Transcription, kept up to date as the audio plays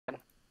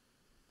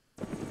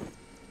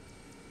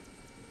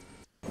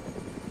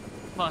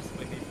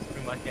possibly need to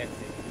stream, I can't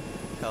see.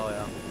 Hell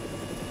yeah.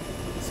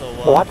 So,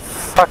 what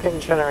fucking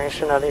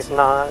generation are these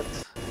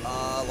nods?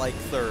 Like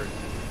third.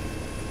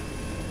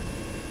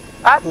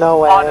 That's No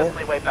way.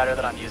 honestly way better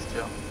than I'm used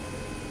to.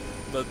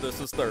 But this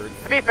is third.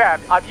 To be fair,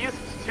 I'm used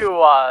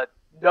to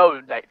no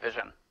night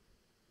vision.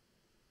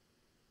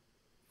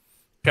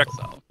 Check this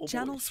out. Oh,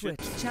 Channel switch.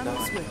 Channel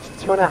switch.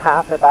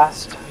 2.5 at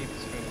best. Need to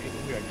stream people.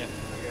 We are getting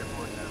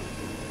airborne now.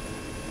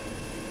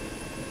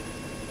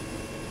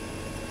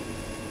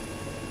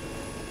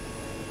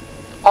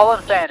 All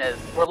I'm saying is,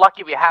 we're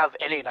lucky we have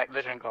any night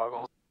vision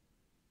goggles.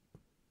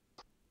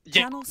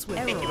 Channel switch.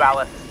 Thank you,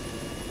 Alice.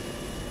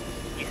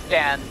 We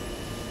stand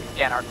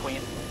our queen.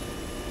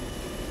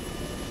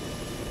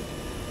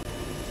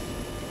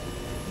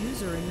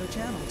 User in your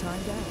channel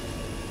timed out.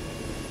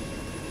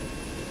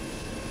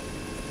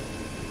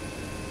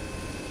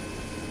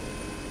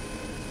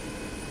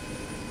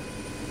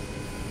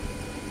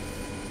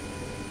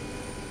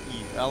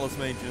 Alice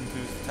made Gen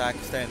 2's attack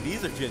stand.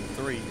 These are Gen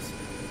 3s.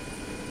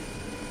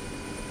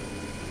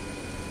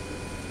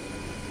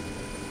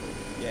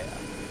 Yeah.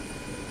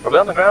 Are we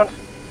on the ground?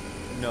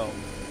 No.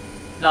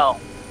 No.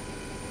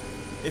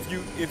 If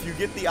you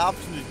get the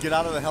option to get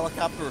out of the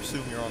helicopter,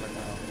 assume you're on the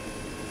ground.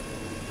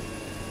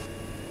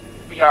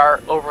 We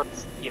are over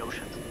the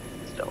ocean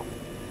still.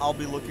 I'll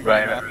be looking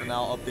Right, at the map right. and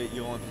I'll update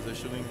you on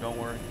positioning, don't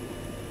worry.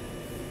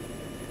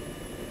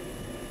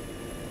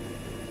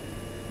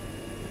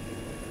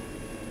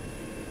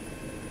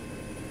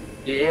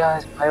 The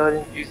AI's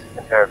piloting uses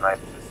the terrified.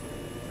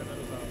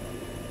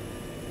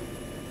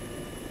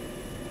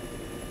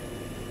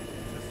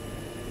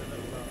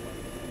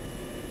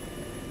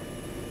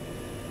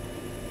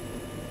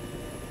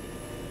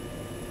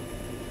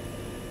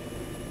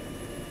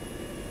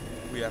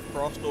 We have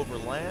crossed over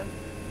land,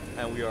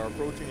 and we are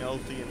approaching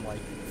LZ in like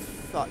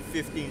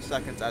 15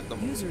 seconds at the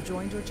moment. User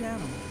joined your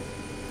channel.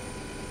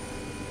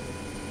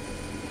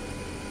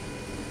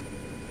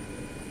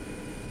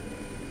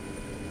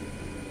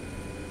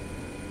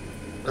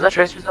 Was that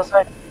tracers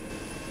outside?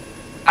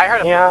 I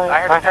heard a Yeah,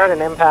 I I heard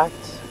an impact.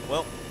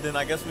 Well, then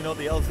I guess we know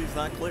the LZ's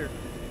not clear.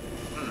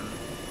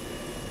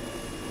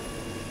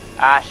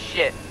 Ah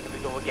shit. Here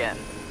we go again.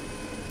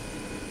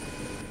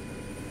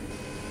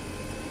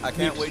 I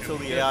can't wait till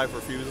the AI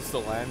refuses to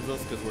land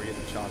us because we're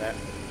getting shot at.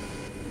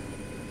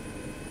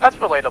 That's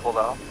relatable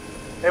though.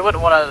 They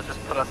wouldn't want to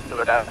just put us into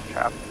a death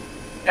trap.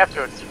 You have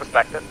to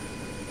respect it.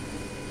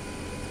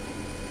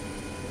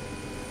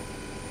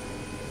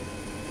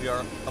 We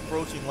are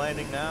approaching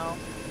landing now.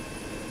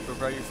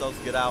 Prepare yourselves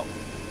to get out.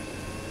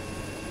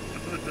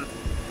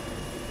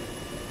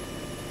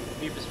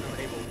 Keep us from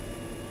able.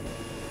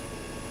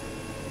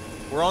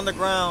 We're on the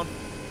ground.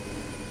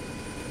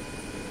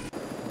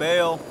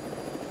 Bail.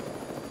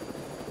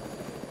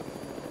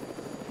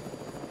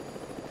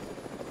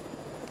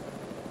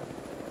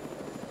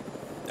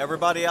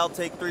 Everybody out,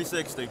 take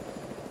 360.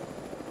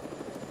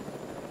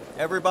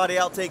 Everybody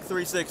out, take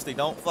 360.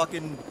 Don't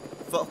fucking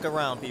fuck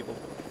around, people.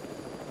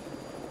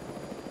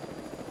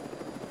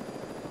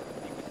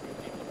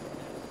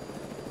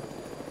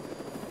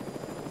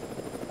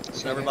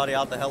 Everybody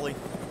out the heli?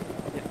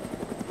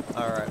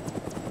 Yeah. Alright.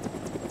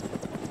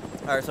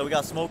 Alright, so we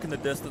got smoke in the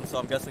distance, so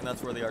I'm guessing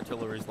that's where the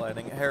artillery's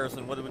landing.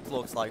 Harrison, what it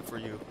looks like for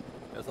you?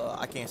 Because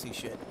I can't see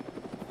shit.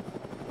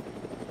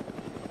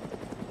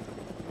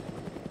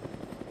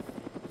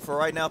 For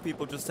right now,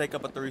 people, just take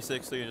up a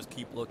 360 and just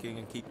keep looking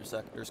and keep your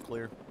sectors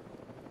clear.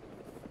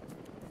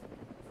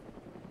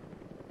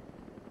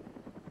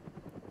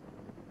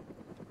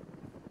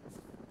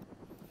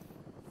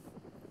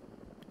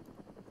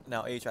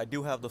 Now, H, I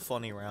do have the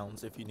funny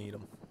rounds if you need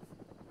them.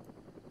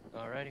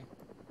 Alrighty.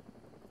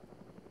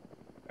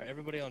 Alright,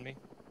 everybody on me.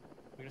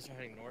 We're gonna start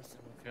heading north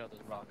and we'll clear out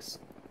those rocks.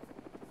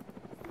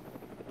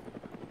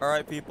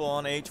 Alright, people,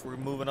 on H, we're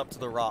moving up to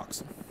the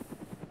rocks.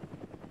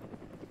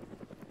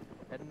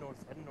 Heading north,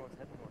 heading north,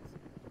 heading north.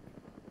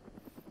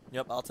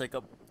 Yep,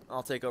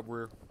 I'll take up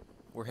rear.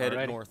 We're headed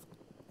Alrighty. north.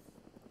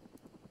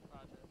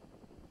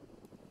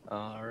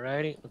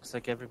 Alrighty, looks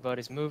like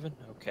everybody's moving.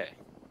 Okay.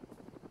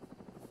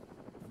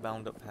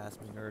 Bound up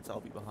past me, nerds. I'll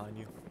be behind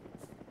you.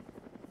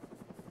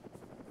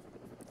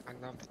 I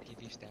love the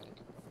TV static.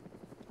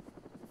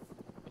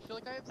 I feel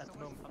like I have That's so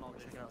no much tunnel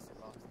checking vision out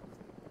the rocks.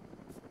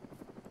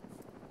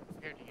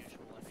 compared to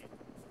usual, I mean.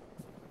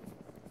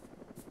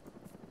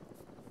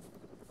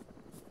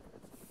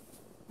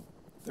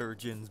 Third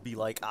gens be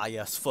like,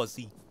 yes,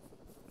 fuzzy.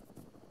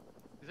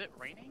 Is it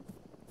raining?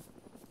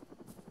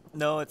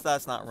 No,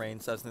 that's not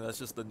rain, Cessna. That's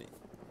just the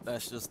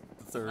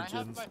third Can I have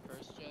gens. my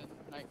first gen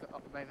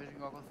my vision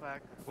goggles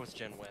back? What's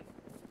Gen when?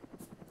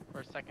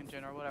 Or second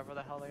gen or whatever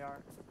the hell they are.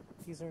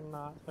 These are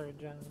not third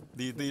gen.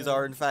 These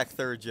are in fact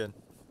third gen.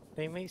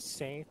 They may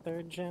say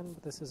third gen,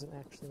 but this isn't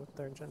actually what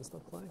third gens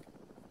look like.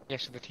 Yeah,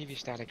 so the TV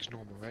static is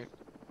normal, right?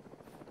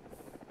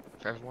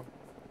 For everyone?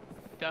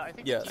 I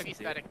think Yes. the TV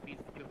static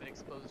means you've been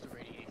exposed to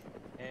radiation.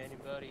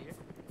 Anybody here?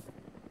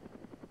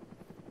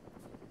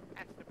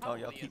 Actually, Oh,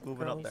 y'all probably keep is.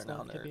 moving up there now,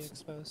 Not to be nerds.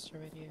 exposed to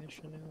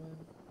radiation.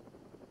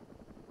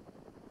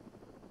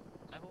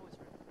 I've always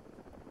heard.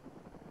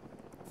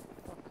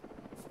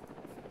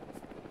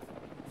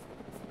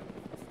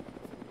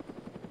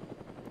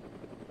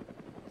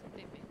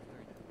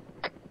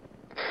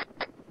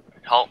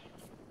 Help.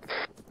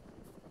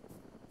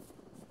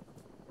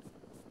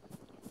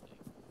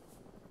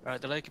 Alright,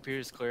 the lake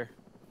appears clear.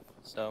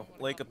 So,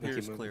 Lake keep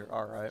appears moving. clear.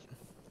 Alright.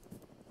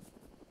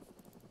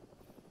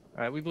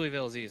 Alright, we believe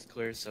LZ is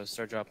clear, so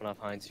start dropping off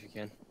Hines if you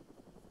can.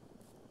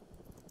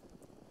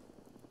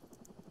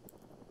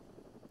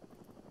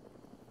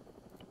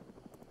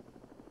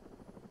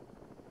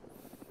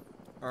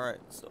 Alright,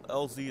 so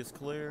LZ is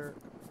clear.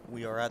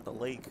 We are at the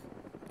lake,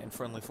 and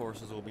friendly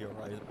forces will be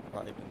arriving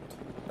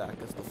to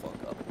back us the fuck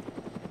up.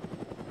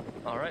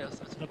 Alright, let's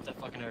hit up that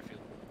fucking airfield.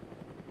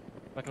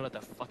 I'm not gonna let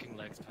that fucking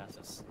legs pass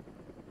us.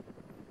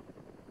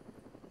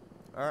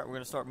 Alright, we're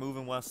gonna start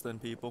moving west then,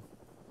 people.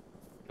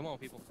 Come on,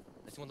 people.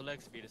 I just want the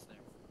legs to beat us there.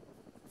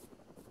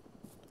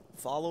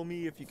 Follow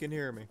me if you can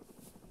hear me.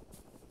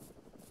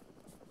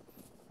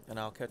 And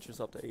I'll catch us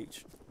up to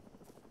H.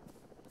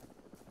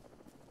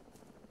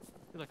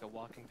 Do like a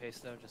walking pace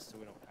though, just so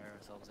we don't tire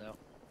ourselves out.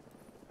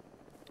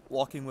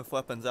 Walking with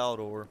weapons out,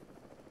 or...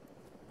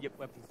 Yep,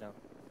 weapons down.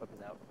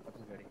 Weapons out.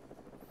 Weapons ready.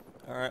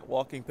 Alright,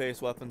 walking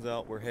pace, weapons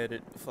out. We're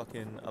headed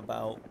fucking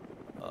about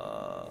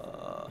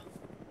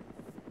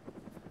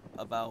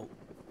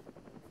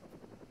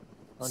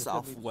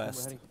southwest.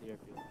 We're heading to the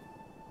airfield.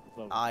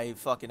 Slowly. I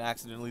fucking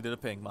accidentally did a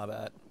ping, my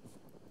bad.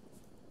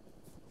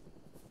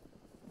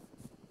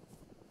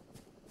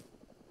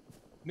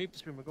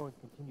 Meepstream are going to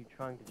continue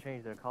trying to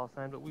change their call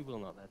sign, but we will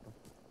not let them.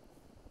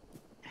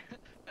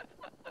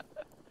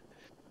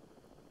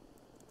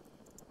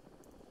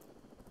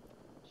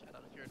 Shout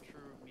out if you're a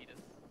true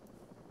Meetus.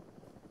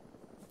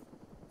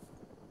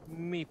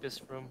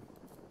 Meepstream.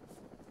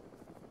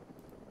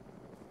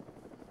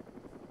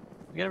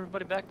 We got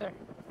everybody back there?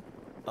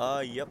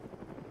 Yep.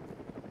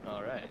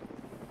 Alright.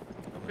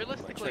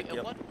 Realistically, Check, at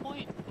yep. what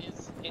point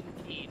is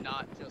NP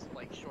not just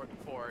like short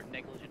for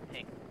negligent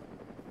ping?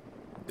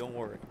 Don't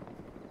worry.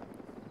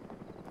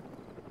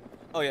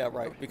 Oh yeah,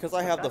 right. Because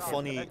I have the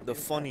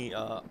funny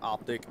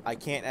optic, I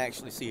can't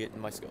actually see it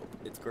in my scope.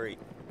 It's great.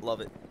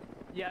 Love it.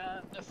 Yeah,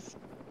 that's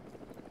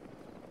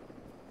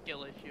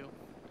skill issue.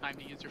 Time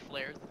to use your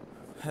flares.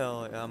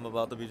 Hell yeah, I'm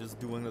about to be just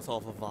doing this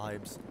off of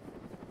vibes.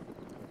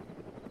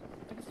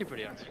 I can see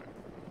pretty honest.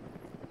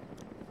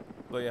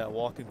 But yeah,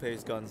 walking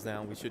pace, guns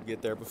down. We should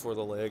get there before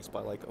the legs by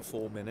like a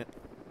full minute.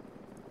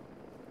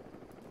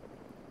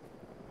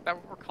 Is that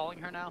what we're calling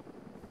her now?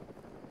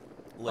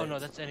 Oh no,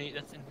 that's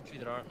infantry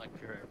that aren't like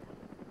pure airborne.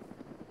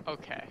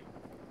 Okay.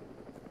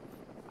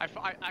 I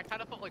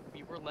kind of felt like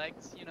we were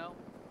legs, you know?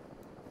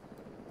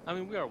 I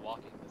mean, we are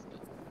walking this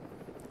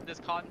bit. This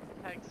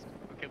context.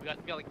 Okay, we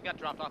got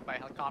dropped off by a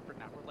helicopter,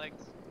 now we're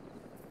legs.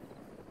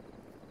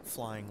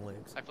 Flying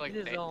legs. I feel like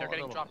It is all they're a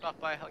getting little dropped off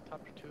by a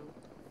helicopter too.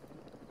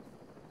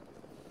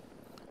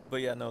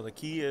 But yeah, no, the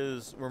key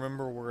is,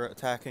 remember we're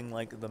attacking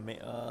like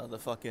the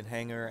fucking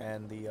hangar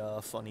and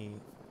the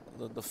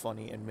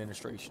funny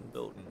administration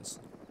buildings,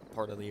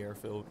 part of the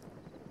airfield.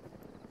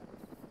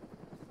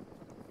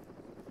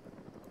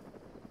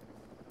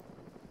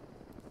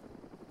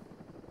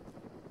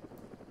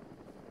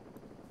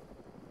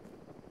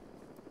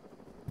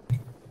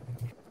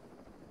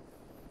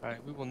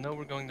 Alright, we will know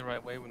we're going the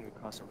right way when we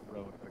cross a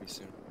road pretty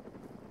soon.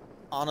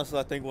 Honestly,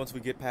 I think once we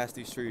get past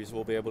these trees,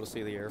 we'll be able to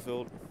see the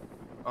airfield.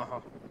 Uh-huh.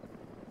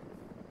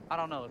 I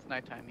don't know, it's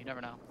nighttime, you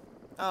never know.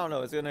 I don't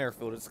know, it's an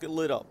airfield, it's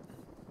lit up.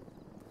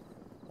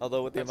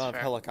 Although with the That's amount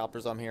fair. of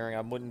helicopters I'm hearing,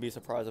 I wouldn't be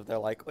surprised if they're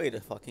like, wait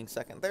a fucking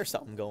second, there's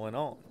something going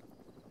on.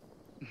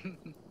 There's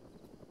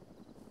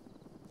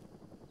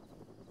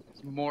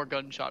more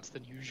gunshots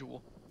than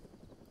usual.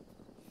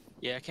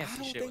 Yeah, I can't I see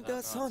don't shit think without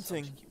that's nods, so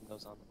I'm hunting. just keeping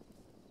those on.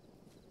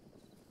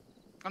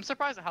 I'm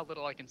surprised at how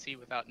little I can see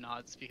without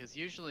nods, because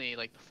usually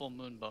like the full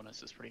moon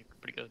bonus is pretty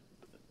good.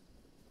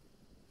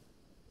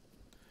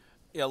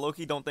 Yeah,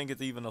 Loki don't think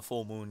it's even a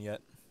full moon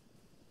yet.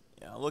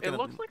 Yeah, looking It at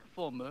looks like a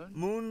full moon.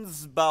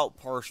 moon's about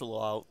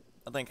partial out.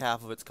 I think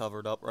half of it's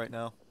covered up right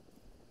now.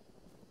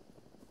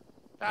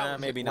 That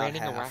was Maybe not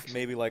raining or half, waxing?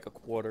 maybe like a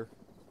quarter.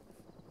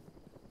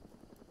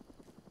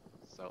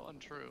 so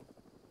untrue.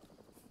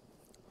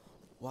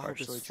 Wow,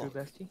 Partially this true,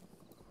 fuck. bestie.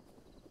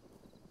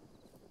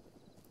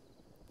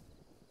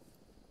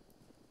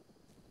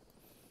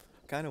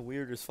 Kind of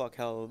weird as fuck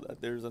how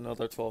there's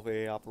another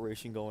 12A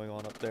operation going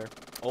on up there.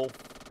 Oh,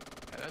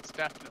 Yeah, that's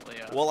definitely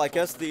a well, I full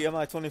guess moon. the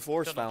Mi-24's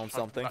Shouldn't have found talked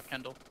something. about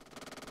Kendall.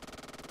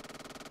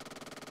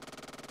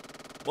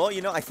 Well,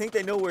 you know, I think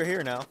they know we're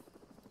here now.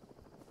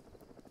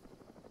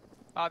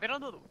 They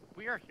don't know that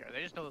we are here.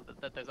 They just know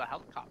that there's a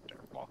helicopter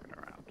walking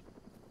around.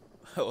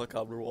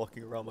 Helicopter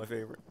walking around, my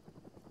favorite.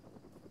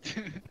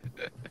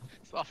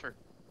 Suffer.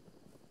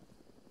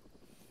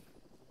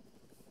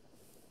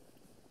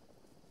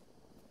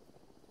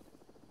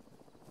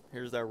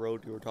 Here's that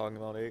road you were talking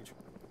about, H.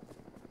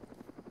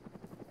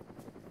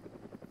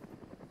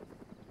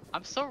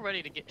 I'm so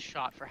ready to get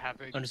shot for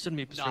having. Understood,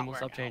 not Meepstream, we'll wearing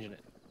stop a changing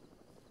helmet. it.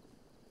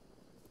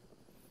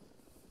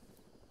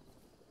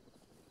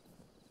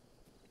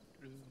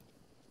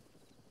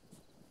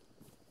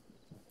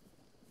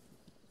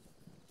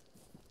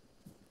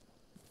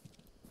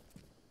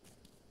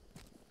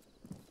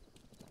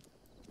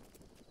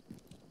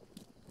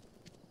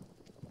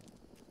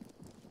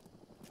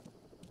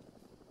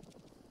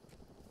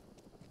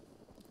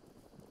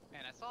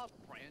 saw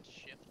a branch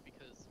shift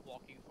because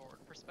walking forward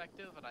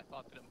perspective, and I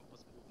thought that it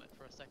was movement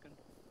for a second.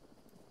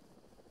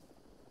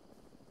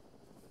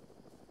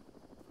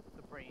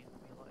 The brain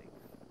we like.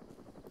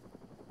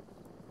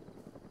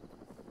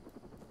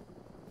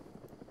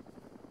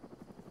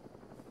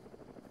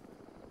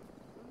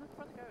 Look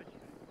where the guy was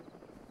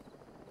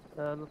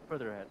shooting. Look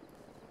further ahead.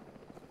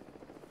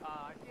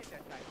 I see a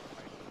dead guy on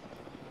the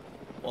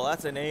right. Well,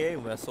 that's an AA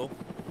missile.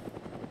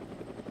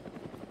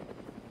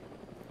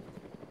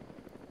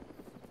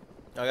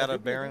 I got a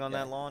bearing on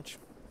that launch.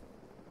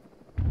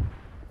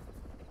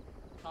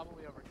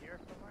 Probably over here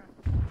somewhere.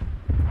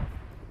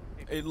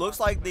 Maybe It looks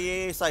like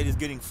the AA site is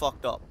getting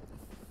fucked up.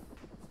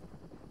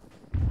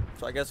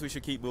 So I guess we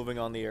should keep moving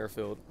on the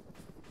airfield.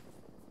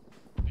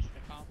 mission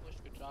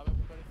accomplished. Good job,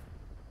 everybody.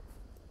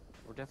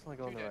 We're definitely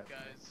Two going the dead right way.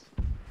 guys.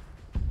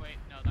 Wait,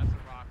 no, that's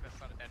a rock. That's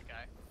not a dead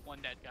guy.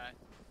 One dead guy.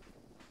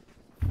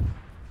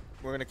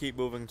 We're gonna keep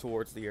moving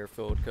towards the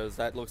airfield because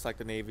that looks like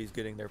the Navy's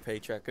getting their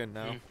paycheck in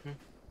now. Mhm.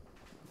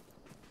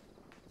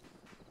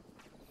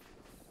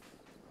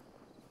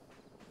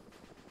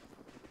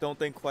 Don't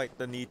think quite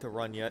the need to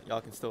run yet. Y'all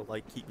can still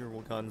like keep your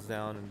guns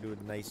down and do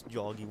a nice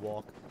joggy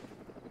walk.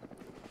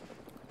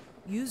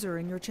 User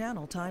in your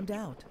channel timed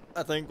out.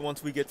 I think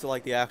once we get to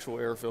like the actual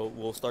airfield,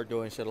 we'll start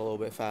doing shit a little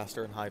bit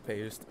faster and high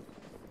paced.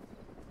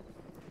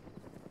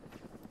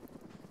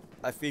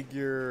 I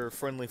figure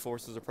friendly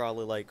forces are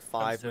probably like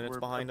 5 minutes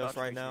behind us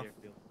right now.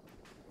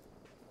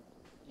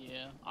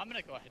 Yeah, I'm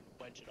gonna go ahead and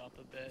wedge it up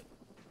a bit.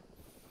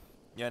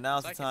 Yeah,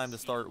 now's I the can time to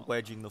see start all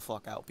wedging the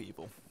fuck out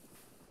people.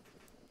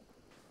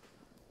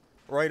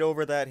 Right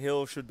over that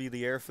hill should be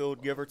the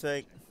airfield, give or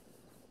take.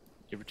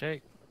 Give or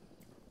take.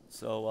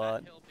 So,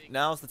 That hill being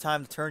now's the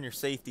time to turn your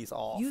safeties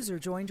off. User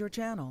joined your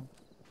channel.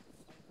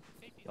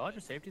 safety Oh, net.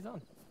 your safety's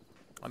on.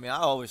 I mean, I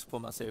always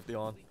put my safety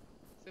on.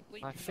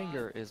 Simply My do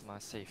finger not- is my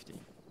safety.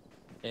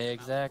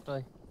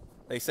 Exactly.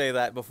 They say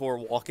that before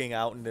walking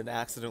out and then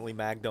accidentally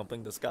mag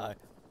dumping the sky.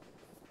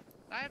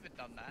 I haven't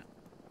done that.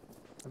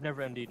 I've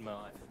never MD'd in my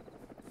life.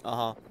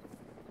 Uh-huh.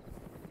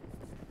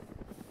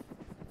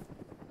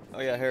 Oh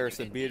yeah,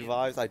 Harrison, be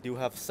advised, I do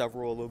have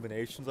several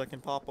illuminations I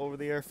can pop over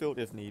the airfield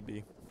if need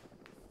be.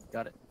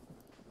 Got it.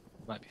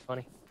 Might be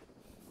funny.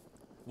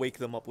 Wake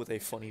them up with a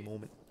funny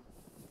moment.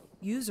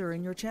 User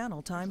in your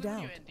channel timed Usually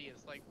out. when you ND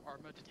is like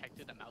Arma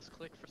detected a mouse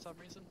click for some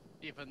reason,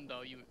 even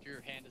though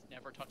your hand has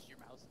never touched your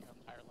mouse in your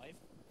entire life.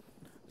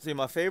 See,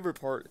 my favorite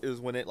part is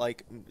when it,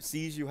 like,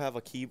 sees you have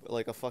a key,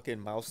 like a fucking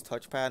mouse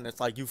touchpad, and it's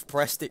like, you've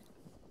pressed it.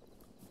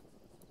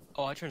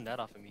 Oh, I turned that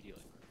off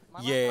immediately.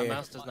 Yeah. My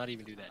mouse does not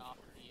even do that.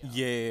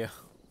 Yeah.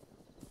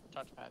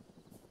 Touchpad.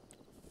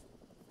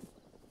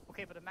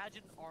 Okay, but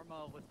imagine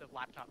Arma with the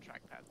laptop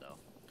trackpad though.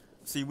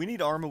 See, we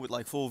need armor with,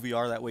 like, full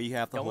VR, that way you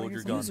have to Don't hold wanna your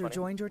use gun. User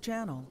joined your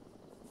channel.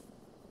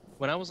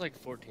 When I was like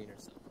 14 or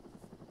so,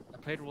 I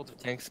played World of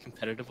Tanks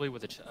competitively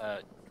with a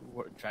trackpad,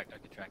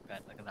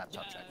 like a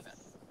laptop trackpad.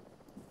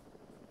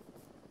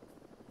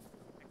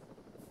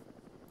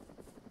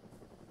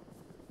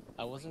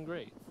 I wasn't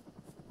great.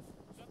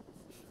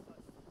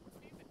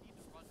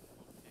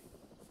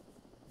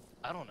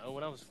 I don't know.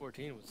 When I was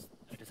 14,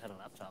 I just had a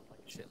laptop, like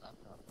a shit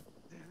laptop.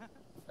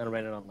 And I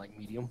ran it on like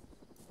medium.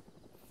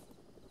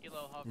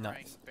 Elo hovering,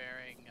 Nice.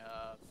 bearing,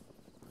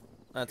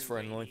 That's 280.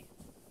 friendly.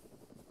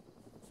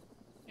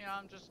 Yeah,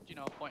 I'm just,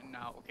 pointing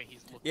out, okay,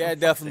 he's looking. Yeah, for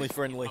definitely things,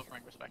 friendly. He's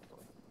hovering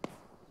respectfully.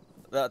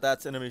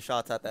 That's enemy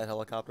shots at that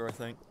helicopter, I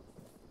think.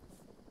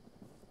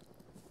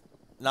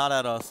 Not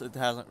at us.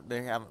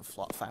 They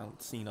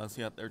haven't seen us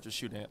yet. They're just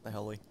shooting at the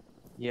heli.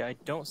 Yeah, I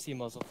don't see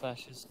muzzle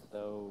flashes,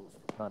 so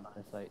not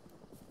in sight.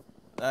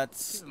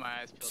 That's Keeping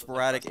my eyes peeled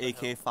sporadic across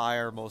the hill. AK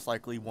fire. Most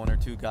likely 1 or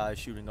 2 guys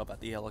shooting up at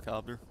the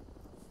helicopter.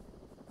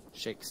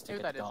 Shake stick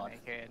Maybe at that is an God.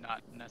 AK and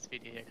not an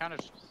SVD. I kind of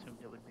just assumed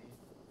it would be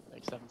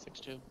like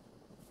 7.62.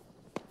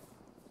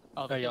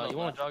 Oh, the yeah, Elo you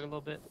want left. to jog a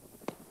little bit?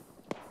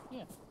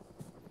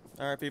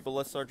 All right, people,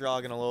 let's start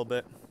jogging a little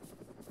bit.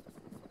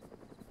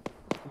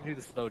 You can do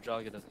the slow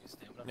jog, it doesn't use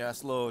stamina. Yeah,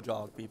 slow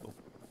jog, people.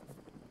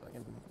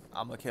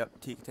 I'm gonna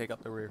take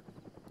up the rear.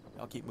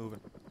 I'll keep moving.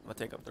 I'm gonna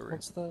take up the rear.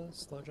 What's the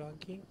slow jog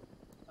key?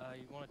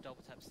 You want to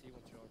double tap C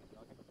once you're already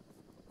jogging.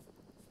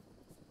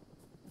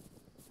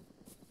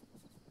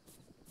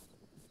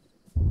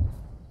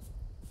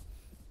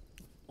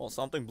 Well,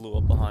 something blew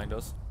up behind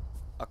us.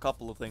 A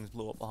couple of things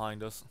blew up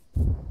behind us.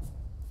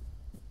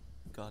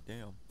 God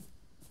damn.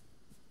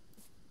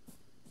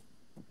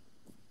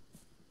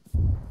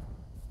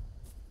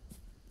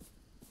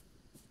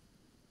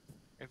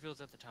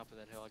 Airfield's at the top of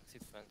that hill, I can see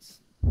the fence.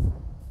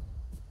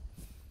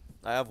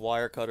 I have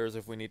wire cutters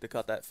if we need to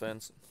cut that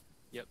fence.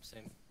 Yep,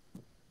 same.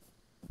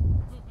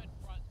 Movement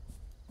front.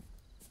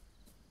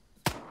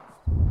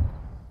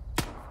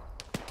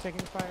 Taking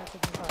fire,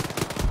 taking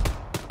fire.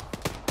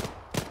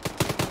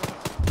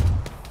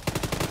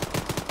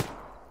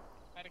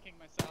 Medicing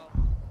myself.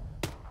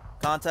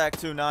 Contact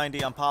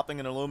 290. I'm popping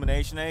an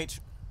illumination H.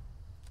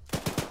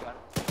 Got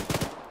it.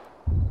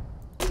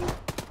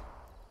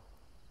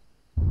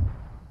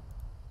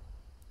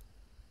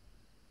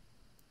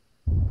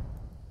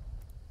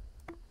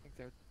 I think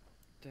they're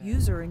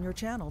User in your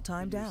channel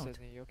timed out. Are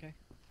you okay?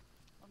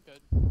 I'm good.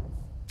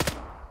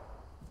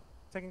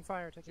 Taking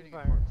fire, taking Shooting a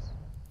fire. corpse.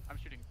 I'm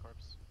shooting a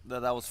corpse.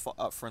 That was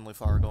friendly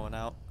fire going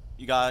out.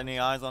 You got any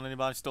eyes on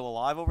anybody still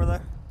alive over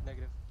there?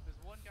 Negative. There's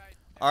one guy.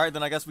 Alright,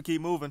 then I guess we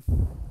keep moving.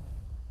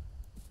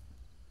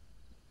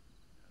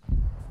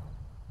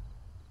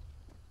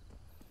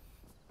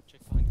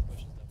 Check behind these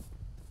bushes though.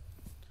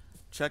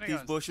 Check Hang these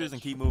on, bushes switch.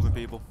 and keep moving,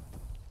 people.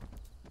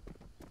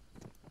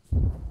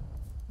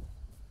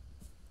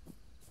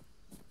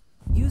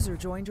 User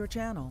joined your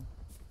channel.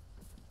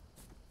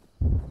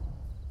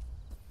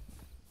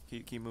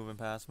 Keep moving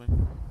past me.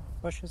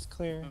 Bush is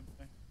clear.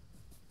 Okay.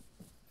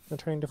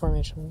 Returning to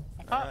formation.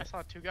 I thought I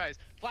saw two guys.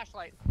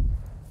 Flashlight.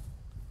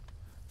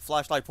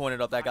 Flashlight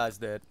pointed up, that guy's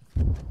dead.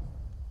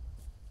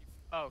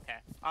 Oh, okay.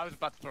 I was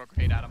about to throw a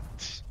grenade at him.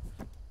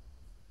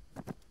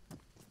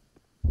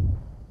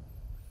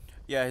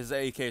 Yeah, his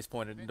AK is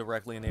pointed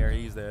directly in the air.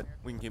 He's dead.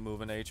 We can keep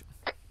moving, H.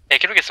 Hey,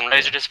 can we get some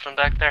laser discipline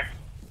back there?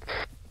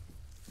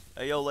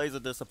 Hey, yo,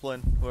 laser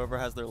discipline. Whoever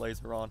has their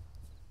laser on.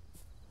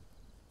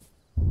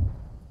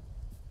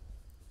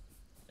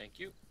 Thank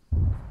you.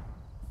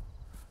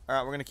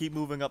 Alright, we're gonna keep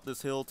moving up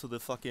this hill to the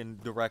fucking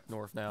direct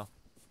north now.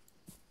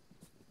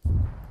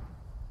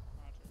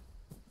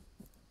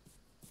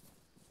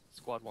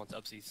 Squad wants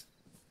upsies.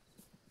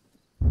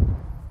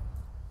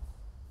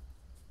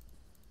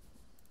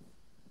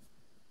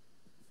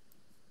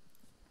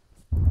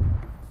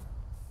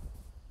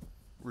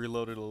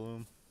 Reloaded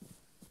Illum.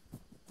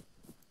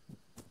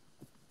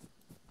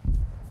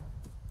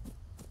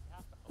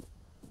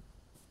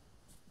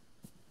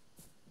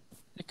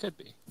 It could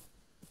be.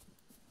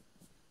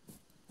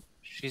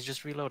 She's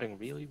just reloading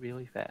really,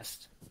 really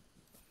fast.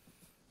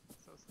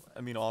 So slow.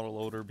 I mean,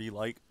 autoloader be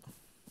like.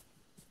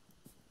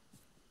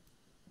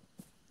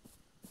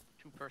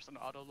 Two-person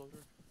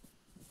autoloader.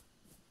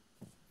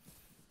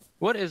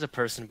 What is a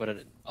person but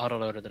an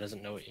autoloader that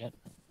doesn't know it yet?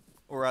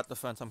 We're at the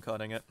fence, I'm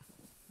cutting it.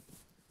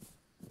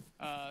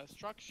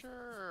 Structure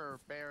or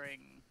bearing?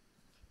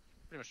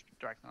 Pretty much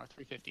direct north,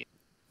 350.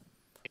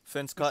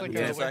 Fence Looks cut in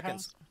like a 10 seconds.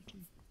 warehouse.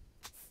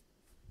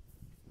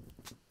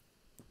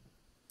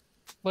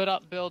 Lit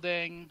up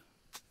building.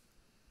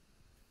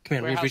 Come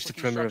here, we've Warehouse reached the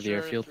looking perimeter of the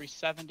structure, airfield.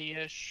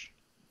 370-ish.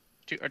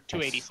 Or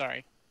 280,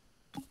 sorry.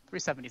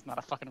 370 is not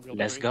a fucking real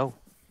Let's degree. go.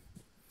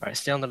 Alright,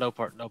 stay on the low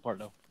part, low.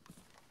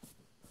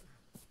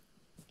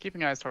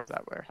 Keeping eyes towards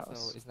that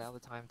warehouse. So is now the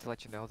time to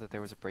let you know that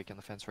there was a break in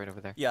the fence right over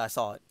there? Yeah, I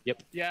saw it.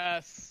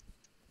 Yes.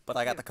 But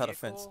I got See to a cut a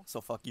fence, vehicle?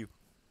 so fuck you.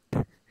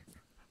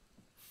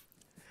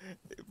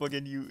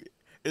 Fucking you.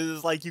 It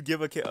is like you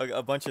give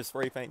a bunch of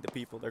spray paint to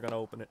people, they're gonna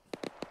open it. We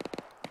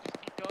just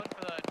keep going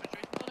for the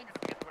administration building, or do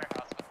we get the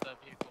warehouse with the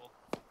vehicle?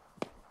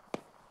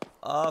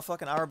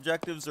 Fucking our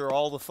objectives are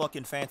all the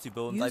fucking fancy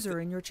buildings. User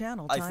in your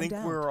channel I timed think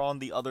out. we're on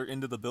the other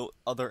end of the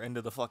other end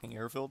of the fucking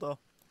airfield, though.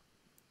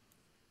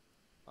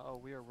 Oh,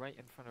 we are right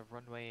in front of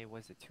runway,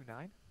 was it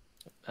 29?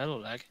 Hello,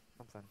 lag.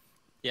 Something.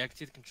 Yeah, I can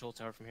see the control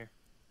tower from here.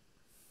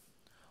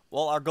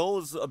 Well, our goal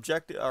is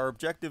objective. Our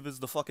objective is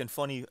the fucking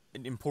funny,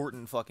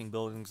 important fucking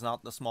buildings,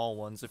 not the small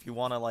ones. If you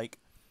want to, like,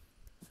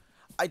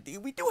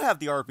 we do have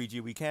the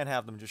RPG. We can't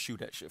have them just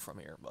shoot at shit from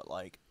here, but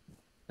like,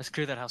 Let's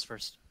clear that house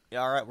first. yeah,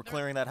 all right, we're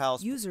clearing that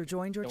house. User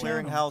joined your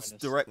Clearing channel. house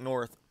direct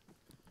north.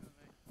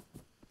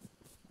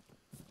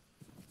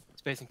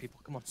 Spacing people,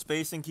 come on.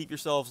 Spacing, keep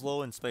yourselves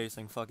low in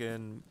spacing.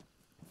 Fucking.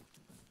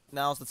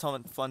 Now's the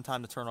fun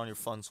time to turn on your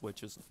fun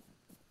switches.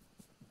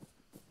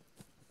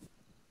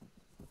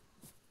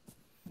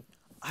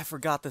 I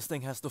forgot this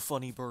thing has the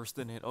funny burst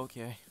in it.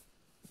 Okay.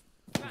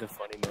 The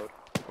funny mode.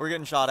 We're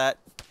getting shot at.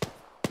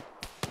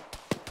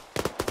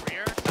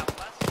 Rear,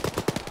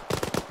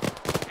 southwest.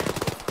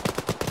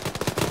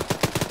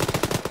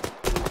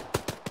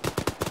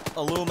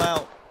 Illum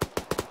out.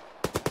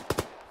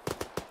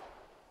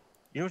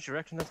 You know which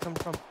direction that's coming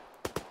from?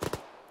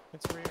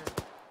 It's rear.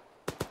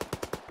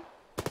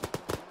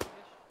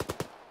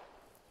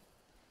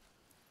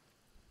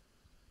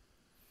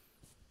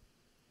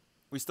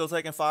 We still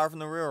taking fire from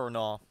the rear or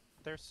no?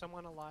 There's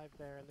someone alive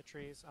there in the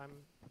trees. I'm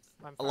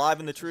Alive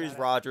in the tracers trees, at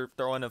it. Roger.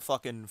 Throwing a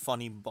fucking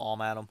funny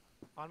bomb at him.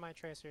 On my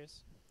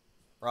tracers.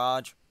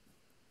 Raj.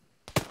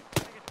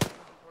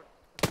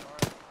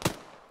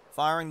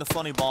 Firing the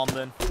funny bomb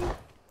then.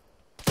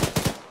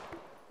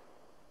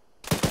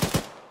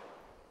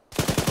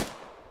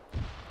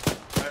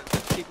 Alright,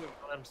 let's keep moving.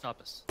 Don't let him stop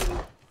us.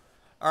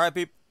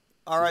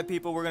 Alright,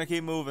 people, we're gonna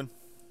keep moving.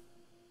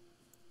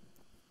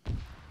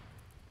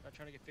 Not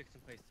trying to get fixed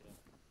in place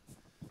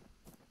today.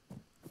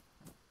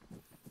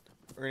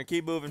 We're gonna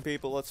keep moving,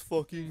 people. Let's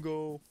fucking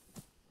go.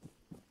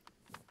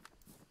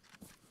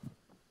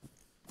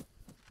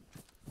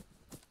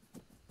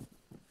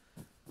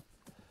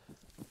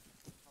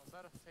 Was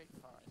that a fake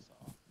car I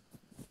saw?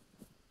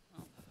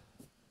 Oh.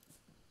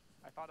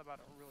 I thought about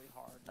it really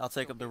hard. I'll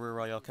take up the rear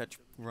while y'all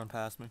run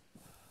past me.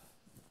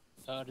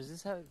 Does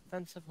this have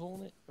fence have a hole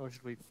in it, or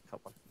should we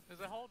cut one? There's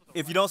a hole to the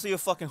If you right. don't see a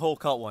fucking hole,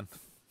 cut one.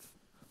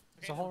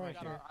 There's a hole right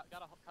got here.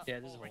 got a Yeah,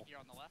 there's a hole right hole. here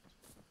on the left.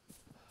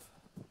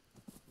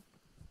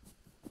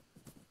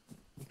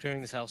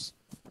 Clearing this house.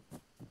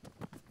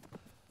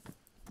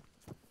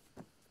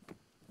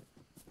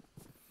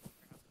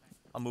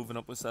 I'm moving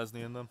up with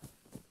Cesny and them.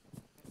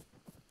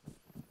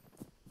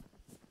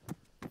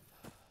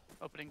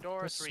 Opening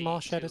door. The 3, small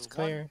shed 2, is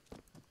clear.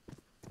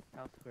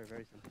 House clear,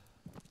 very simple.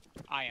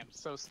 1. I am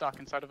so stuck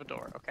inside of a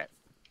door. Okay.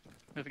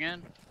 Moving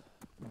in.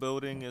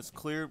 Building is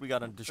cleared. We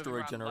got a destroyed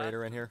Moving around generator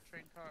left, in here.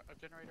 Train car, a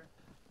generator.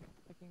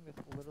 Taking this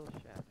little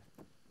shed.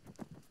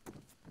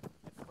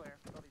 It's clear.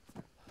 Building's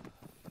clear.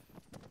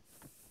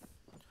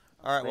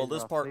 All right. Well, Raise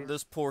this off, part, please.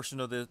 this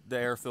portion of the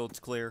airfield's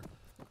clear.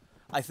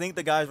 I think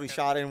the guys we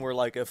shot in were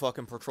like a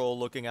fucking patrol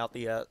looking out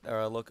the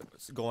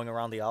going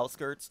around the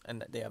outskirts,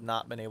 and they have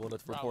not been able to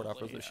report our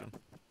Probably, yeah. position.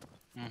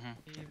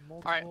 Mm-hmm.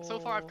 Alright, so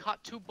far I've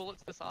caught 2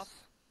 bullets this off.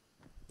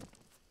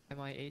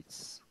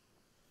 MI8's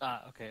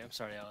Ah, okay. I'm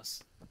sorry,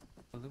 Alice.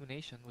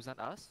 illumination, was that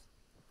us?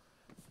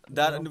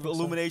 That I don't think so.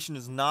 illumination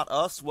is not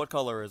us. What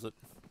color is it?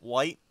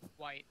 White.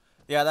 White.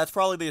 Yeah, that's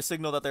probably the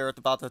signal that they're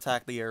about to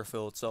attack the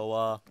airfield.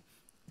 So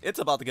it's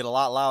about to get a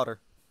lot louder.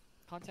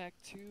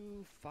 Contact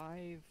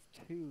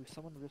 252,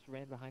 someone just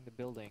ran behind the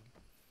building.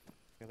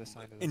 The other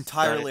side of this.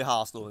 Entirely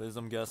hostile, is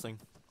I'm guessing.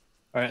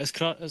 All right, let's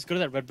go to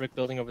that red brick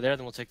building over there.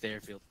 Then we'll take the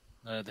airfield,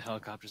 the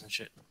helicopters and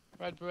shit.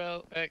 Red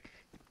brill,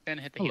 and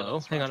hit the Hello.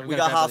 helos. Hang on. We gotta got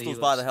grab the hostiles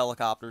by helos. the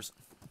helicopters.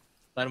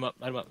 Light them up.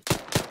 Light them up.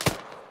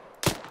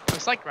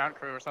 It's like ground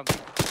crew or something.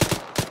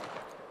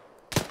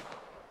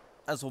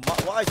 As a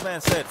wise man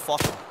said,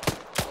 fuck 'em.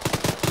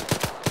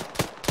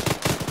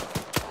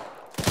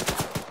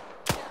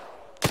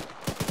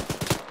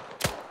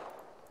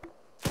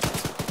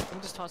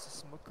 Someone just tossed a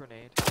smoke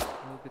grenade a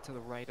little bit to the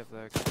right of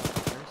the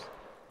containers.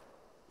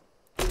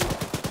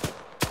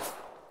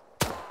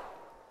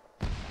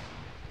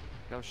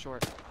 That was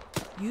short.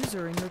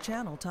 User in your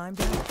channel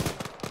timed out.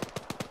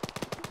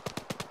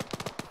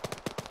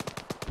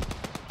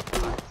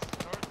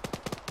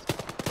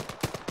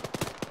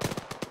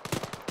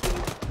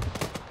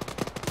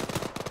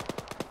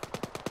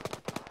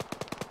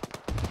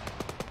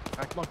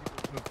 Alright, come on,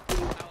 people. Move.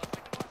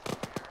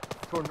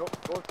 Go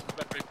north to the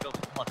red brick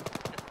building. Come on.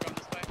 Going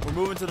this way. We're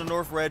moving to the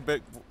north red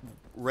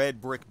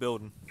brick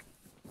building.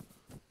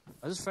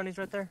 Are those friendlies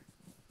right there?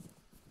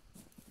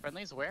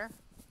 Friendlies where?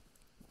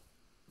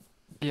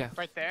 Yeah,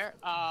 Right there?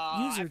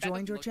 User that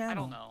joined doesn't your I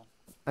channel. don't know.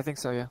 I think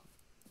so, yeah.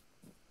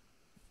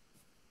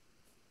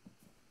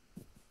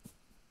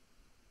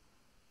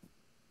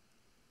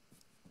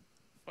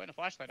 Pointing a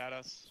flashlight at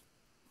us.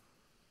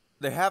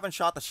 They haven't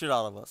shot the shit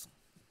out of us.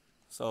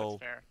 So,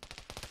 That's fair.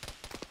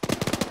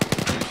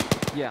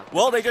 Yeah.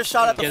 well, they just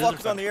shot at the Yeah, those are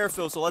fuckers on the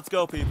airfield. So let's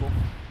go, people.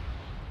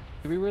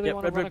 Do we really Yeah,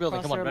 want to red run brick building,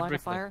 across come on, their red line brick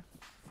of fire?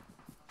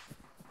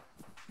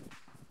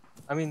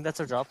 I mean, that's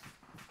our job.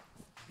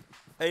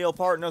 Hey, yo,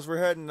 partners, we're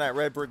heading to that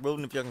red brick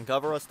building. If you can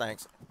cover us,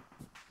 thanks.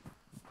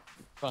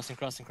 Crossing,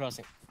 crossing,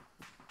 crossing.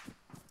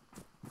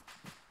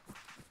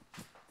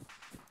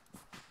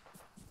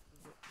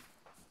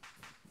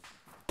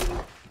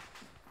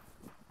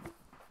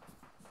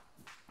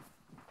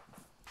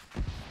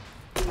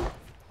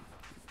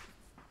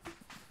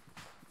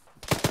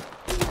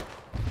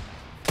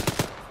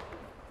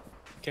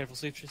 Careful,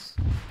 sleepers.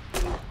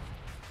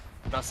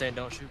 I'm not saying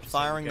don't shoot. Just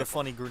saying Firing be the careful.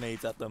 funny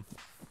grenades at them.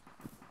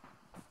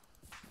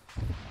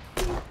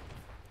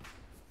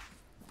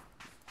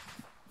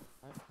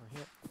 Alright, we're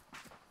here.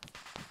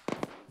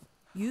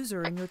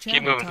 User in your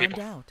channel moving, timed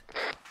people. out.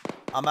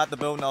 I'm at the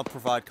building. I'll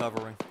provide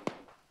covering.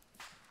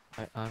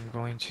 Alright, I'm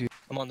going to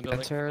I'm on the building.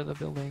 enter the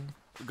building.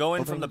 Go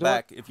in Open from the the door.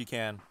 back if you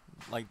can.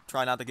 Like,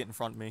 try not to get in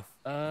front of me.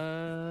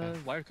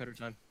 Wire cutter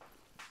time.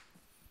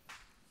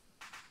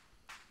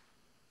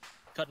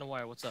 Cutting a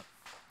wire. What's up?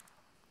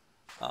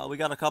 We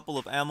got a couple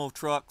of ammo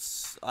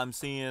trucks. I'm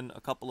seeing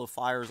a couple of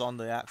fires on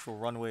the actual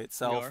runway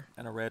itself are?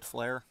 and a red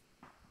flare.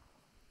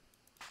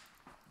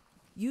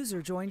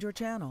 User joined your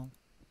channel.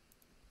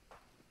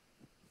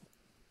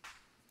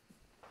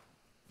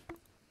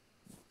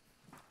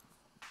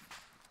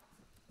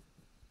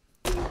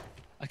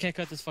 I can't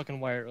cut this fucking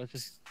wire. Let's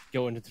just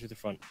go into through the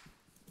front.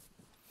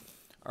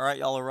 All right,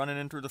 y'all are running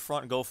in through the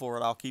front. Go for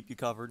it. I'll keep you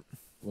covered.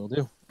 Will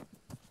do.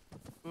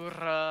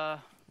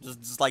 Hoorah.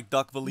 Just like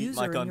duck Valete User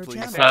my in gun, your please.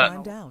 channel Uh,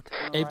 timed out.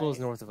 Able is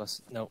north of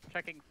us. No.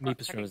 Checking.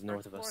 Meepus checking room is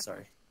north first of us.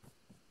 floor.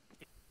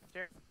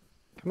 Sorry.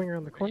 Coming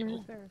around the corner.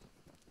 Able.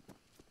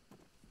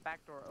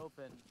 Back door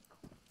open.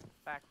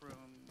 Back room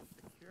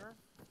secure.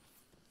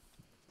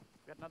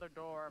 Got another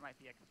door. Might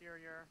be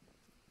exterior.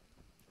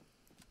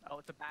 Oh,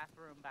 it's a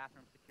bathroom.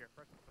 Bathroom secure.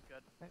 First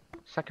floor good.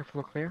 Second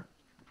floor clear.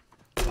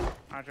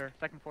 Roger.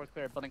 Second floor is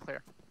clear. Building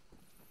clear.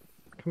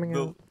 Coming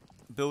out.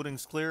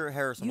 Building's clear.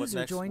 Harrison, what User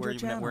next? joined Where your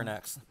you where channel.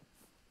 next?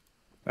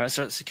 All right.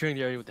 Start securing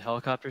the area with the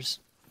helicopters.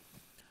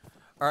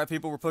 All right,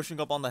 people, we're pushing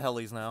up on the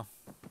helis now.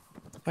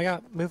 I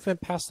got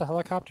movement past the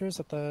helicopters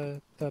at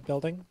the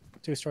building,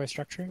 2-story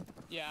structure.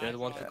 Yeah. They're I the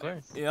ones saw for that.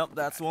 clearance. Yep,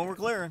 that's the one we're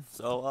clearing.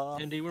 So,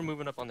 Indy, we're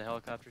moving up on the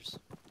helicopters.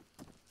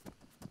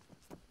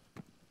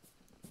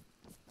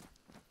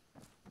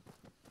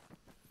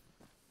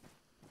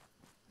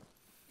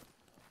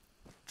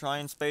 try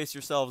and space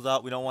yourselves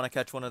out. We don't want to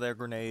catch one of their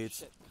grenades.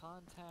 Shit,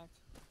 Contact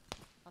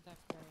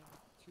bearing.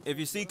 If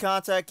you see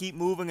contact, keep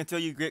moving until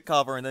you get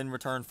cover and then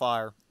return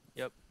fire.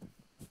 Yep.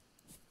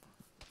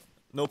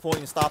 No point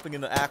in stopping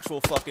in the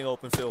actual fucking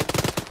open field.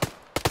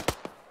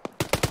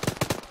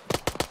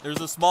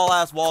 There's a small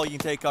ass wall you can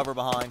take cover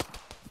behind.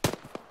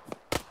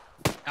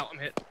 Ow, I'm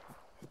hit.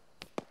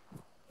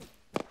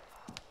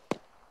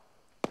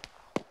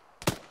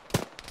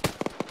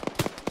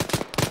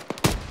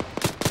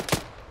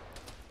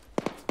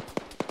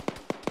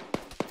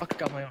 Fuck,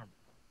 got my arm.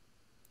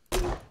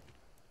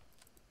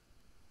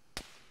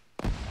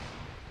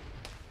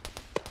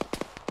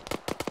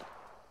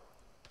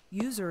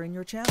 User in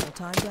your channel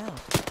timed out.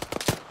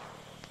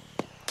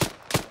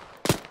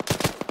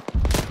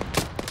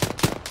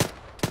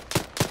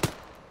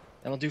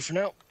 That'll do for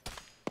now.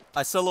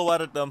 I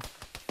silhouetted them.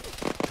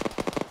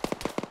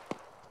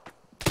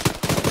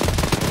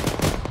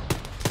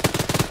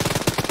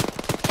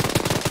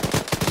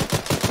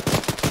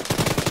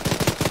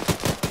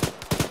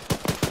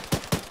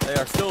 They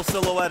are still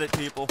silhouetted,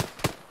 people.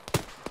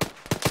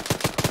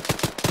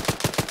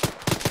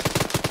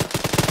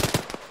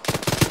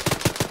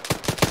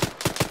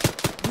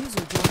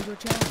 User joined your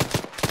channel.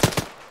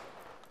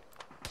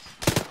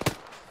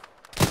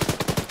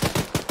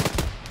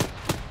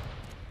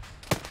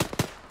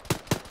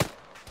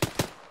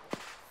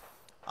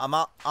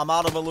 I'm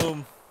out of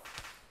Illum.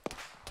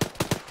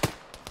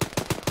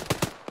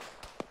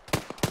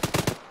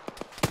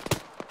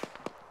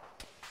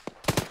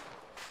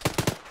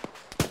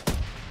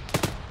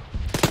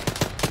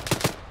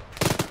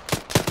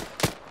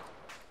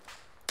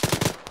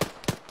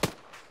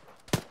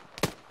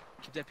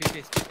 Keep that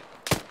pace.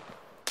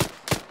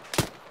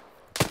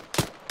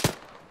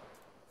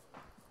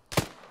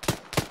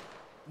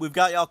 We've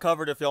got y'all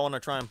covered if y'all want to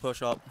try and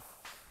push up.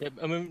 Yeah,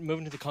 I'm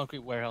moving to the concrete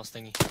warehouse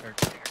thingy.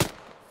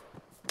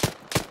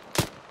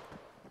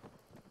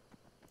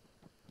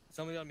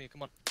 Somebody on me,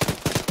 come on.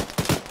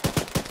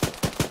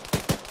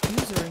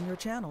 User in your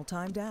channel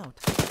timed out.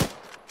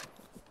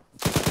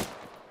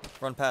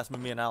 Run past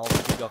me and Alice.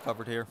 We got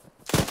covered here.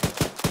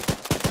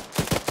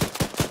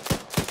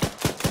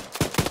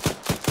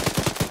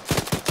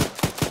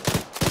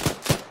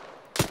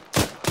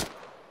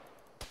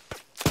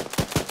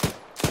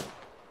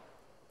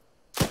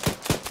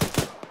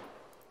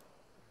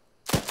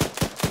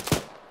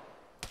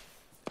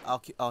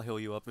 I'll heal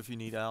you up if you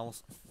need,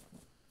 Alice.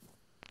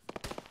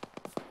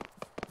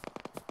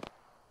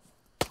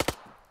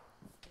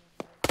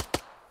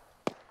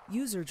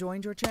 User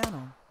joined your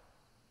channel.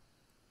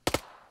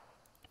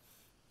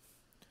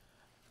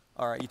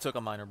 Alright, you took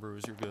a minor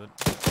bruise, you're good.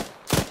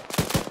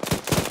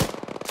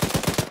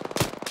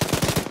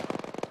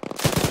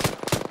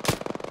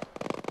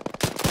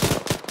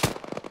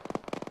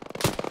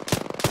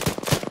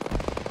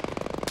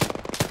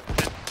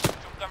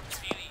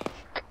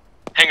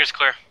 Hangar's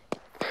clear.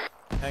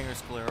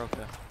 Hangar's clear,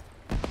 okay.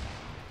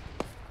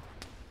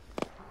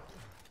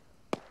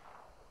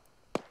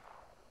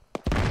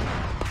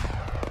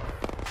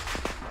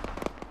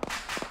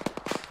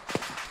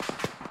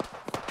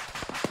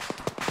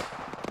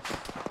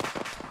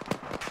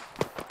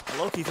 I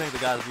low-key think the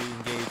guys we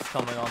engaged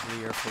coming onto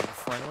the airfield were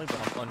friendly, but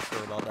I'm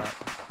unsure about that.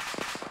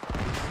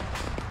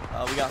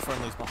 We got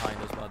friendlies behind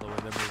us, by the way.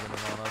 They're moving in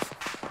on us.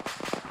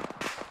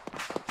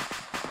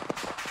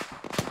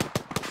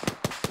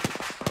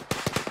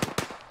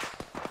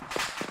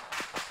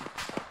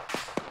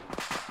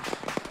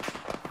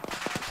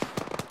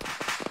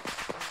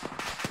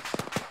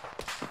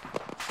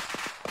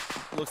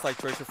 Looks like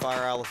tracer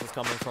fire Alice is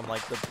coming from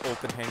like the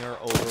open hangar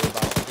over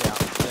about, yeah,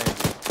 same.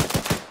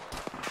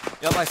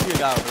 Yep, I see a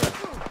guy over there.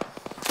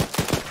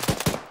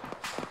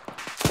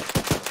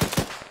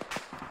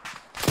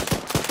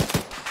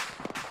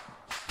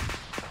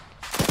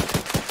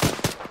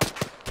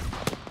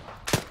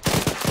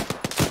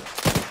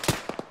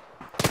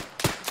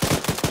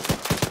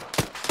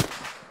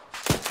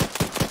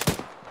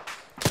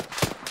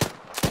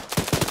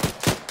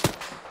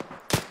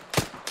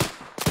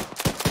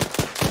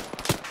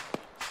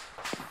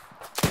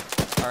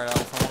 Alright,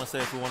 Alice, I want to say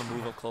if we want to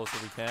move up closer,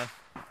 we can.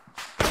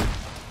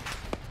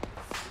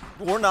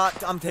 We're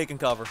not. I'm taking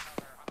cover.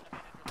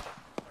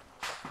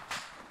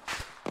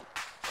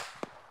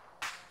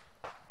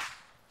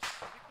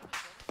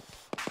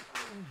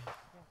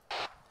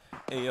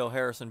 Hey, yo,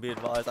 Harrison, be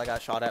advised, I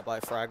got shot at by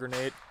a frag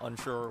grenade.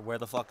 Unsure where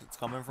the fuck it's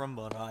coming from,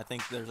 but I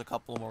think there's a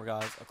couple more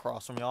guys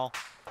across from y'all.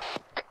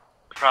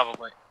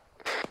 Probably.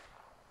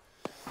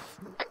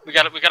 We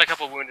got a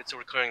couple wounded, so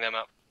we're clearing them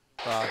out.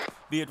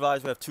 Be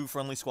advised, we have 2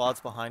 friendly squads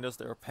behind us.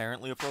 They're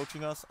apparently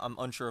approaching us. I'm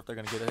unsure if they're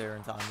going to get here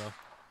in time, though.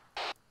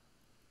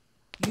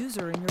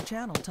 User in your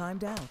channel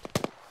timed out.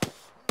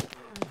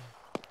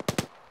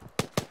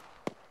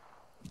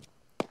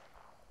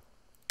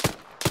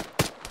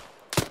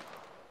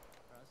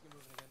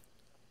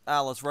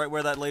 Alice, right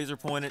where that laser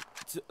pointed,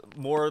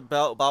 more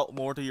about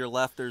more to your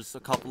left, there's a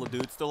couple of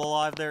dudes still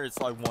alive there. It's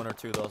like 1 or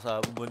 2 though, so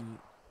I wouldn't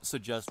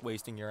suggest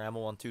wasting your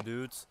ammo on 2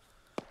 dudes.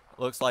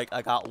 Looks like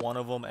I got one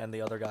of them and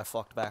the other guy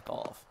fucked back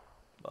off.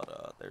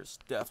 But there's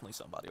definitely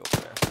somebody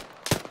over there.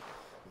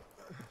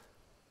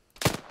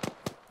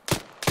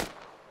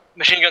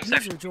 Machine gun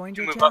section. User joined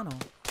You your move up.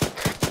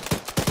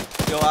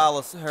 channel. Yo,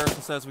 Alice,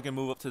 Harrison says we can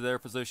move up to their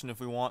position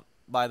if we want,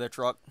 by their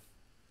truck.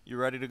 You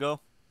ready to go?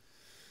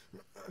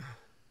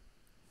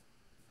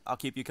 I'll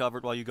keep you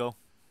covered while you go.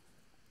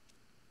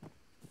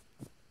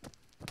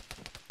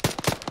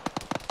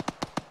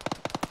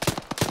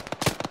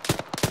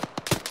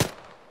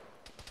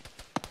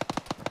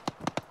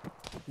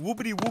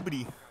 Whoopity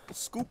whoopity.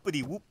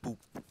 Scoopity whoop boop.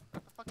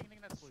 The fucking thing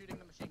that's shooting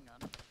the machine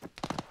gun.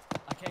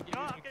 I can't give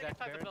No, you I'm the getting exact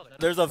inside the bearings. building.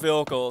 There's a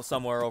vehicle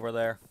somewhere over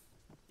there.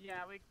 Yeah,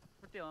 we're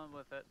dealing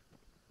with it.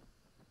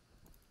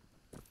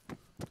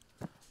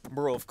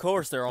 Bro, of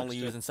course they're only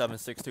Understood. using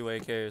 7.62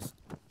 AKs.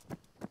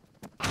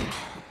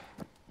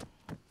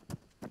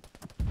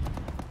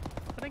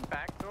 Putting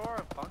backdoor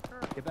a bunker?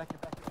 Get back,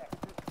 get back, get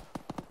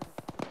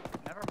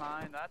back. Never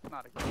mind, that's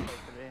not a good place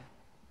to be.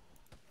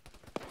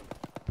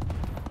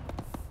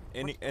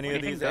 Any what do of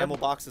you these think, ammo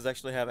Dan? boxes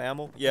actually have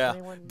ammo? Yeah.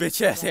 anyone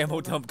Bitch ass got ammo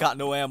ammo? dump got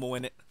no ammo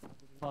in it.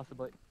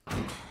 Possibly.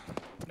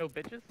 No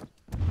bitches?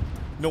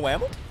 No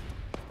ammo?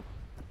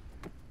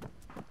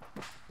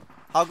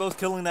 How goes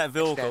killing that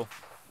vehicle?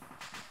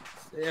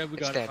 Yeah, we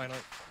It's got it dead. finally.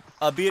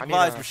 Be I need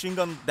advised, a- machine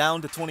gun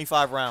down to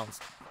 25 rounds.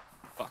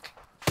 Fuck.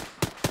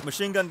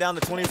 Machine gun down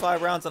to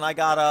 25 rounds, and I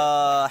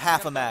got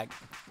half a mag.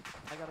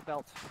 I got a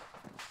belt.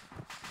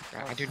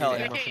 Yeah, I do need Hell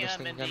ammo yeah. for this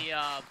thing in again.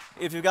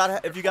 the, If you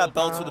got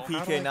belts for the How do I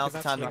PK, now's the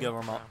give time to that give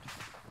them up.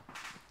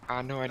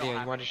 No idea.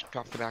 have You want to it. just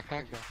drop the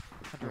backpack? Go.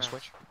 Do a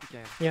switch?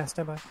 Game. Yeah,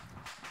 stand by.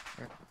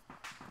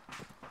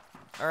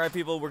 All right,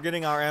 people, we're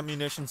getting our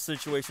ammunition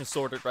situation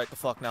sorted right the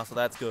fuck now, so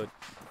that's good.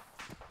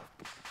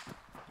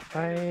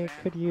 I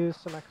could use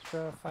some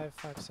extra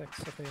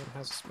 5.56 if anyone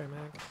has a spare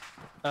mag.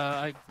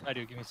 I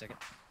do. Give me a second.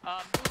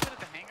 movement at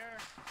the hangar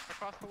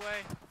across the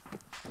way.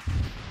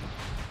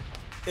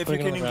 If Putting you it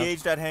can on the ground.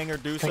 engage that hangar,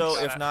 do so.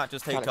 Thanks. If not,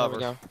 just take Got it, there we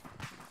cover.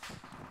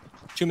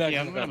 go. 2 mags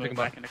Yeah, on I'm the gonna ground. Pick move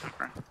 'em back up. into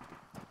cover.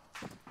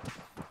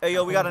 Hey,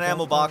 yo, we got an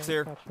ammo box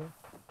here. Gotcha.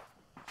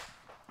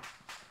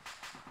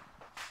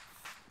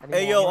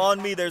 Hey, yo,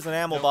 on me, there's an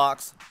ammo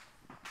box.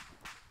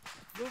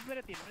 Movement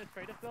at the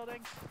administrative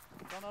building.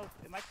 Don't know.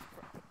 It might.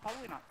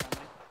 Probably not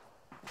friendly.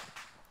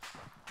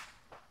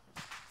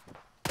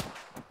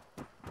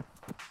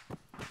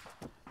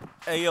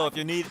 Hey, yo, if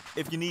you need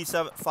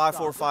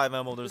 545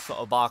 ammo, there's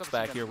a box Submachine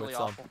back gun's here really with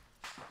some. awful.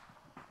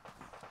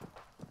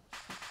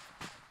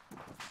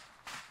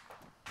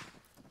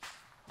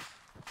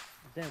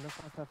 Damn, no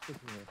 5.56 in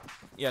here.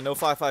 Yeah, no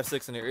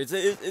 556 in here. It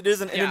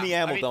is an Yeah, enemy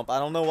ammo I mean- dump. I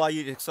don't know why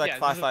you'd expect Yeah,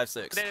 this is-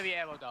 556. Bit of the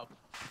ammo dump.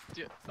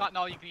 It's not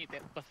all you can eat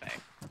buffet.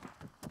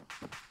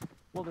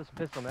 Well, there's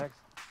pistol next.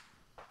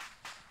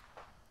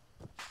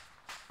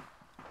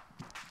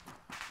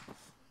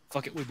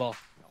 Fuck it, we ball.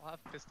 I'll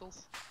have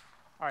pistols.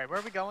 All right, where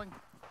are we going?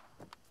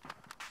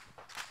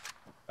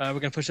 We're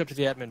gonna push up to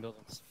the admin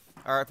buildings.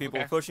 All right, people,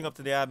 Okay. we're pushing up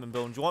to the admin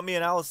building. Do you want me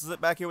and Alice to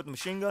sit back here with the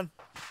machine gun?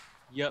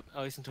 Yep,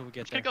 at least until we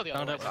get Just gonna there. go the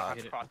other way. Found So out I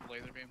we can can get it. cross the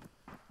laser beam.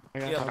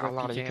 Yeah, Got a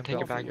lot of. You can take a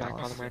PK bag back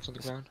belt on the for ranch on the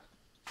ground.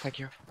 Thank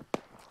you.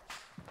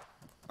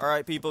 All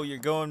right, people, you're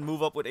going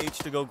move up with H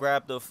to go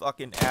grab the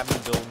fucking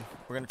admin building.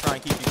 We're gonna try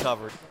and keep you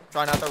covered.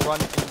 Try not to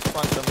run in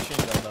front of the machine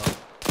gun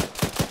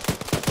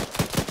though.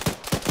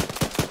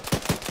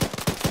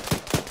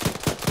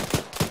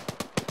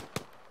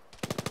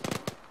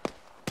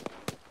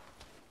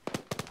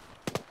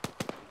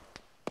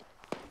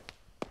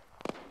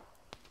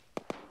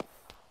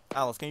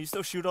 Alice, can you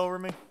still shoot over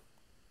me?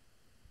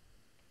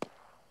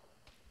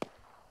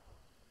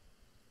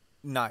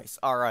 Nice.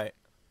 All right.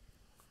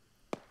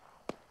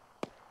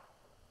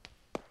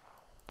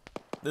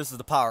 This is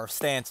the power of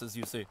stances,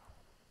 you see.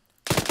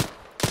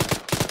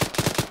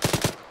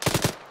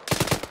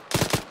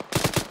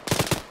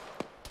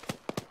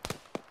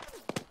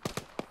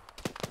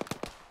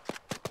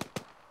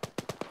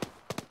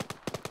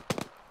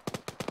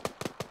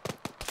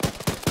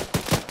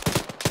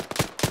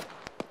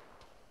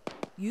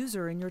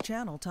 User in your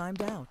channel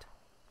timed out.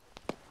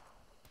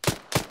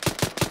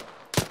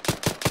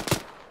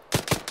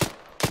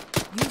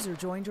 User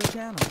joined your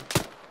channel.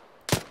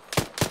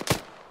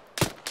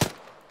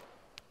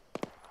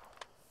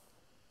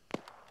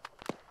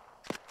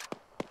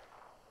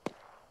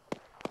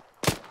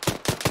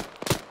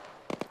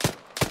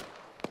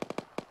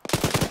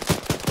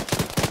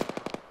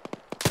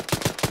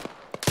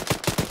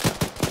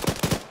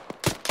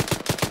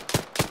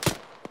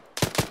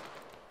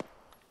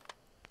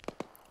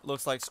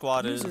 Looks like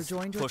squad User is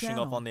joined your pushing up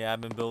channel. on the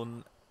admin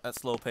building at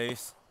slow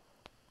pace.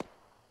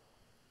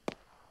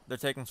 They're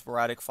taking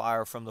sporadic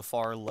fire from the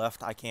far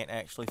left. I can't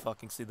actually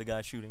fucking see the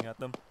guy shooting at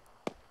them.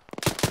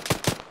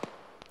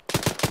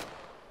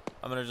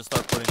 I'm gonna just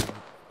start putting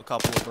a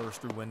couple of bursts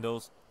through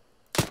windows.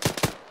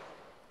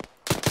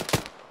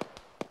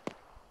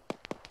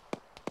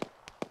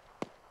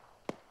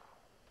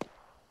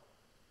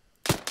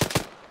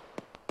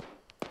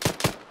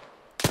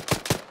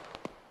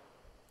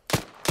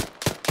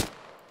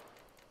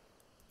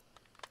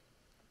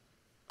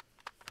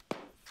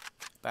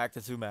 Back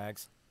to 2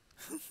 mags.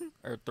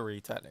 Or 3,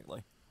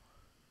 technically.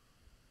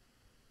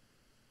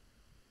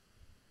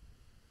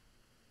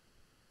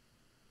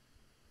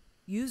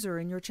 User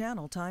in your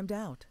channel timed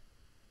out.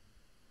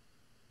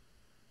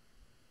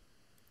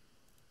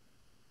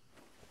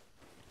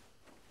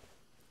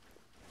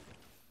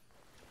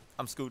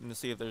 I'm scooting to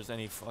see if there's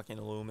any fucking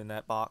Illum in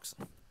that box.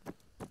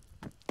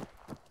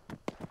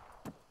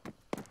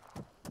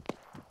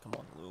 Come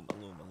on, Illum,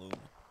 Illum, Illum.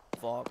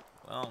 Fuck.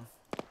 Well,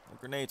 the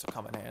grenades will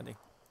come in handy.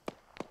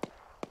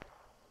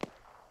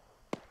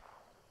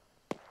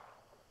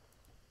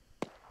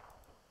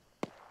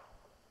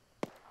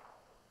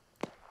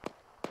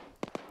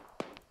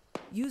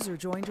 User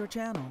joined your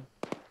channel.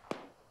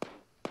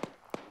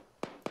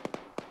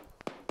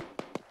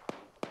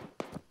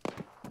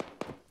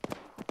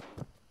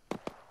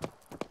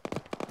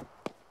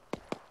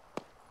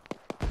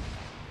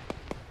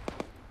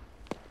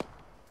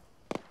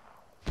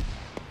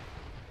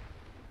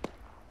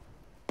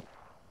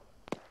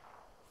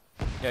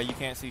 Yeah, you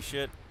can't see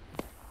shit.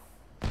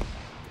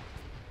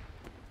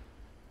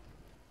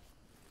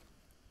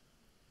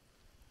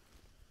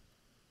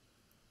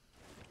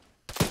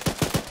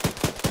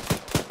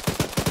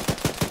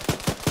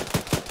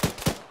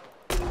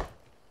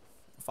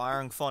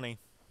 Firing Funni.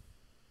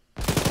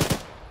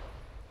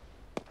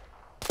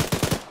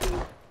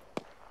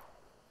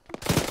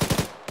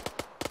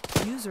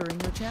 User in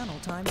your channel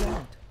timed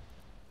out.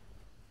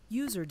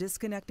 User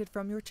disconnected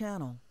from your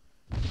channel.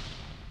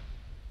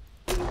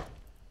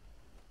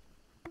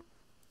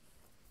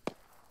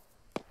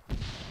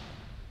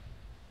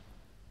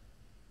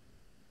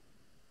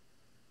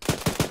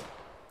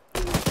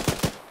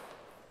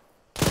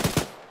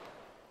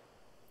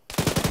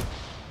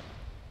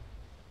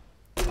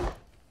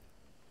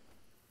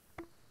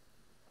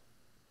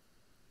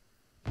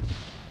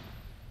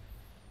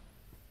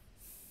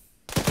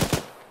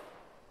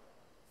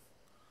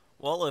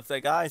 Well, if the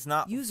guy's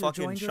not User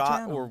fucking joined your shot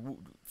channel. or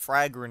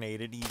frag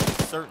grenaded, he's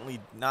certainly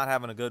not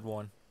having a good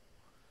one.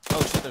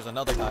 Oh shit, there's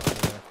another guy over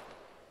there.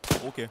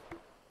 Okay.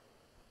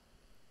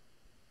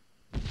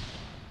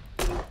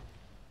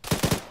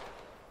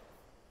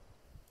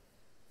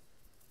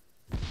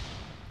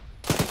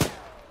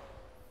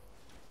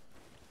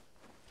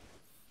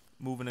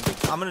 Moving a good.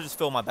 I'm gonna just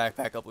fill my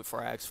backpack up with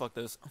frags. Fuck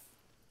this.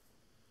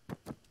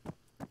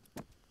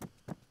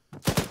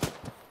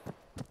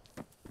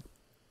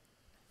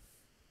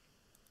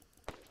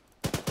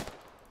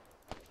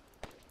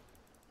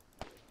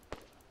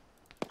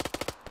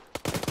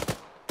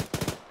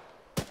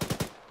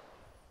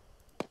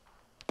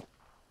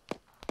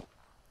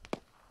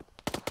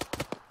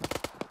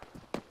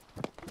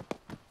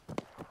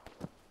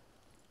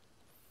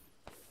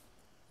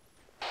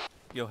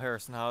 Yo,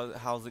 Harrison,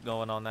 how's it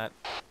going on that?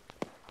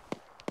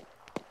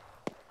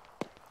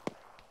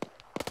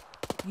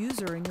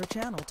 User in your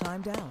channel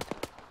timed out.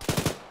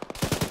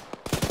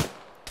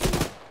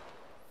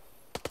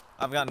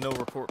 I've got no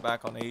report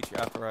back on H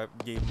after I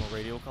gave him a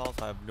radio call,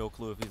 so I have no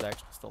clue if he's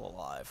actually still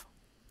alive.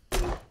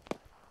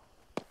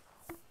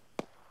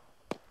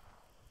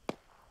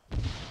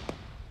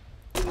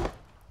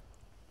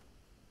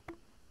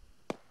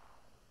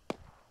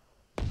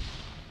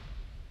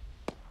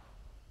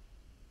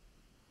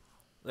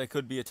 They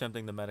could be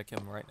attempting to medic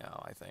him right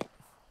now, I think.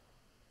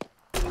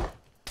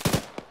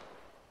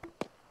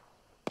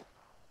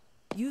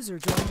 User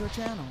joined your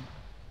channel.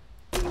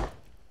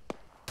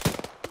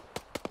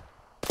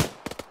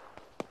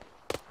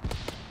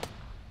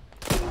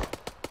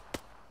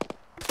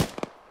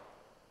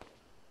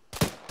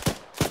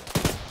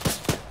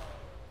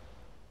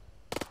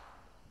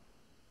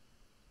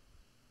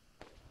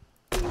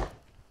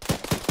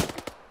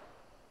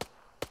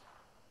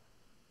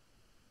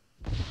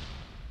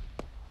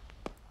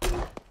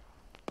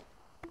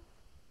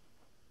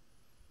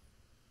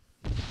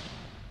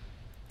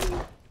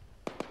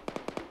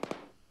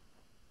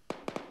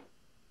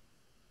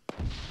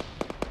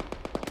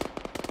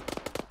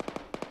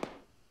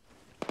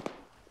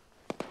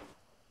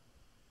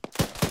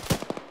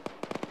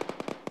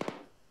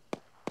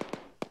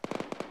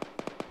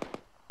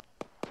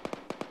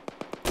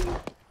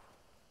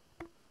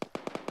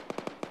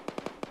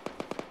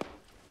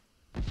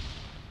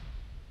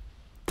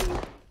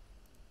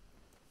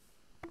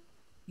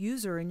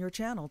 User in your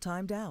channel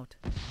timed out.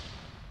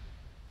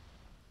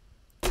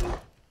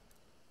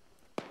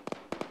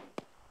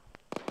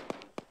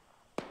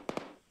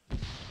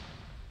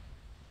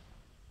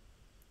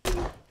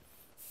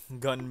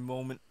 Gun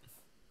moment.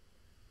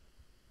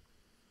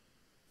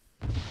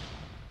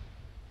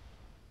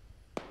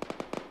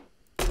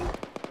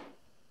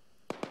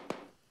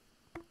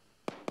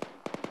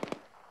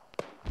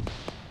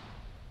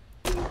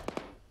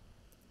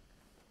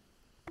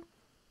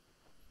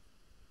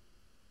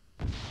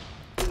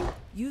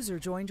 User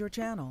joined your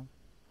channel.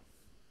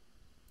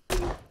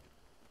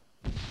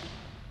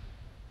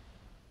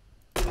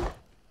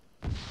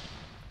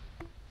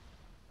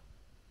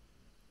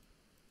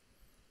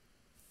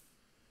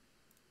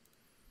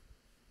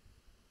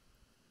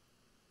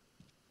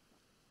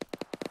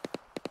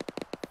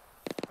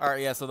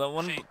 Alright, yeah, so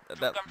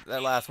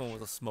that last one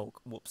was a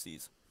smoke.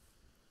 Whoopsies.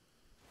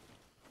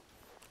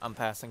 I'm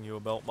passing you a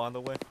belt, by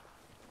the way.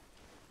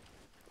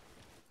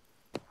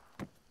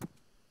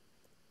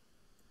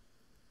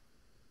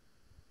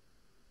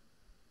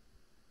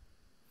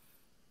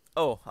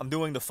 Oh, I'm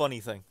doing the funny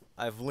thing.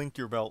 I've linked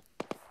your belt.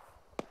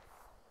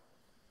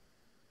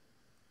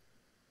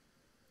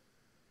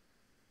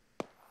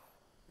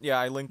 Yeah,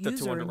 I linked the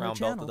User 200 in your round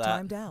belt to channel that.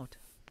 timed out.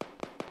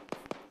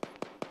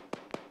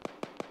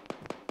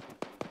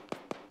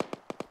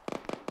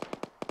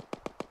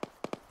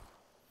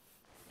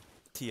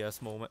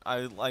 TS moment. I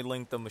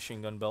linked the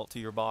machine gun belt to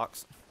your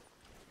box.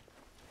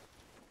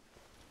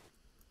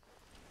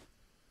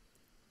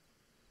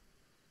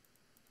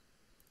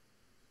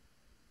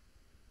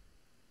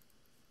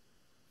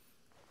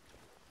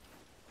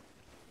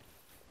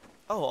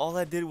 Oh, all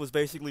that did was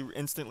basically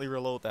instantly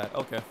reload that.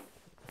 Okay.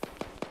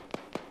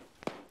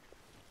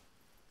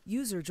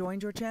 User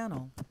joined your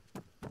channel.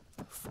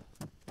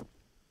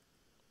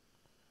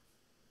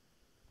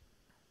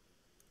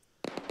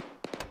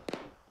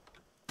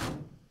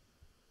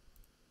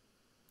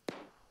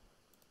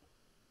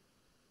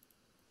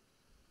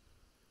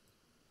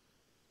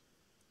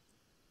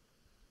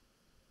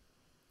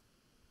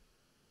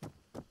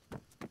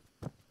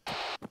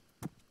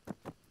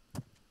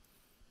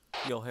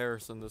 Yo,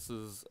 Harrison, this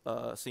is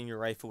senior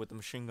rifle with the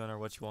machine gun, or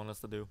what you want us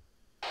to do?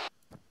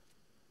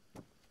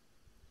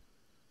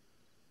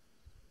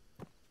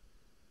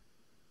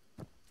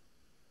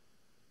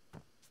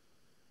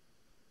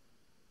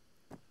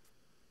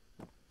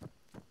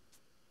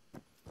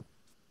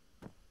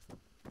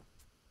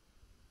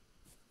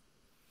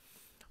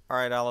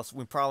 Alright, Alice,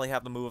 we probably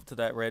have to move up to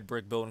that red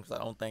brick building because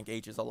I don't think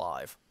H is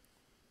alive.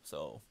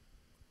 So,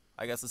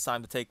 I guess it's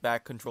time to take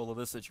back control of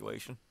this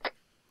situation.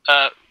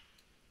 I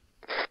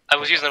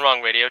was using the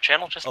wrong radio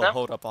channel just Oh, now.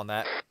 hold up on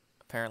that.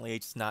 Apparently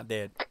H is not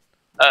dead.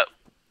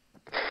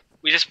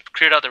 We just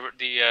cleared out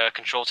the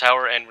control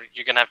tower, and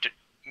you're gonna have to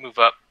move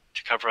up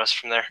to cover us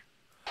from there.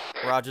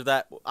 Roger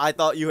that. I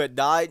thought you had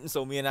died, and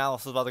so me and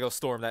Alice was about to go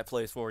storm that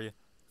place for you.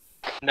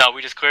 No,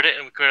 we just cleared it,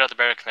 and we cleared out the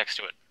barracks next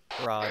to it.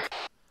 Raj.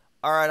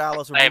 Alright,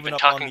 Alice, we're I have moving been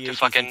up on talking the to ATC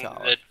fucking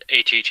tower. the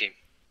AT team.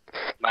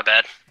 My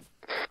bad.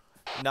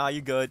 Nah,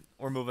 you good.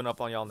 We're moving up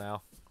on y'all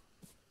now.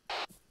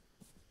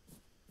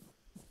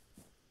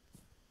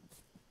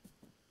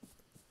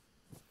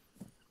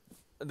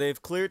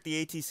 They've cleared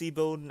the ATC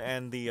building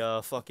and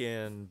the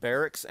fucking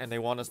barracks, and they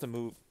want us to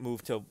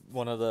move to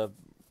one of the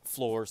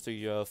floors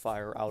to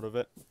fire out of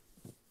it.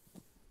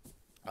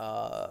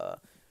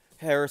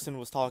 Harrison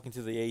was talking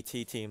to the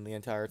AT team the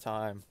entire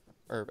time,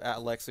 or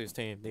Alexia's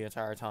team the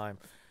entire time,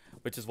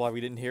 which is why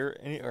we didn't hear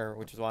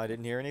which is why I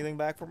didn't hear anything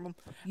back from him.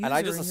 User And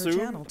I just in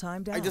your channel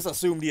timed out.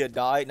 assumed he had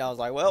died, and I was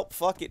like, well,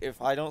 fuck it.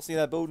 If I don't see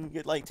that building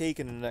get like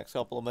taken in the next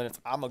couple of minutes,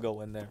 I'm gonna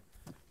go in there.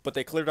 But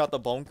they cleared out the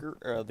bunker,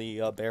 or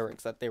the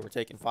barracks that they were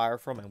taking fire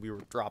from, and we were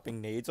dropping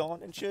nades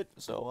on and shit.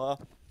 So,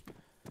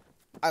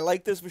 I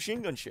like this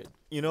machine gun shit.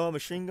 You know, a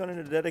machine gun and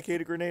a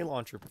dedicated grenade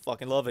launcher.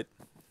 Fucking love it.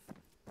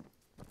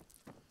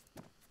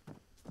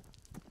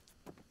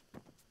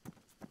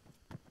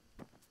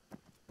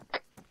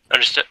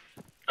 Understood.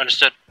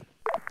 Understood.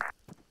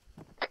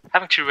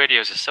 Having two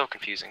radios is so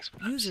confusing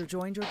sometimes. User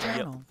joined your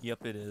channel.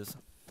 Yep, it is.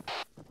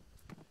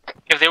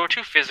 If they were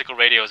two physical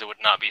radios, it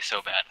would not be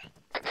so bad.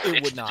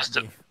 It would not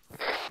be.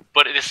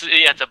 But this,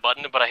 yeah, it's a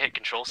button, but I hit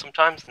control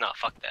sometimes. No,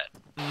 fuck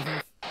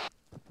that.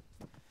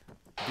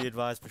 Be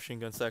advised, machine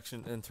gun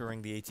section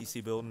entering the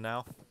ATC building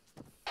now.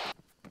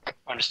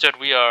 Understood.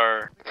 We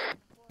are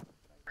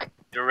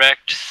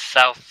direct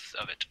south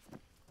of it.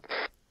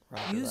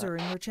 Roger User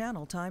that. in your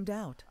channel timed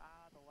out.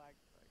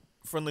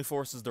 Friendly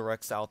forces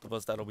direct south of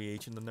us. That'll be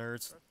H and the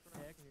nerds.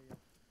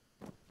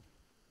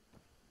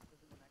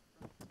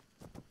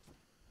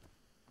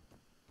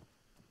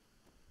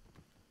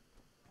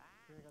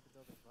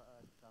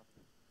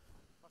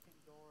 Fucking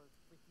doors.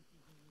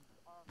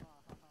 Oh,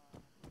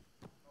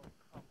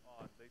 come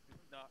on. They did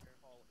not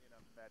call in a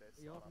menace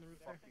on a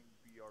fucking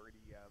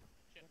BRDM.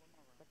 Is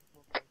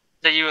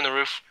that you in the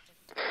roof?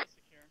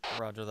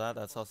 Roger that.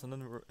 That's us in the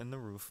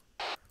roof.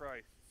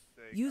 Christ's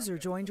sake. User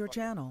joined your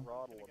channel.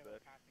 Throttle a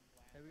bit.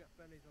 Hey, we got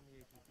friendlies on the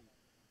ATC.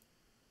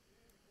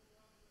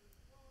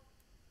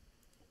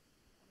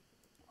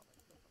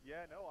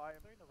 Yeah, no, I am.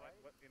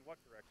 In what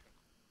direction?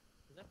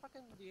 Is that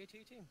fucking the AT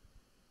team?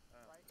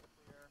 Right,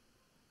 clear.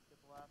 To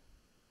the left.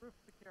 Roof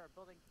secure.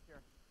 Building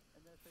secure.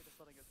 Administrative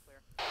building is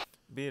clear.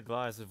 Be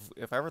advised,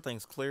 if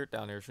everything's cleared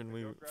down here, shouldn't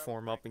we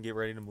form up and get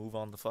ready to move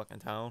on to fucking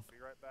town? Be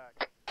right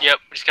back. Yep,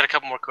 we just got a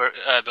couple more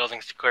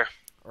buildings to clear.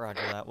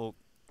 Roger that. Well,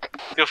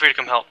 Feel free to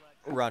come help.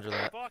 roger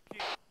that.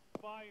 Fucking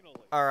finally.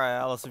 Alright,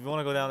 Alice, if you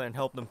want to go down there and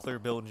help them clear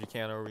buildings, you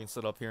can, or we can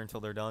sit up here until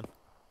they're done.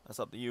 That's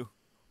up to you.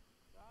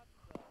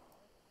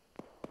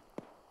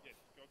 Yeah,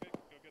 just go get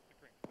the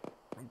crank.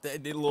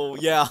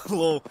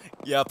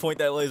 Yeah, point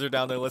that laser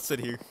down there. Let's sit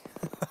here.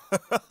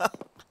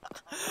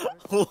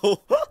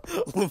 Little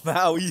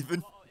Lamau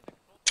even.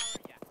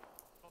 Yeah.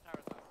 Control tower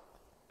is us.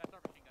 That's our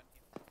machine gun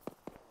team.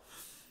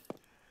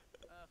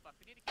 Fuck.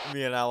 We need to keep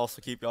Me and Alice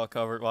will keep y'all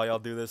covered while y'all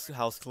do this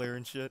house clear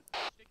and shit.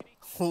 Chickadee.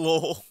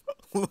 Lol.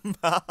 Lamau. H.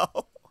 I don't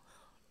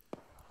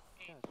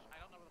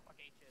know where the fuck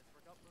H is.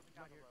 We're moving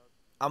down the road.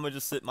 I'm gonna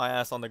just sit my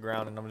ass on the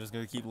ground and I'm just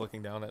gonna keep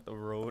looking down at the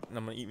road and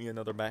I'm gonna eat me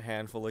another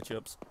handful of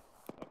chips.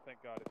 Oh,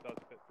 thank God, it does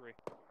fit 3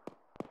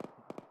 battery.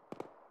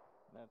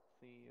 Let's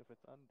see if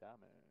it's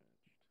undamaged.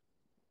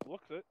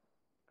 Looks it.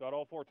 Got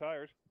all 4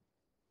 tires.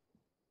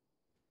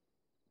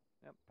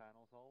 Yep,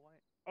 panels all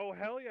white. Oh,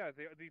 hell yeah.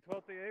 The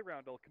 12th AA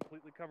roundel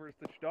completely covers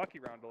the Chidaki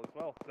roundel as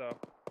well, so.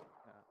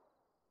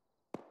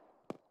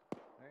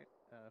 Alright,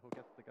 who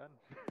gets the gun?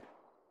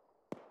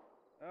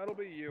 That'll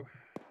be you.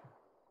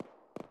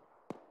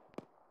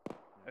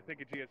 I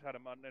think Aegea's had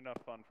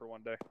enough fun for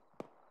one day.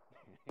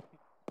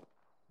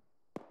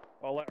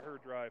 I'll let her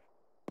drive.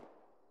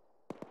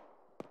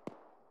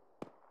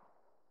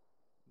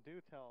 Do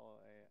tell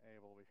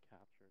Abel we've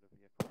captured a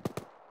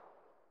vehicle.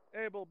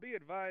 Abel, be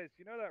advised,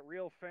 you know that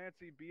real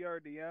fancy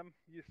BRDM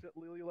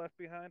you left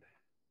behind?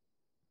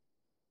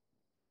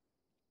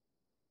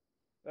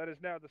 That is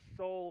now the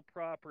sole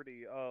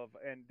property of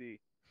ND,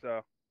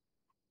 so.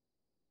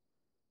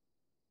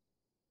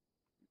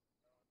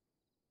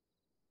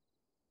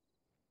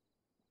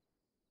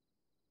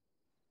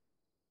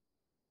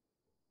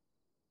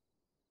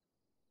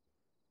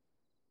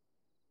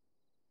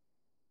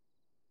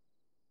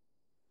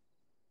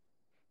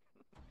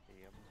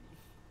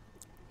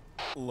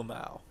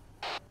 Lamau.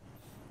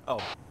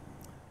 Oh.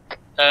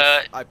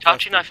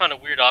 Tachi and I found a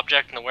weird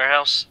object in the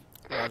warehouse.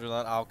 Roger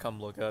that, I'll come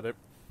look at it.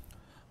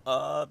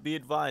 Be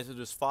advised, it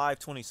is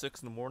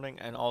 5:26 in the morning,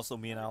 and also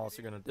me and Alice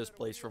are going to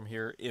displace from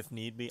here if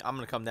need be. I'm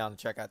going to come down and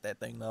check out that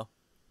thing, though.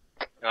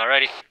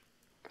 Alrighty.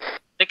 I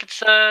think it's,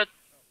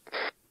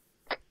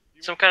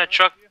 some kind of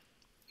truck,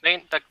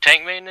 like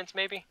tank maintenance,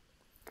 maybe?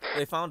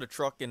 They found a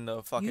truck in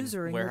the fucking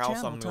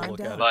warehouse, I'm going to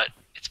look at it. But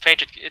it's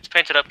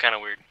painted up kind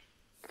of weird.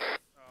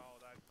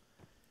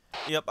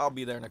 Yep, I'll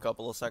be there in a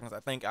couple of seconds.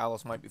 I think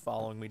Alice might be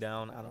following me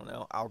down. I don't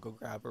know. I'll go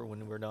grab her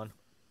when we're done.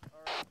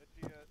 Alright,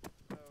 Aegea,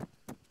 so...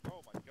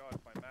 Oh my god,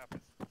 my map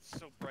is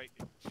so bright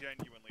it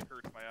genuinely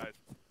hurts my eyes.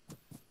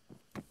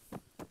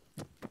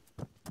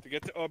 To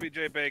get to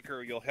OBJ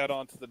Baker, you'll head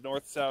onto the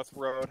north-south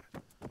road,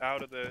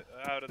 out of the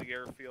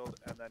airfield,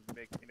 and then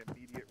make an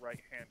immediate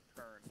right-hand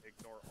turn.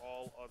 Ignore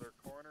all other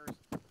corners,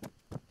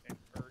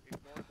 or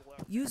ignore the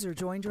left. User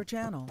joined your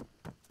channel.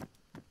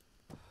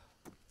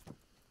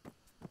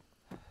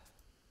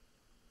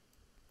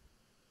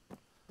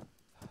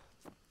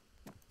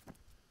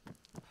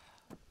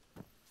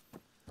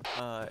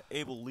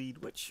 Abel lead,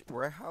 which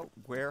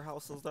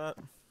warehouse is that?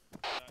 Not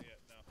yet,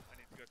 no. I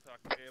need to go talk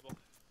to Abel.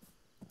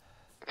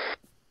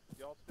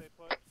 Y'all stay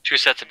put. 2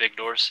 sets of big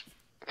doors.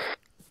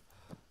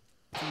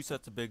 2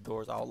 sets of big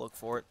doors, I'll look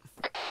for it.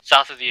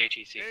 South of the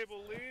ATC.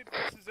 Able lead,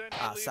 this is ND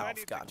lead. South, I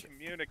need gotcha. to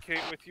communicate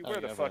with you.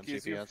 Where the fuck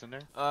is you? in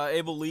there?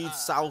 Abel lead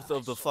south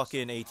of the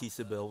fucking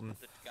ATC building.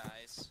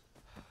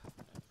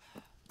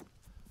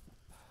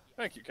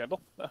 Thank you,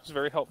 Kendall. That was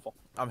very helpful.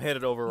 I'm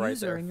headed over right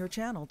User there. in your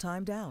channel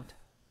timed out.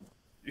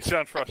 You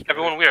sound frustrated.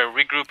 Everyone, we are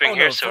regrouping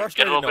here, so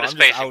get a little bit of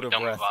space and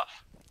don't move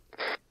off.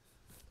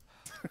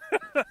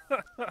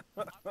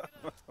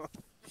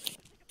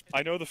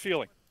 I know the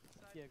feeling.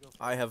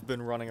 I have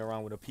been running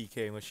around with a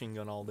PK machine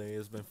gun all day.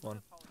 It's been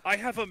fun. I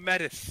have a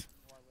Metis.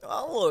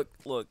 Oh,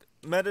 look.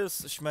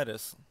 Metis,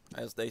 schmetis,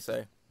 as they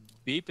say.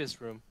 Beepus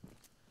room.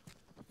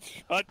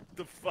 Shut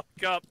the fuck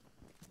up.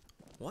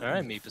 What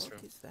Alright, the Meepus fuck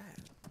room. is that?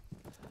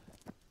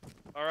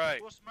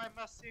 Alright.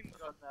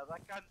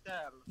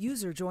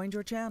 User joined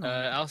your channel.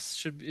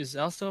 Is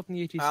Alice still up in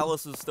the ATC?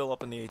 Alice is still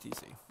up in the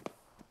ATC.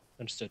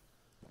 Understood.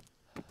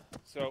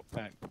 So,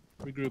 alright,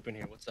 regrouping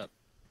here. What's up?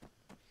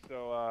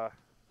 So,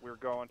 we're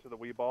going to the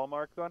wee ball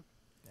mark then?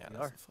 Yeah,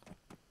 that's fine.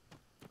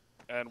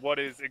 And what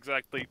is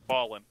exactly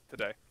ballin'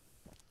 today?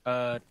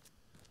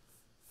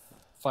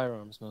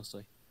 Firearms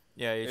mostly.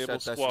 Yeah, you Able said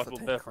that's Squad just a will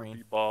tank definitely crane.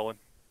 be ballin'.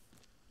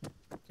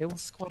 Able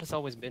Squad has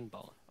always been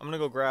balling. I'm gonna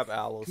go grab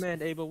Alice.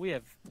 Command Able, we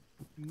have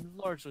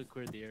largely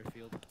cleared the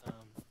airfield.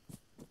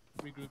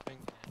 Regrouping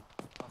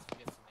and possibly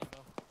get some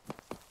ammo.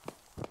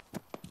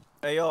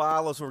 Hey, yo,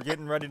 Alice, we're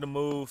getting ready to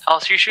move.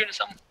 Alice, are you shooting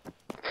something?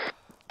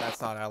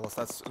 That's not Alice.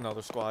 That's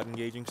another squad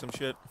engaging some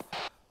shit.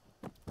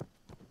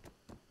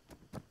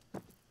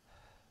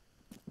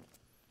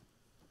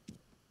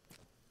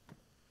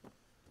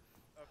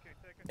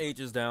 H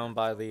is down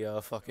by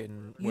the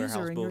fucking warehouse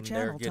User in your building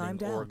there, channel getting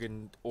timed out.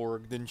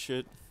 orged and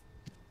shit.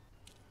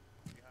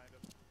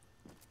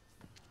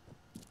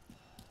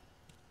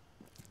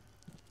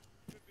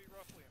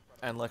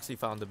 And Lexi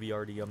found the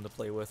BRDM to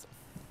play with.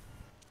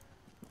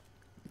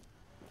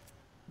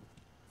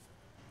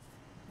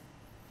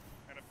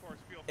 And of course,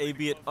 feel free to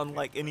Albeit, close the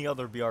unlike any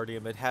other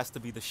BRDM, it has to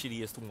be the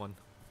shittiest one.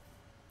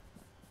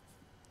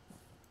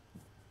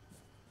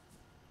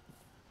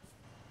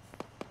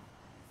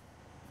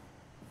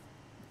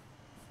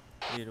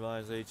 Be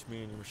advised, H,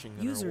 me and your machine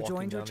gunner User are walking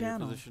joined your down to your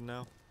channel. position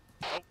now.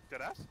 Oh,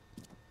 deadass?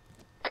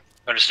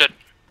 Understood.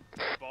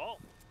 Ball.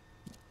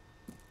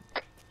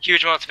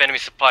 Huge amounts of enemy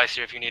supplies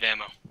here if you need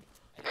ammo.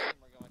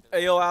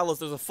 Hey, yo, Alice,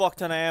 there's a fuck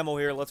ton of ammo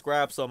here. Let's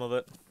grab some of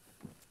it.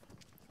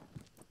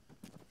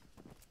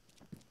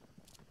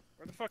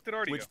 Where the fuck did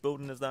Artie Which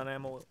building is that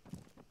ammo?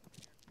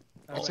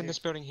 It's in this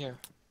building here.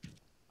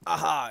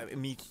 Aha,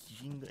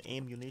 machine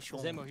ammunition.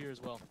 There's ammo here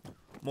as well.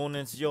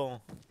 Munition.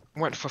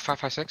 Went for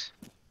 556.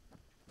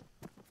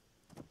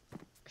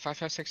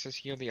 556 is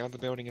here. The other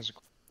building is.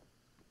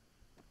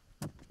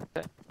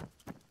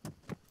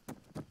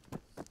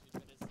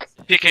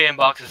 PKM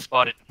boxes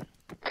spotted.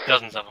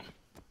 Dozens of them.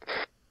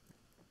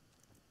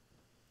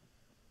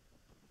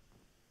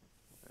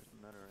 There's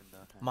another in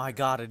the My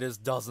god, it is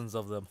dozens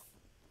of them.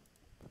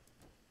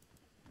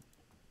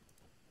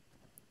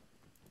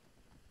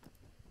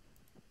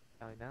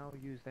 I now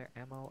use their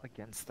ammo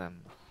against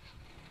them.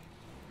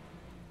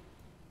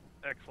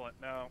 Excellent.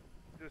 Now,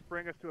 just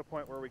bring us to a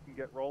point where we can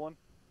get rolling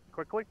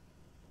quickly.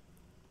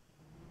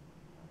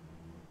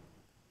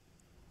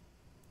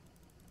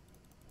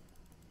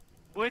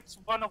 Which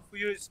one of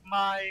you is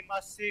my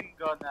machine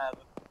gunner?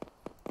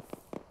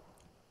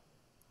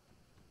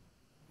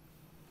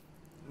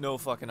 No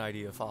fucking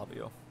idea,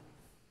 Fabio.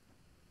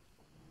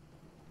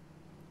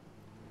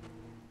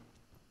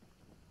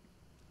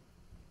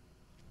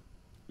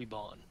 We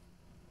ballin'.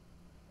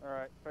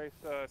 Alright, face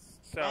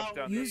south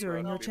down. User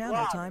in your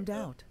channel timed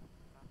out.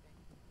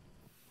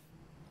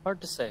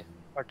 Hard to say.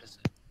 Hard to say.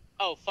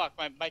 Oh fuck,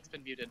 my mic's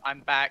been muted.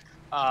 I'm back.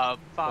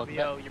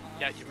 Fabio,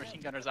 your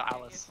machine gunners are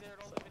Alice.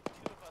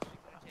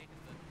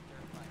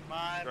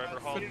 My Driver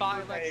machine Hall.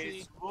 Goodbye, gunner Lexi.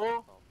 is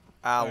who?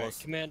 Alice.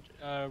 Right, command,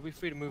 are we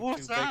free to move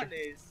Who's to Baker?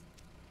 Alice?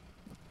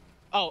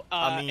 Oh,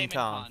 Amin Amin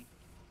Khan. Khan.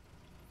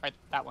 Right,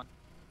 that one.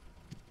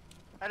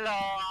 Hello,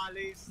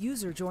 Alice.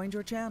 User joined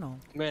your channel.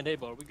 Command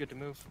A-ball, are we good to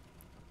move?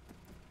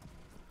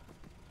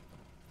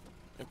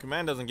 If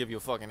command doesn't give you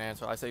a fucking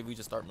answer, I say we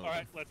just start moving.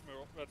 Alright, let's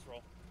move. Let's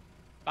roll.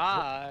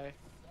 Bye.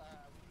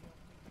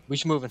 We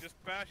should move in.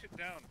 Just bash it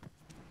down.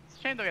 It's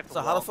a shame to get the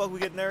So how the fuck we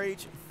getting there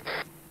each?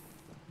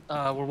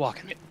 We're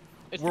walking.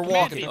 It's We're the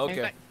command walking, team.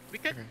 okay. We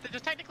could.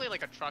 There's technically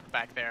like a truck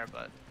back there,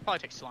 but it probably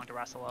takes too long to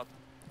wrestle up.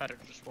 Better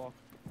to just walk.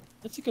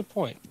 That's a good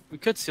point. We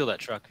could steal that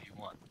truck if you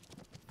want.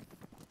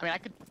 I mean, I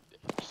could.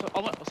 So,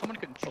 someone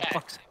could For check.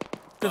 fuck's sake.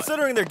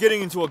 Considering they're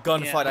getting into a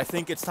gunfight, Yeah. I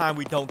think it's time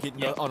we don't get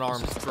in an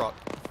unarmed truck.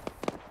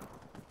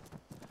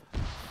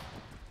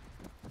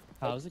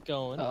 How's it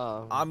going?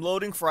 I'm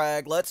loading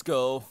frag. Let's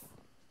go.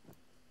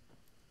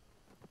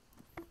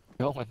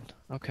 Going.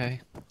 Okay.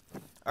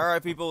 All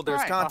right, people. There's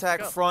Alright, off we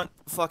contact go. front.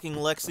 Fucking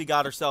Lexi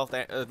got herself.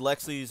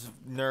 Lexi's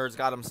nerds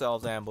got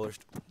themselves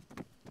ambushed.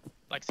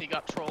 Lexi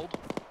got trolled.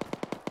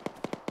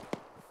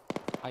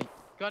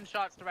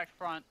 Gunshots direct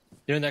front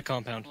They're in that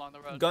compound. along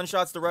the road.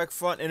 Gunshots direct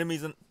front.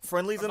 Enemies and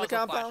friendlies Or in the muzzle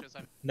compound.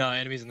 flashes, No,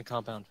 enemies in the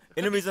compound.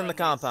 Enemies in the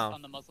friendlies compound.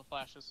 On the muzzle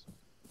flashes.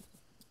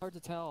 Hard to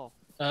tell.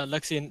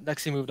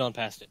 Lexi moved on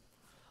past it.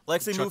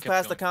 Lexi Truck moved kept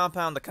past the going.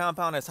 compound. The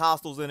compound has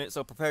hostiles in it,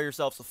 so prepare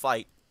yourselves to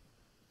fight.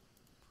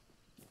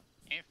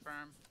 Ain't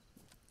firm.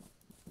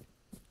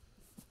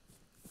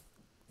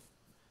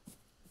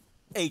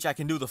 H, I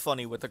can do the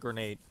funny with the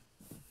grenade.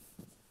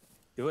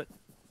 Do it.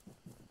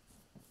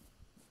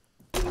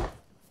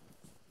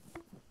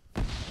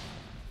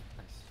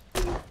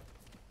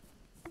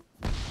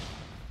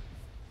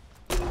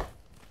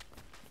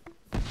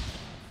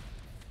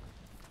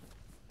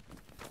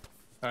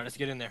 Alright, let's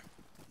get in there.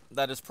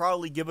 That is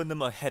probably giving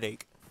them a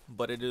headache,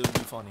 but it will be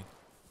funny.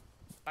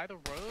 By the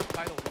road,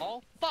 by the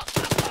wall. Fuck!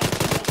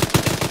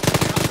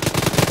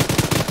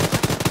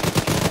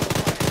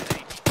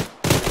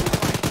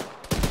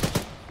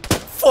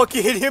 Fuck,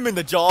 you hit him in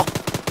the jaw.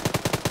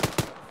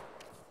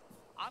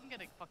 I'm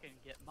gonna fucking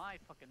get my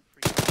fucking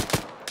free.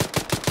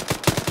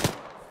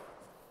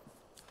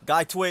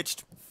 Guy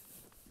twitched.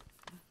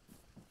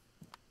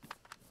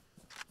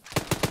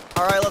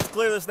 Alright, let's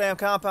clear this damn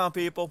compound,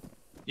 people.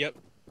 Yep.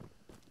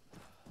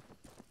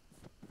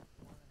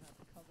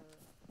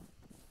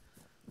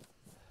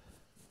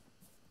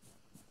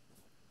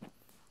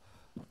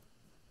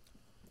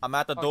 I'm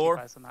at the Fuck door.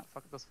 You guys on that.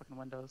 Fuck those fucking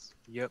windows.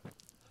 Yep.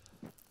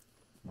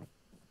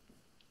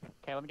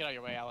 Okay, let me get out of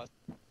your way, Alice.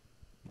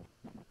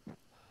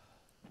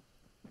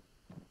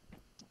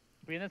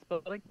 We in this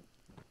building?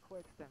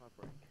 Quick stamina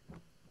break.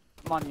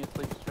 I'm on you,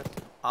 sleep strip.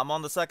 I'm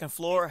on the second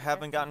floor.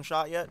 Haven't gotten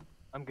shot yet.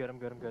 I'm good, I'm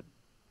good, I'm good.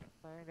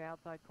 Clearing the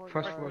outside First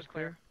courtyard. floor is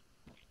clear.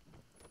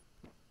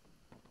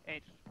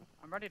 H,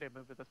 I'm ready to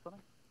move to this building.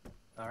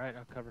 Alright,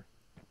 I'll cover.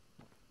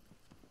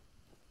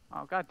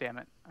 Oh, god damn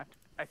it.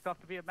 I still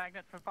have to be a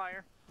magnet for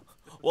fire.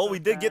 This is Well, so we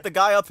did sad. get the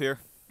guy up here.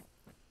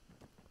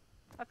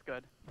 That's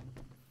good.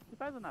 You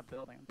guys in that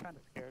building, I'm kinda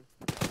scared.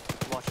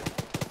 Watch it.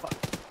 Fuck.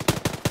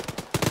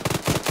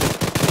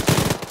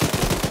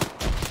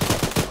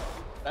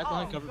 Back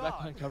behind Oh, cover, God. back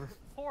behind cover.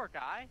 Poor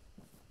guy.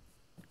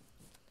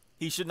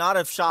 He should not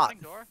have shot.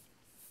 Building door.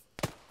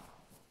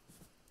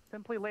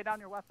 Simply lay down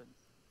your weapons.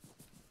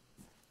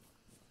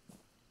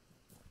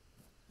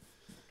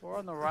 Door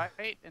on the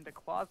right, into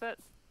closet.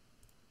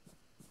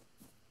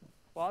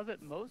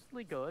 Closet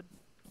mostly good.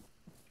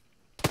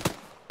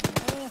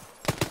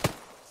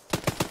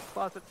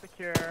 Closet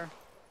secure.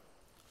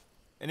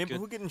 And Good.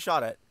 who getting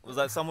shot at? Was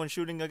that someone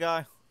shooting a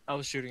guy? I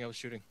was shooting.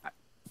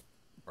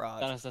 Right.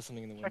 That's something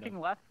in the window. Checking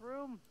left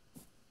room.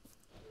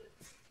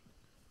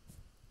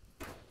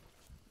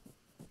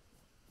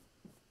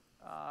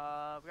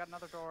 We got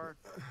another door.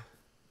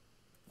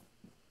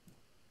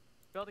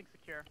 Building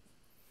secure.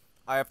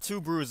 I have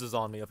 2 bruises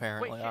on me Wait,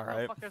 apparently. shit, All no,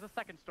 right. fuck, there's a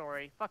second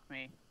story. Fuck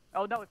me.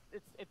 Oh no,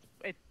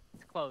 it's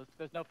closed.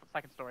 There's no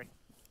second story.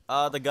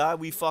 The guy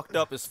we fucked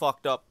up is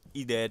fucked up.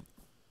 He dead.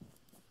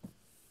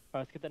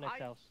 Alright, let's get that next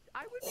house.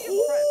 I would be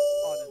impressed,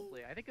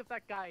 honestly. I think if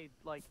that guy,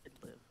 like, did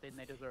live, then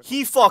they deserve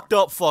He it. fucked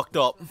up. Fucked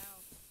up.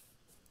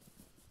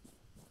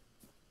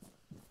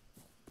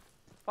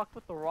 Fucked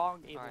with the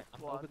wrong able Alright, I'm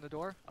squad. open the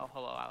door. Oh,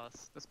 hello,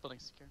 Alice. This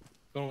building's secure.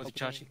 Going with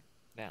Chachi.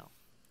 Now.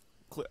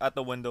 At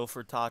the window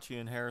for Tachi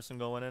and Harrison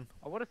going in.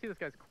 I want to see this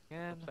guy's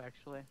Again. clips,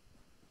 actually.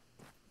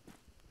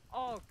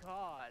 Oh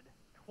god.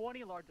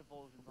 20 large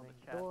avulsions on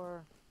the chest.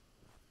 Door.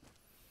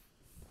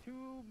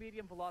 2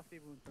 medium velocity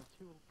wounds from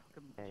 2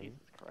 fucking... Okay. Jesus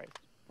Christ.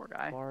 Poor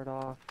guy. Barred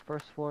off.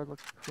 First floor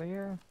looks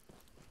clear.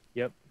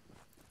 Yep.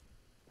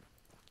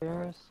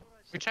 Stairs.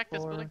 We checked this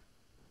floor. building?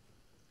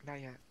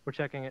 Not yet. We're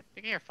checking it. I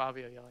can hear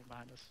Fabio yelling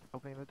behind us.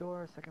 Opening the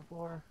door. Second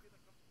floor.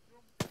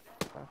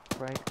 Left,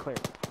 right, clear.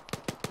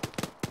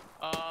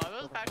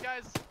 Those bad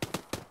guys.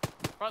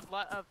 Front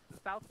left,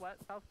 southwest,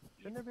 south.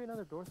 Shouldn't there be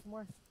another door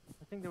somewhere?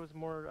 I think there was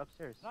more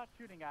upstairs. Not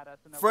shooting at us.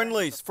 And they're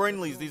Friendlies. running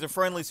Friendlies. These are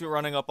friendlies who are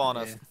running up on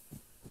us.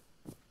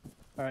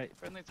 Alright.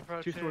 Friendlies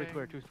approaching. 2-story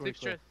clear, 2-story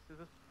clear. Is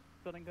this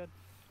building good?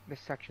 This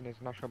section is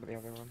not sure about the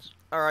other ones.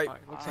 All right,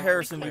 Alright,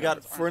 Harrison, we clear. got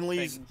Those aren't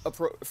friendlies.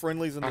 things.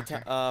 Friendlies in the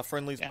Okay.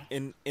 friendlies Yeah.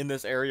 in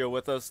this area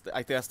with us.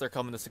 I guess they're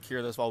coming to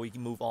secure this while we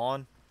can move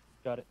on.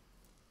 Got it.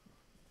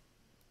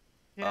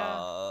 Yeah,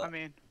 I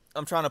mean...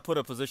 I'm trying to put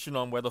a position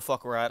on where the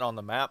fuck we're at on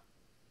the map.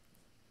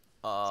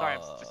 Sorry, I'm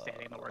just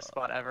standing in the worst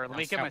spot ever. Let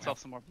me give myself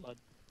some more blood.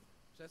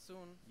 Let's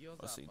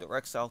see.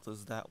 Direct south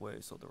is that way,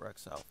 so direct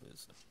south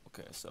is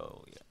okay.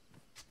 So yeah.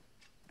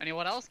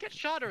 Anyone else get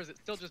shot, or is it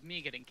still just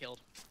me getting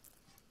killed?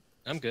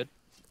 I'm good.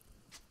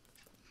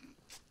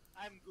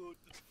 I'm good.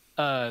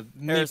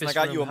 Harrison, I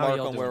got you a How mark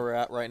y'all on where doing? we're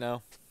at right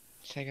now.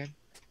 Say again?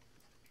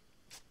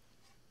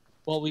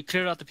 Well, we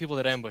cleared out the people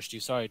that ambushed you.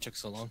 Sorry it took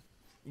so long.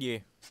 Yeah,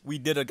 we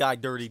did a guy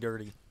dirty.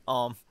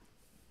 All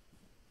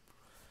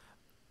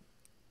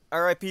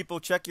right, people,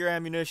 check your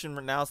ammunition.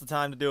 Now's the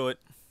time to do it.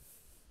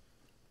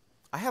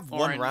 I have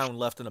one Orange. round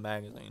left in the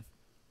magazine.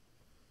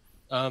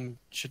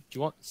 Should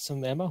you want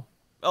some ammo?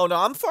 Oh no,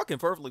 I'm fucking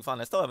perfectly fine.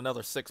 I still have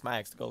another 6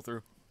 mags to go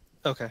through.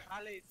 Okay.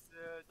 Alice,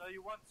 do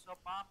you want some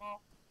ammo?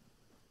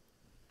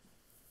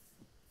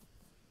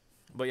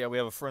 But yeah, we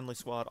have a friendly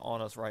squad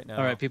on us right now.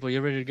 Alright, people,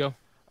 you ready to go?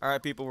 All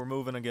right, people, we're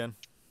moving again.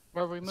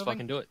 Where are we Let's moving?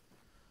 fucking do it.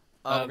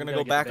 We're we gonna gotta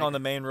go get back Baker. on the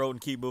main road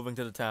and keep moving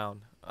to the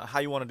town. How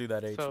you want to do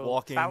that, H? So,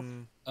 Walking.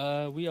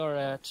 south? We are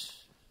at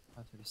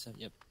 537.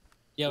 Yep.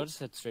 Yeah, we'll just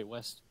head straight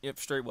west. Yep,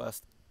 straight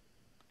west.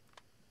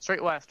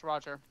 Straight west,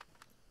 roger.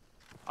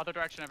 Other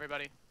direction,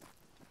 everybody.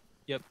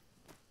 Yep.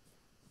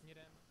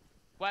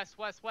 West,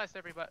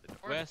 everybody.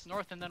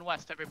 North, and then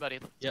west, everybody.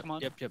 Yep, Come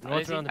on. yep. How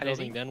North is he? around the How is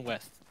he? building, then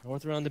west.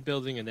 North around the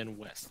building, and then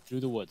west. Through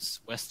the woods.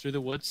 West through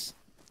the woods.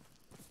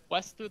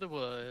 West through the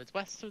woods,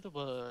 west through the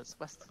woods,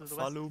 west through the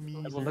woods. Follow me.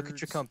 Everyone look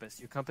at your compass.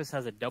 Your compass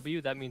has a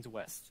W, that means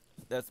west.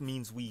 That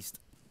means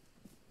west.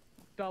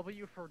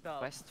 W for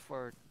dub. West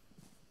for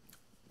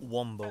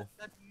Wombo.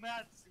 That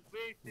man's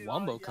waiting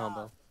Wombo on ya.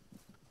 combo.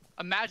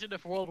 Imagine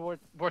if World War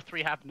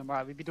III happened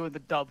tomorrow. We'd be doing the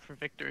dub for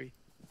victory.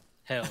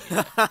 Hell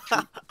yeah.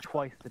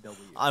 twice the W.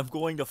 I'm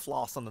going to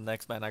floss on the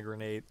next man I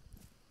grenade.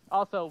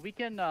 Also, we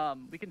can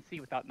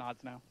see without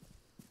nods now.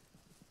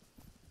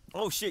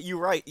 Oh shit, you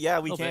right. Yeah,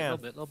 we can.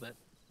 Little bit.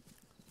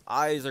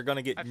 Eyes are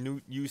gonna get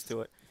used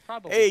to it.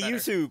 Probably Hey, better.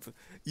 YouTube,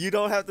 you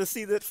don't have to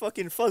see that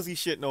fucking fuzzy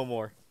shit no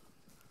more.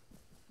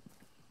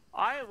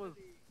 I was.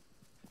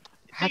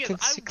 I Thing can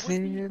is, I see wouldn't-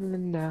 clearly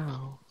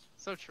now.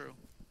 So true.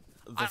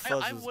 The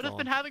fuzz I is would have gone.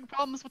 been having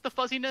problems with the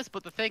fuzziness,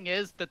 but the thing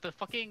is that the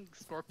fucking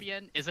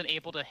Scorpion isn't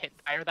able to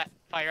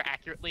fire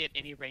accurately at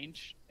any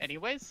range,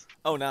 anyways.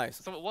 Oh, nice.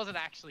 So it wasn't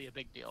actually a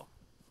big deal.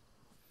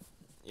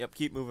 Yep,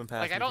 keep moving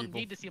past Like I me, don't people.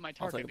 need to see my I'll take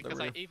target up the because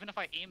rear. even if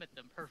I aim at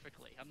them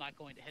perfectly, I'm not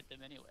going to hit them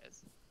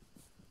anyways.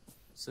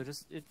 So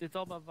just, it's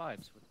all about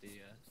vibes with the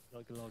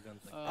little guns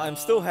like that. I'm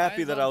still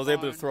happy eyes that on I was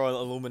able to fine. throw an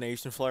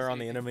illumination flare on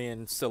the Sleeping. enemy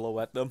and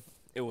silhouette them.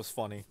 It was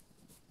funny.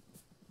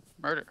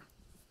 Murder.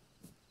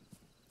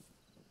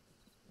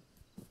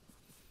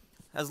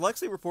 Has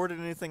Lexi reported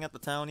anything at the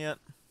town yet?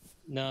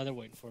 No, they're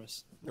waiting for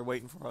us. They're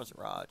waiting for us,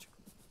 Raj.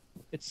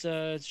 It's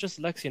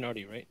just Lexi and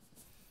Artie, right?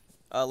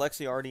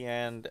 Lexi, Artie,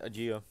 and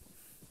Gia.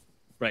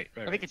 Right.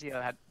 I think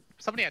Gia had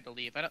somebody had to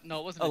leave. I don't know.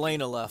 It wasn't.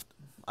 Elena left.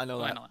 I know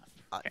Elena that. left.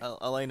 Okay.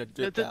 Elena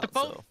dipped They're out,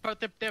 both, so.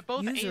 but they're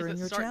both User A's in that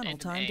your start channel and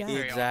timed A out. very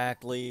often.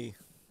 Exactly.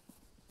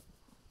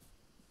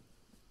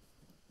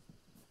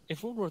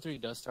 If World War III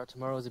does start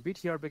tomorrow, is a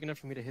BTR big enough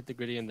for me to hit the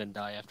gritty and then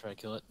die after I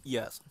kill it?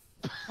 Yes.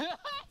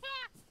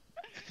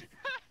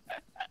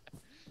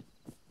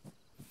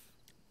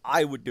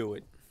 I would do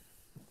it.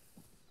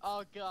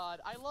 Oh god,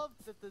 I love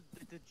that the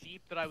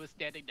Jeep that I was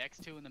standing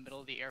next to in the middle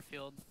of the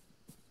airfield,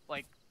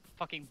 like,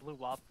 fucking blew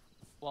up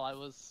while I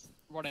was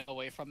running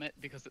away from it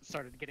because it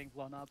started getting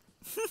blown up.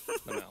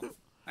 No.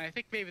 I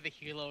think maybe the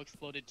helo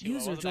exploded too.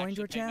 User I wasn't joined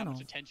actually your paying that channel.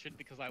 much attention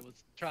because I was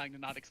trying to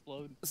not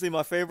explode. See,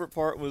 my favorite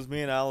part was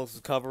me and Alice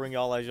was covering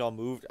y'all as y'all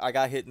moved. I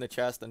got hit in the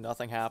chest and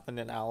nothing happened,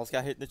 and Alice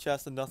got hit in the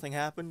chest and nothing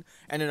happened.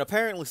 And then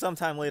apparently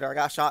sometime later I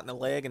got shot in the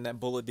leg and that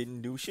bullet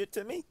didn't do shit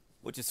to me,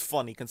 which is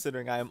funny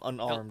considering I am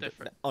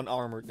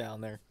unarmored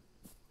down there.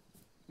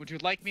 Would you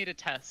like me to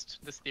test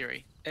this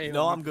theory? Hey,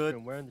 No, I'm good.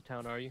 Where in the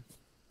town are you?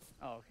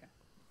 Oh, okay.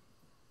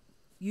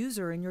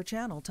 User in your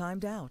channel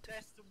timed out.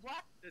 Test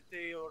what the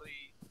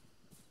theory?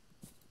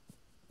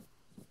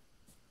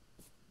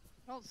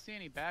 I don't see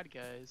any bad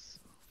guys.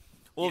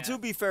 Well, Yeah. to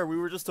be fair, we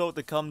were just told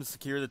to come to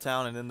secure the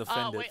town and then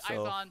defend Wait, it,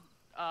 so... eyes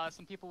on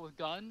some people with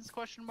guns,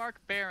 question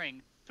mark,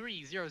 bearing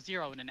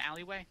 300 in an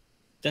alleyway.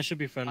 That should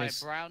be By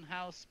friendlies. brown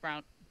house,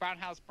 brown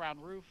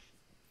roof.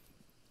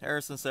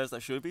 Harrison says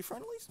that should be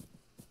friendlies?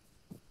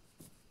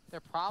 They're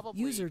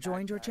probably User bad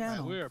joined your guys.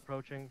 channel. We're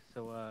approaching,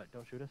 so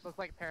don't shoot us. Look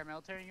like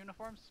paramilitary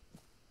uniforms.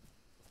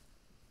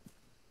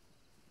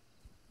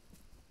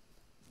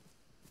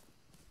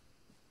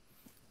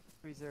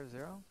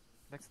 300?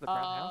 Next to the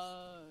brown house?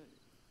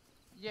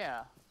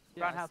 Yeah. Yeah,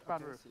 Brown house,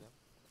 brown okay, I roof. see 'em.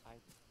 I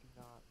do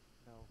not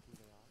know who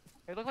they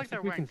are. They look like think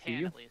they're we wearing can see tan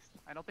you. at least.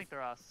 I don't think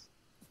they're us.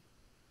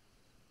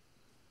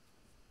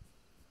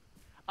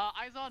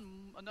 Eyes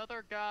on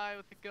another guy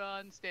with a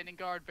gun, standing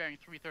guard, bearing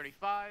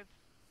 335.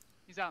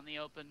 He's out in the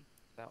open.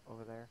 Out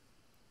over there.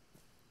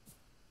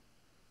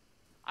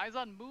 Eyes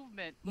on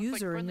movement. Looks User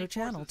like in friendly your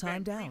channel forces,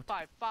 bearing timed out.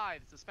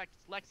 355. Suspect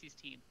it's Lexi's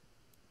team.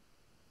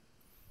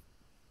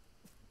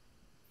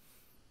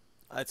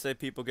 I'd say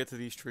people get to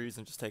these trees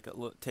and just take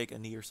a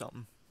knee or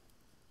something.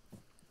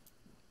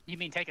 You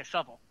mean take a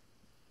shovel?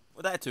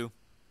 Well, that too.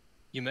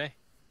 You may.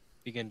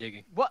 Begin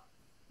digging. What?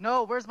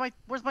 No, where's my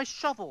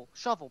shovel?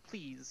 Shovel,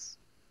 please.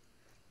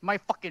 My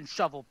fucking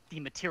shovel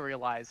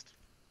dematerialized.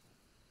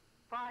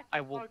 Fuck, I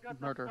will forgot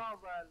the murder.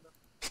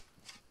 shovel.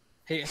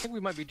 Hey, I think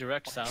we might be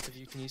direct south of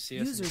you. Can you see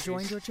us? in User the joined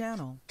trees? your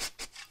channel.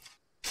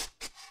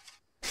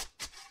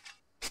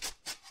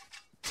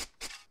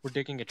 We're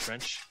digging a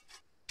trench.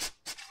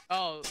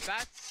 Oh,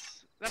 that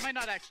might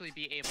not actually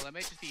be able. That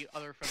might just be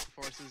other friendly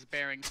forces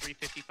bearing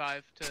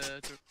 355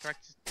 to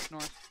direct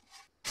north.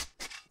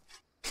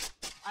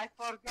 I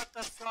forgot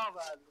the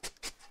shovel.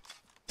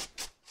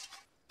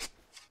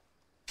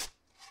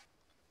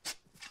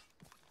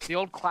 The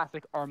old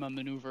classic Arma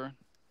maneuver.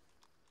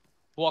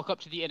 Walk up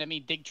to the enemy,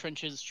 dig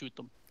trenches, shoot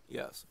them.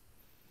 Yes.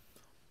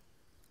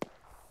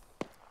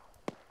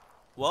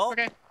 Well,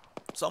 Okay.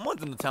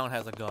 someone in the town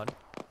has a gun.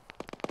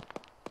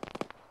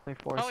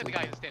 Probably the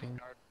guy who's standing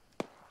guard.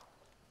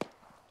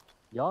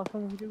 Y'all have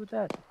something to do with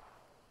that?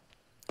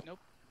 Nope.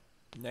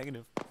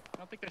 Negative. I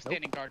don't think they're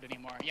standing guard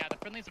anymore. Yeah, the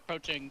friendlies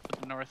approaching to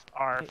the north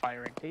are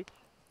firing.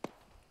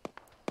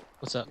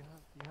 What's up? You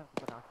have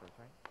binoculars,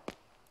 right?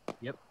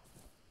 Yep.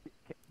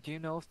 Do you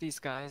know if these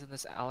guys in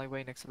this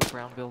alleyway next to the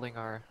brown building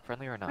are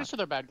friendly or Pretty not? sure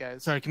they're bad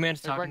guys. Sorry,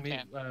 command's They're talking to me.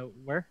 wearing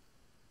Where?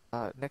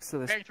 Next to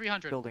this Bearing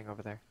 300. building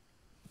over there.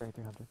 Bearing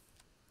 300.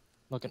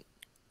 Looking.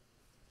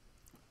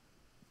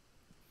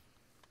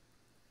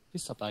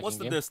 Please stop lagging What's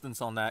the again.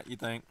 distance on that, you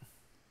think?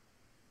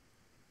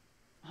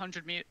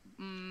 100 meters.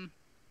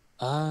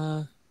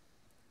 Because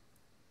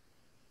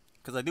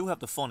I do have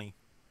the funny.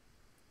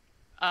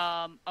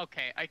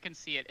 Okay, I can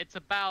see it. It's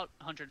about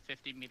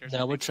 150 meters.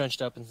 No, we're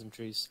trenched up in some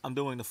trees. I'm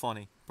doing the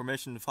funny.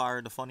 Permission to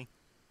fire the funny?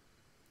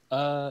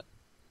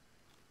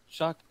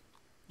 Shock.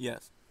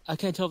 Yes. I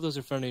can't tell if those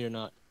are friendly or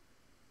not.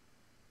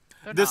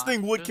 They're This not.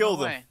 thing would There's kill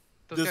no them. way.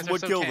 Those This guys are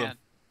would so kill tan. them.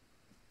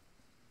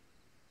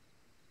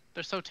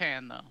 They're so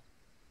tan, though.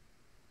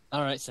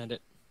 All right, send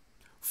it.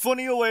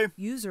 Funny away.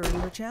 User in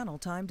your channel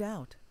timed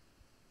out.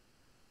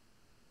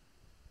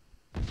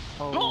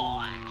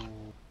 Oh.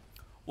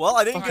 Well,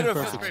 I didn't Fucking get a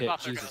perfect hit.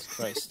 Jesus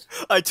Christ.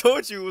 I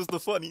told you it was the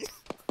funny.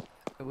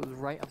 It was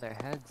right on their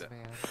heads, man.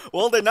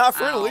 Well, they're not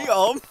friendly.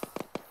 Ow.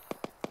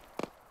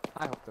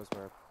 I hope those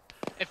were.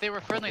 If they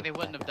were friendly, they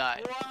wouldn't have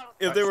died.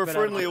 If they were spit out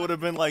friendly, it would have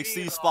been like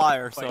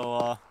ceasefire.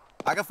 So,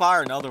 I can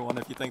fire another one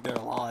if you think they're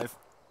alive.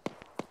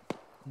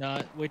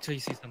 No, wait till you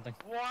see something.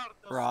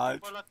 Right.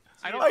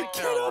 I don't I think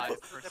they're can't. alive.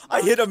 personally.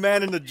 I hit a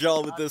man in the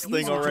jaw with this thing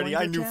User already. joined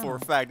I your knew for channel. a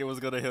fact it was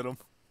gonna hit him.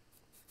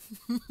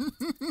 I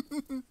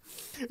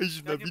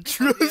should not Can be you put the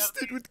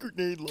trusted with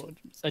grenade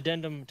launchers.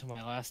 Addendum to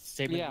my last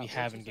statement, Yeah, we what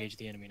have did you say? engaged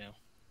the enemy now.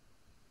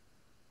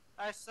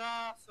 I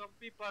saw some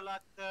people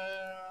at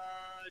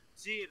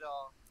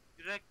Zero,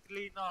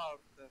 directly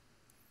north.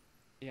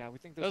 Yeah, we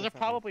think Those are friendly.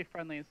 probably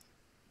friendlies.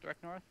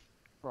 Direct north.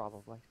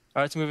 Probably. All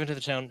right, let's move into the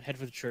town. Head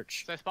for the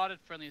church. So I spotted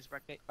friendlies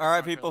direct. All right,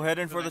 north people, earlier. head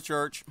in for the Moving.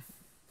 church.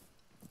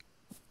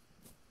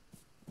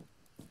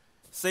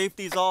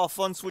 Safety's off.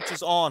 Fun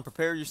switches on.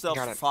 Prepare yourself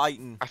Got for it.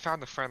 fighting. I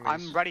found the friendlies.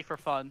 I'm ready for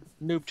fun.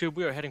 Noob tube,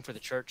 we are heading for the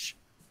church.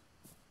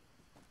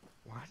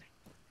 What?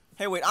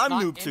 Hey, wait, I'm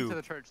Not noob into too.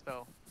 the church,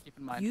 though. Keep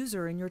in mind.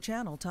 User in your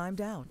channel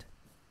timed out.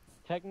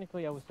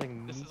 Technically, I was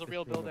saying This meet is a the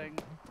real streamer. building.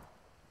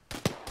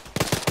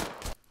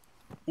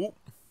 Ooh.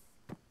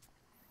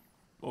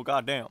 Well,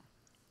 goddamn.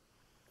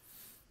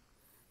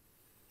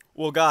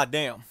 Well,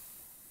 goddamn.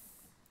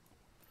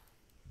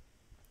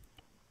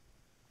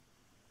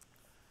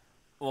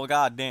 Well,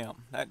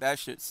 goddamn, that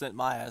shit sent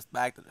my ass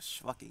back to the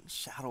fucking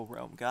shadow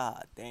realm.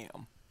 God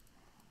damn.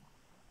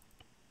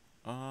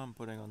 I'm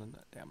putting on the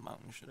damn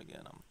mountain shit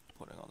again. I'm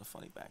putting on the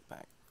funny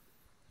backpack.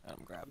 And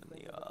I'm grabbing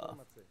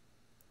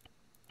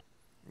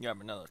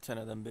grabbing another 10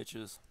 of them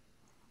bitches.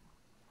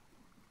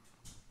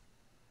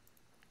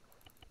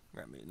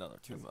 Grab me another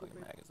 2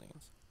 million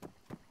magazines.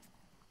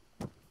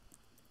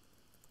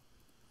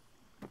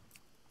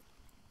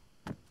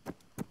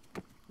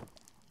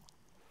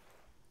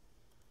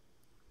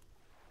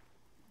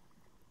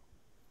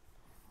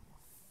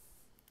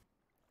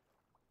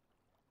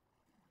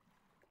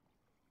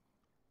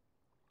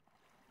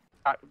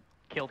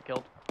 Killed.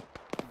 Got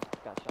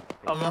shot.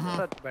 Oh,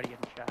 that's already in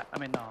chat. I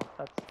mean, no,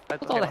 that's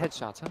That's okay. all the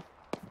headshots, huh?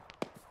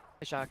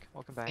 Hey, Shock.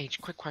 Welcome back. H,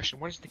 quick question.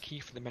 What is the key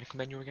for the medical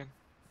menu again?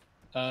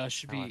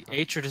 Should be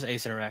H or just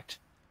Ace Interact.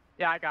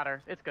 Yeah, I got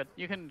her. It's good.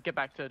 You can get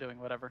back to doing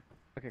whatever.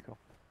 Okay, cool.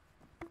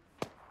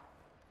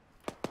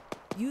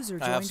 User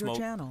I have joined your smoke.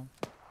 channel.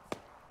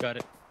 Got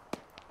it.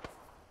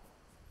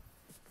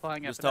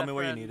 Flying Just at tell me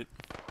where you need it.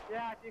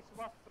 Yeah, this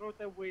was through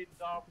the window.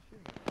 Alright,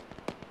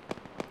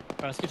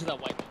 let's get to that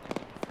white building.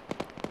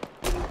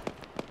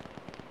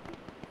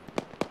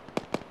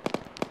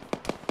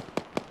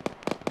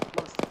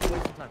 Let's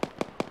waste some time.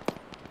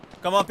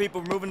 Come on,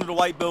 people, we're moving to the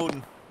white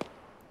building.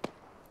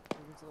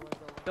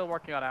 Still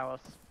working on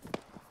Alice.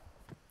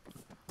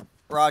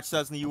 Raj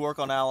says, you work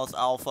on Alice,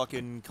 I'll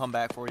fucking come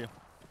back for you.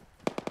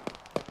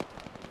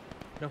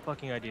 No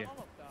fucking idea.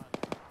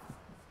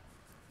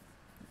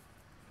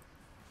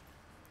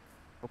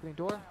 Opening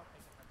door.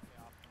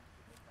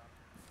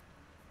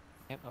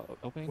 Yep,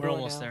 opening We're door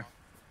almost now. there.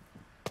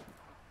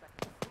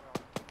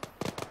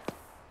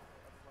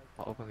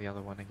 I'll open the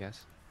other one, I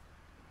guess.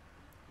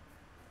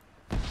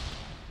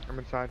 I'm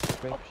inside.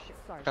 It's me. Oh shit,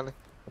 sorry. Kelly,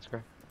 let's go.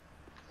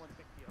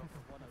 160 over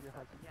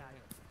 107. Yeah,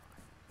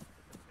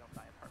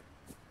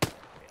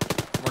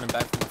 Running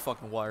back from the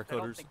fucking wire I don't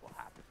cutters. think will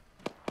happen.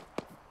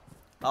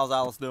 How's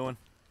Alice doing?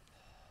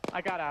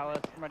 I got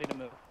Alice. I'm ready to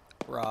move.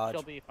 Raj.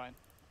 She'll be fine.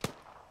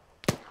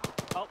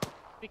 Oh,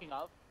 speaking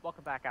of,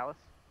 welcome back, Alice.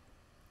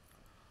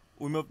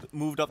 We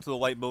moved up to the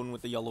white building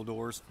with the yellow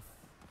doors.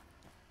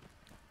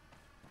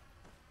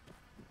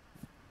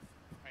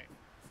 Alright.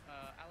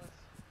 Alice,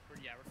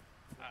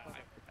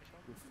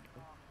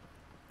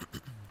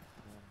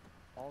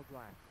 All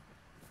glass.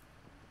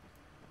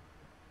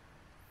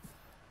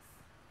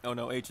 Oh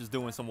no, H is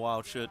doing some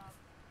wild shit.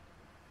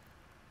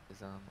 Is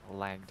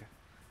lagged.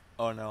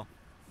 Oh no.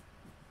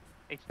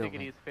 H.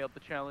 Diggity has failed the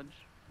challenge.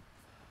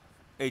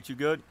 H, you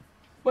good?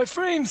 My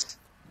frames!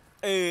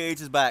 Hey,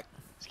 H is back.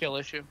 Skill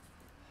issue.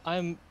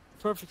 I'm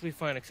perfectly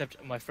fine,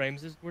 except my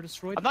frames were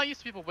destroyed. I'm not used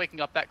to people waking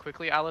up that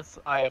quickly, Alice.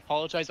 I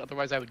apologize,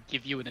 otherwise I would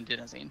give you an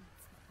adenosine.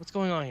 What's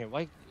going on here?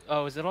 Why?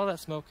 Oh, is it all that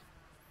smoke?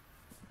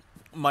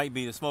 Might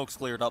be. The smoke's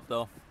cleared up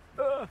though.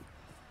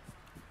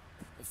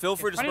 Feel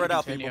free to It's spread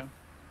out, continue. people.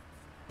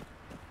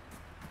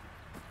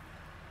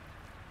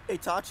 Hey,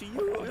 Tachi,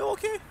 you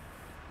okay?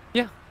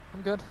 Yeah,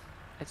 I'm good.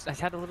 I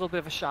had a little bit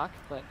of a shock,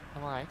 but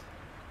I'm alright.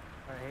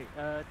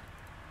 Alright,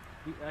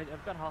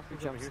 I've got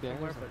hostages Jump over here scares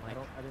somewhere, and, but like,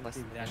 I didn't less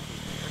see than the actual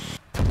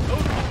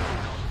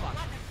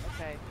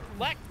Okay.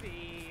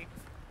 Lexi!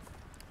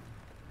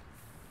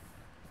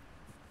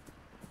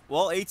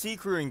 Well, AT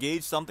crew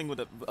engaged something with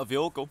a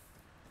vehicle.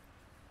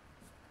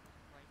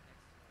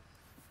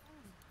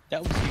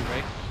 That was you,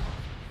 right?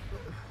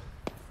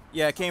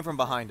 Yeah, it came from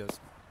behind us.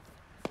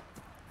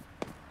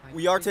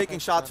 We are taking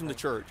shots from the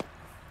church.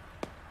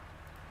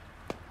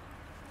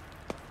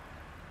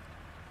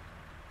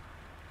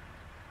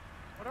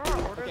 What are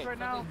our orders right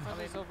now?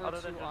 Friendly's over other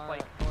to than just our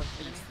like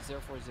northeast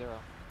 040.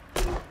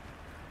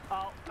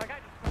 Oh, I got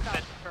just put out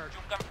the church.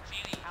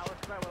 Alice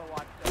might want to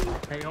watch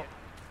that. Hey, yo,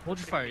 hold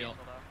your fire, y'all.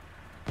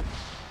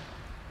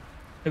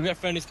 Hey, we got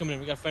friendlies coming in.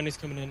 We got friendlies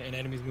coming in, and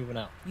enemies moving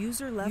out.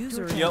 User left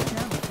your Yep.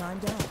 channel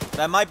timed out.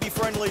 That might be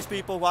friendlies,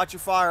 people. Watch your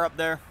fire up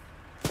there.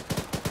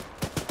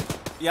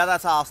 Yeah,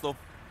 that's hostile.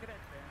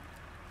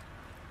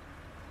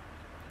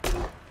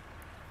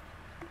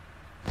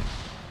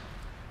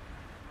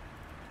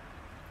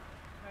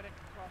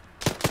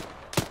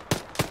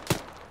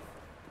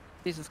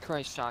 Jesus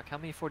Christ, Shock, how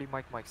many 40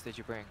 mics did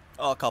you bring?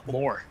 A couple.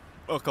 More.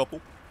 A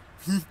couple.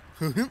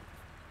 The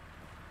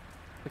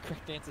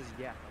correct answer is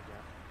yeah, I guess.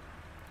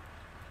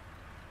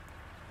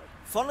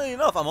 Funnily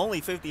enough, I'm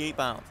only 58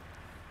 pounds.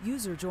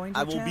 User joined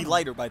I your will channel. be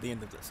lighter by the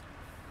end of this.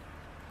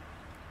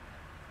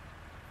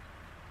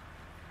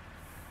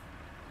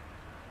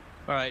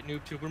 Alright,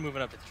 Noob 2, we're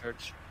moving up to the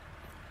church.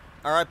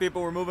 Alright,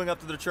 people, we're moving up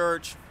to the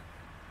church.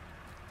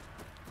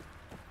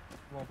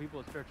 Come on, people,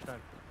 it's church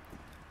time.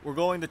 We're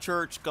going to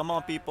church. Come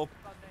on, people.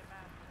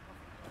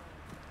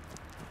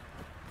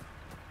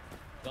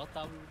 Y'all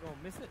thought we were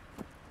gonna miss it?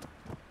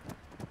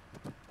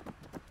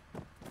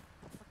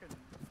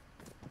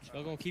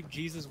 Y'all gonna keep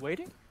Jesus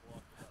waiting?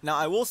 Now,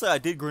 I will say I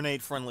did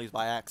grenade friendlies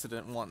by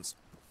accident once.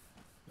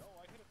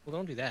 Well,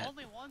 don't do that.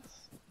 Only once?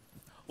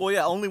 Well,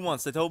 yeah, only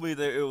once. They told me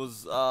that it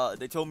was,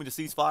 they told me to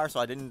cease fire, so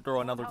I didn't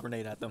throw another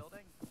grenade at them.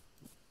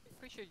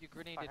 Pretty sure you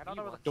grenaded I me don't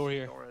know where once. the Door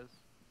here. door is.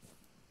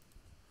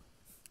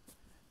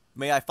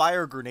 May I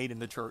fire a grenade in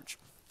the church?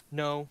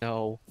 No.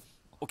 No.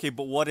 Okay,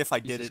 but what if I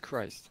did Jesus it?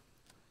 Christ.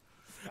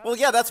 Well,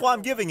 yeah, that's why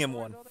I'm giving him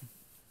one.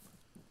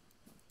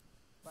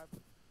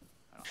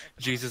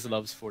 Jesus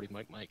loves 40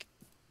 Mike.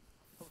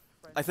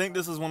 I think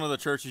this is one of the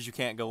churches you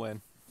can't go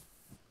in.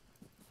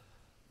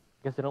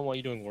 Guess they don't want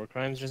you doing war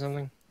crimes or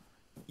something?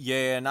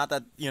 Yeah, not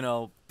that, you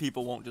know,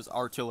 people won't just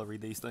artillery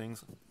these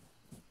things.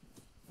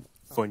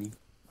 Funny.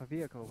 A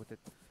vehicle with it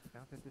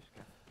mounted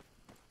discount.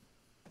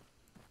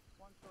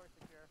 One story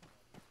secure.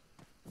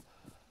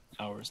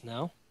 Hours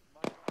now.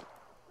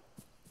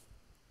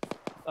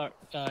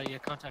 Yeah,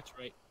 contact's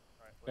right.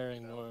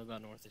 Bearing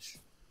about northish.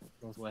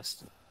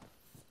 Northwest.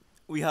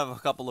 We have a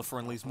couple of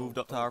friendlies moved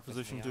up to our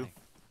position, too.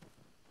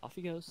 Off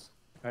he goes.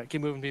 Alright,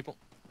 keep moving, people.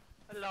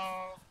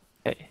 Hello.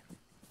 Hey.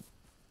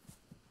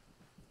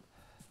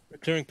 We're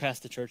clearing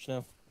past the church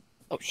now.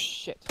 Oh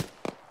shit.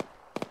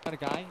 Got a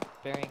guy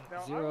bearing Now, I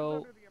was 0.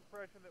 under the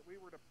impression that we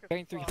were to piss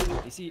Bearing off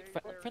 300. Is he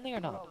the friendly or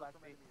not?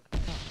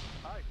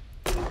 Hi.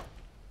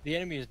 The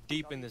enemy is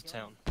deep in this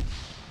town.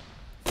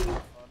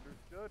 Understood.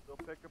 They'll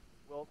pick up.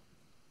 Well,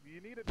 you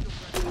need it to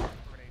for an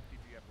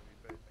ATGM to be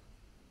facing.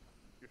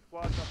 Your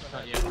squad's up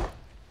Not ahead. yet.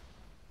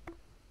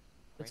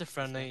 That's a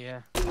friendly,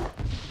 yeah.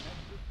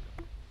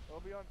 I'll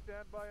be on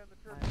standby in the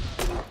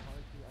church.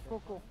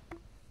 Cool.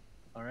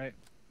 Alright.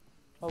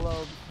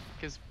 Hello.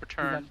 His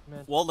return.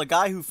 Well, the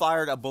guy who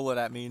fired a bullet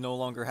at me no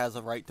longer has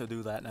a right to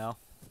do that now.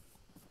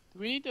 Do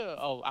we need to...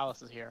 Oh,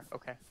 Alice is here.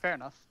 Okay, fair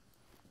enough.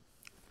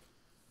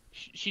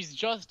 She's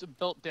just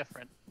built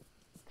different.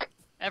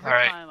 Every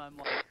Alright. time I'm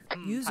like...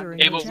 User in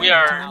Yeah, your but we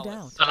channel are timed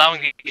out.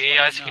 allowing the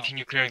AIs to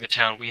continue clearing the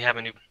town. We have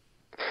a new...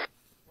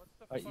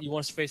 You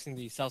want us facing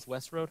the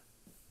southwest road?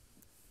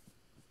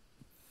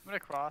 I'm gonna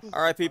cross.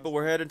 Alright, people,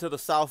 we're heading to the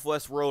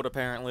southwest road,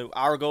 apparently.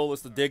 Our goal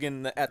is to dig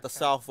in at the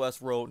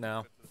southwest road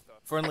now.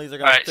 Friendlies are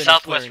going to Alright, finish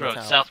southwest clearing the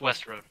road, town.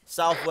 southwest road.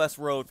 Southwest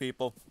road,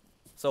 people.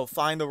 So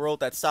find the road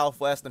that's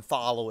southwest and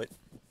follow it.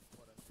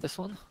 This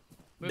one?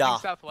 Moving Nah.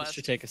 This southwest.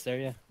 should take us there,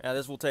 yeah. Yeah,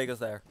 this will take us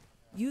there.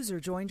 User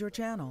joined your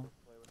channel.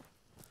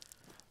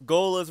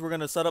 Goal is we're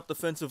going to set up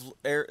defensive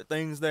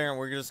things there, and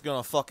we're just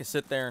going to fucking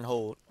sit there and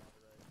hold.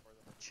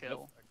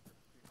 Chill.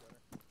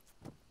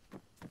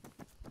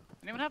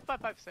 Anyone have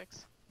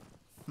 5.56?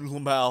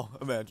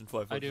 Lamau, imagine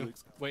 556. I do.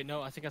 Wait,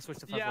 no, I think I switched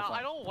to 545. Yeah,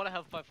 I don't want to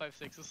have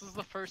 5.56. This is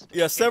the first.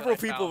 Yeah, AK several that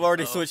I people found, have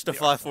already so switched to the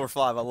arsenal.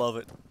 545. I love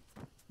it.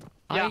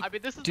 Yeah, I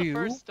mean, this is the do.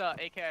 first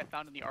AK I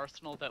found in the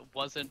arsenal that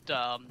wasn't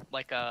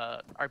like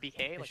a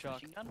RBK, like a Shock.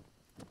 machine gun.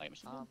 Like a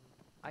machine gun.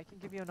 I can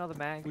give you another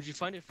mag. Would you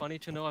find it funny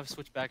to know I've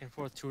switched back and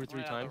forth 2 or 3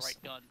 Might have the times?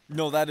 right gun.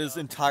 No, that is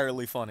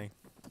entirely funny.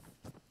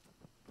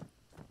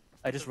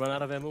 I just run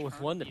out of ammo with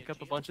one, then pick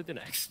up a bunch of the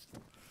next.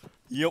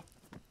 Yep.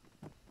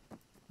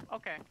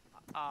 Okay.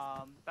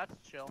 That's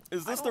chill.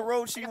 Is this I the don't-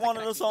 road I she guess I wanted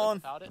can us actually live on?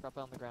 without it. Drop it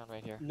on the ground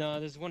right here. No,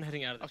 there's one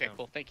heading out of the Okay, town.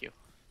 cool. Thank you.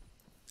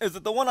 Is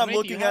it the one How I'm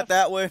many do you looking at have?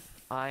 that way?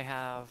 I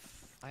have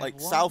Like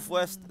one,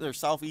 southwest or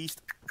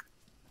southeast?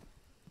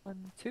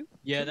 1, 2.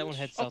 Yeah, that one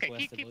heads Okay,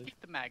 southwest, I keep believe.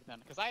 the mag then,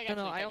 because I No,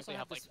 no, actually I also technically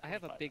have like this. I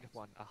have a 45. big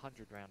one, a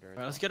 100 rounder.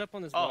 Alright, let's get up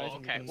on this Oh, rise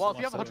and okay. we Well, can if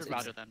you have a swap 100 sides.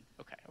 rounder, then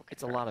okay.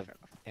 It's a fair lot enough, of fair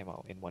enough.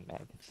 ammo in one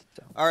mag.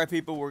 So. Alright,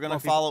 people, we're going to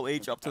Come on, follow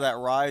H up to that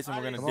rise, and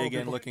we're going Come to on, dig in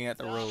people. looking at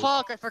the road.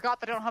 Fuck! I forgot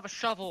that I don't have a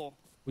shovel.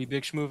 We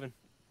big schmovin'.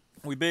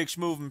 We big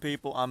schmoving,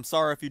 people. I'm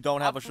sorry if you don't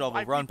have a shovel.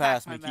 I Run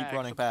repacked past my me. Keep mags,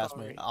 running I'm past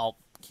me. sorry. I'll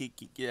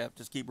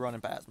just keep running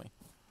past me.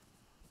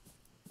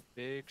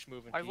 Big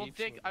schmovin'. I will keep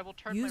dig. schmovin'. I will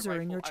turn User my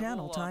rifle. in your I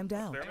channel will, timed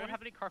out. Anyone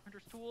have any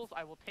carpenter's tools?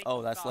 I will take. Oh,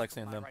 the that's stock Lexi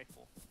and from my them.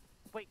 Rifle.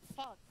 Wait,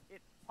 fuck!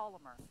 It's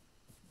polymer.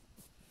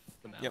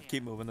 Yep,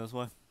 keep moving this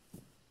way.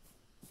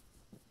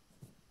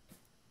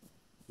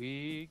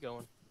 We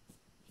going.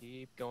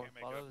 Keep going. Can't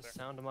make it Follow up the there.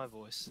 sound of my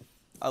voice.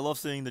 I love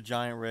seeing the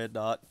giant red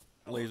dot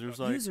laser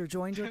sight. User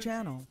joined your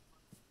channel.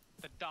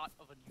 The dot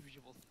of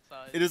unusual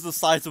size. It is the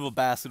size of a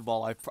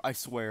basketball, I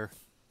swear.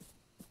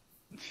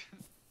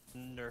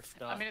 Nerf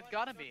dot. I mean, it's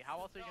gotta be.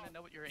 How else are you gonna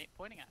know what you're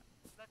pointing at?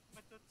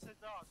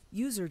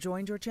 User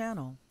joined your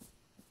channel.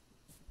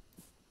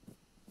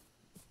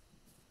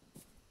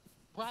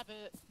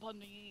 Rabbit,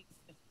 bunny.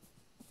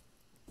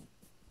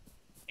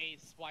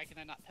 Ace, why can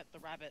I not pet the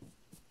rabbit?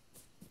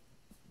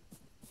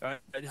 Alright,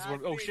 this is where.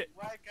 Oh shit!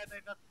 Why can I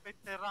not fit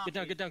the Get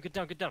down! Get down! Get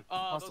down! Get down!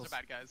 Oh, those Hostiles. are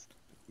bad guys.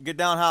 Get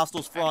down,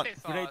 hostiles front. They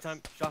saw Grenade us.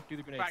 time. Shock, do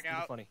the grenades. Frag Do the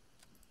out. funny.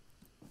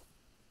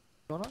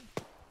 What's going on?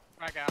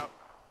 Frag out.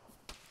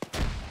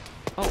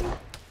 Oh.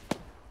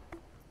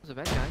 Those are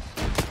bad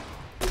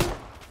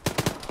guys.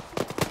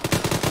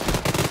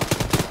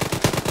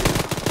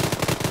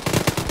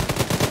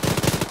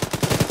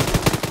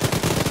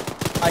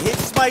 I hit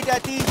Smite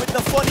that D with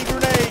the funny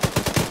grenade.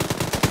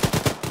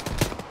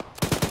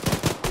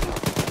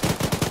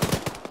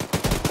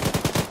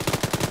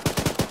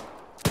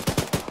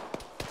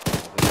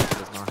 This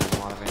does not have a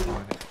lot of ammo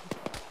in it.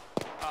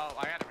 Oh,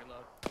 I gotta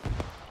reload.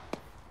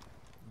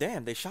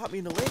 Damn, they shot me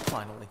in the leg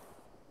finally.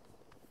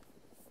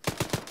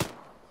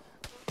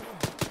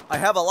 I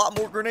have a lot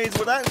more grenades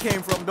where that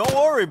came from. Don't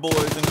worry,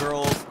 boys and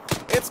girls.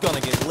 It's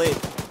gonna get lit.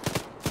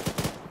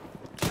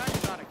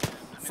 Nice shot again.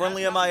 I mean,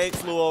 Friendly that's not- MI8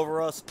 flew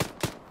over us.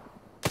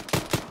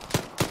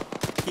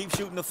 Keep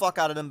shooting the fuck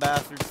out of them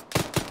bastards.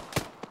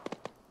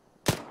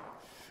 I'm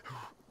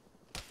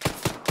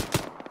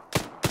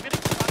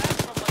getting shot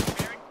at from like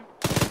bearing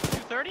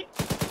 230.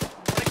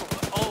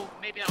 Oh,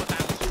 maybe that was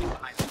Atlas shooting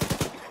behind me.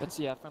 Let's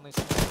see, friendly.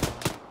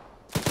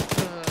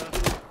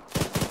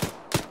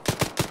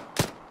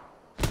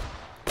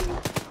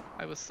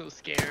 I was so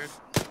scared.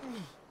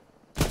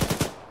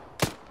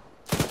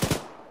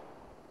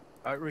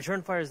 Alright,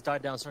 return fires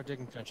died down, start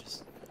digging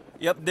trenches.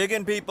 Yep,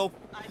 digging people.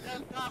 I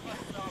don't have a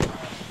shovel.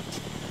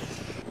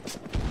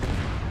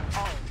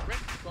 Oh, Rick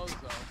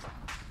Bozo.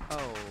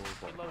 Oh,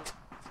 boy.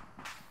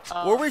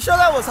 Were we sure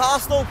that was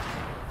hostile?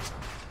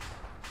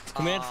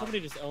 Command, somebody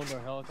just owned our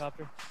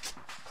helicopter.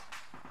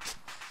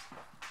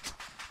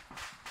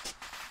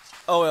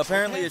 Oh,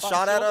 apparently it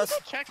shot at us.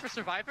 Check for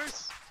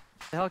survivors.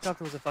 The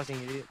helicopter was a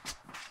fucking idiot.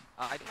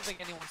 I don't think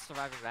anyone's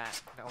surviving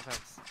that. No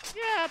offense.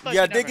 Yeah, but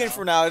Yeah, you never digging know.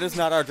 for now. It is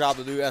not our job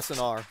to do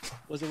SNR.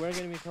 Was it wearing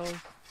enemy colors?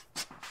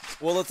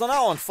 Well, it's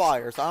now on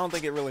fire, so I don't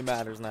think it really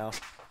matters now.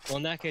 Well,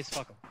 in that case,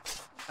 fuck them.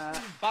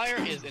 Fire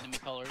is enemy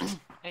colors.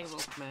 Hey,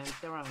 look, man,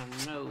 there are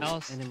no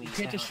Alice, enemies. you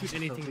can't just shoot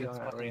anything we that's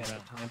are fucking at the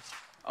around. time.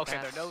 Okay,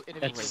 there are no enemy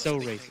That's so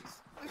racist.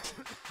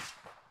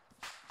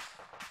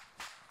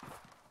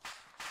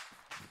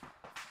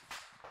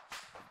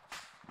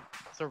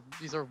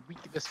 These are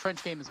weak. This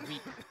French game is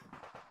weak.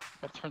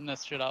 Gotta turn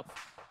this shit up.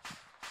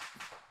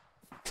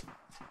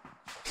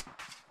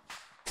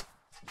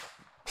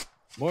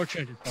 More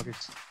trenches,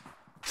 fuckers.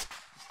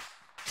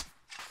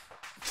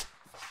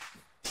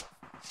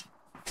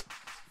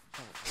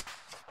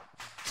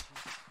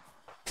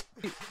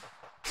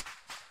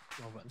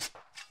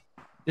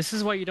 This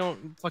is why you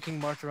don't fucking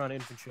march around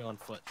infantry on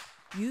foot.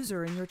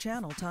 User in your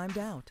channel timed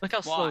out. Look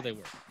how slow they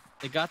were.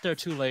 They got there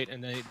too late,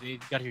 and they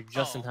got here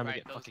just in time to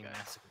get those fucking guys.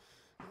 massacred.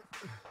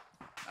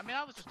 I mean,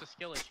 that was just a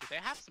skill issue. They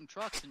have some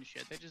trucks and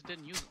shit. They just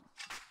didn't use them.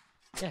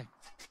 Yeah.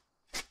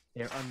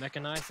 They're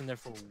unmechanized and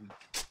therefore weak.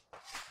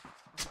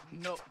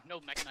 No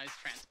mechanized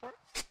transport.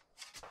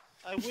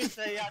 I wish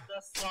I had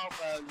a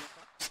shovel.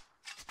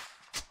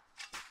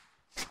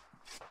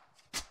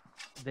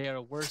 They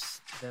are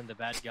worse than the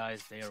bad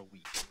guys. They are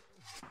weak.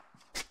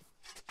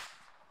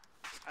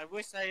 I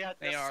wish I had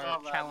They a are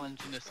shovel.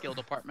 challenged in the skill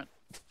department.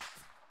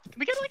 Can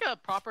we get like a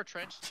proper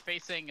trench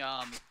facing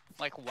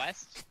like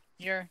west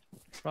here?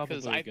 Probably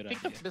Because a I good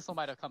think idea. the missile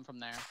might have come from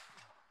there.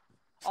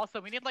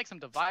 Also, we need like some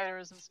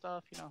dividers and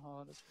stuff. You know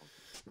how this works.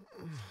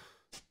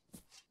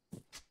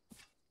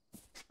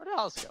 Where did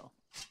Alice go?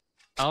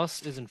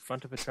 Alice is in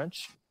front of a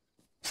trench.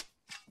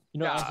 You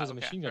know, Yeah, Alice has a okay,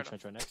 machine fair gun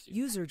trench right next to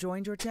you. User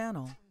joined your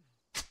channel.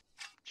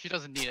 She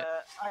doesn't need it.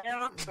 I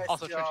have a question.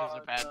 Also, trenches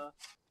are bad.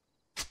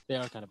 They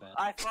are kind of bad.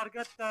 I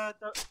forgot no,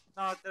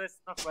 there is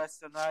no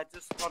question. I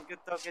just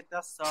forgot to get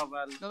the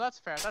shovel. No, that's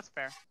fair. That's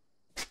fair.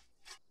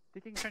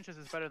 Digging trenches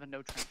is better than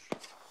no trench.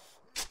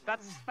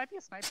 That's might be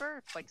a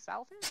sniper, like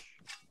salvage.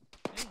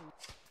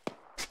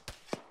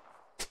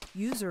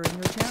 User in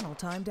your channel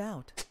timed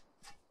out.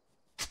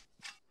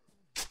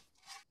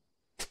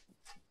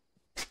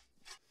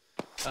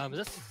 Is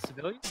this a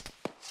civilian?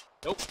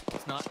 Nope,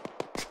 it's not.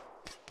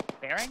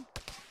 Bearing?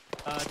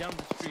 Down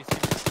the street.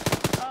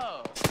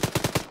 Oh.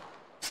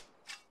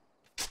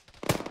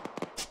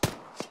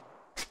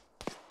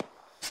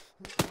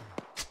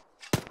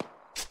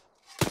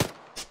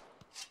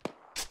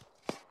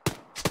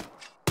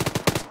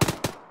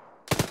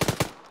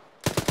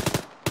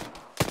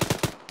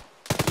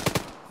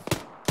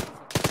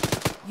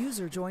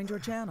 User joined your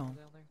channel. Down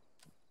there.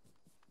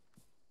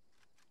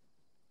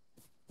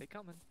 They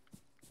coming.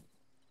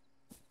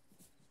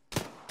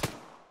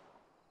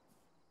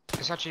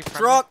 Is that Chief?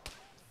 Truck!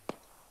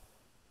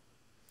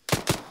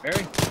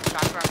 Barry?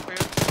 Shots are clear.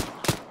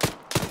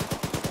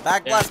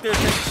 Back blaster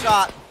takes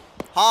shot.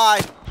 Hi!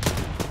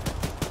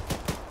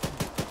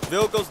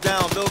 Vehicle's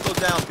down, vehicle's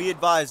down. Be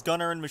advised,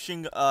 gunner and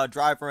machine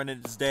driver and it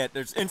is dead.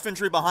 There's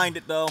infantry behind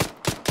it though.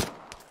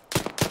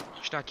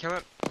 Should I kill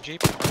it?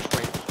 Jeep? Or just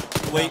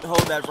wait? Wait,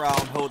 hold that round,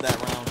 hold that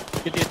round.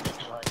 Get the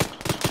infantry line.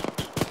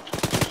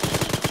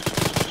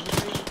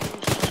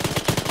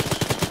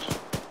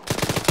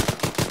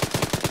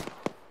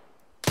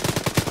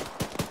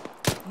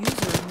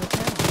 User in your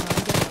channel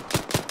timed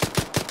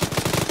out.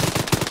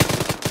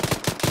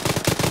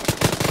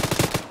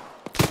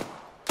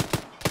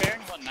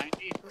 Bearing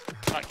 190.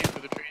 Not came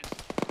through the trees.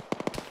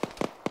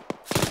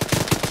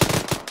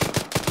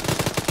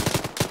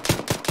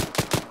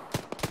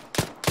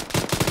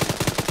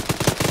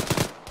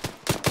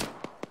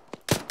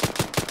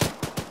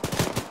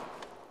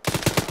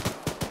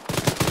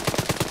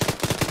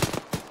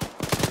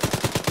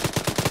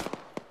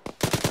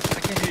 I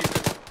can't hear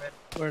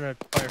you. We're in a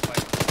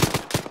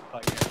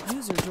firefight. Yeah.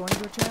 User joined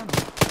your channel.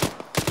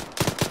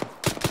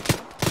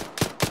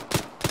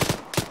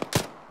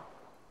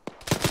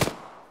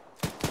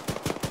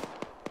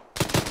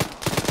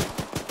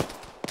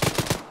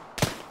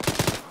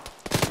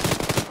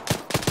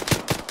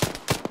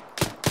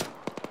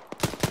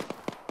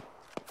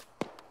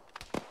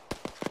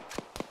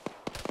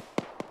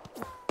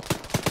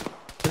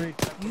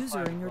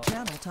 User in your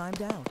channel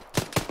timed out.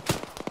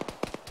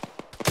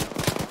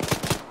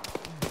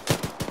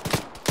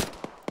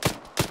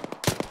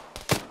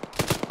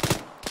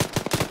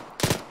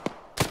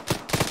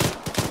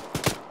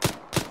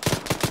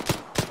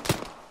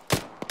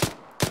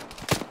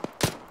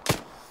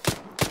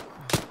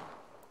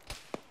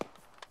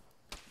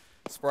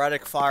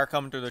 Sporadic fire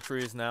coming through the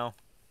trees now.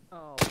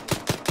 Oh.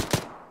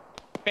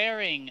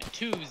 Bearing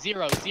 200. 1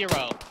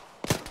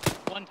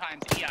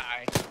 times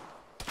EI.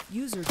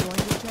 User joined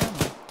your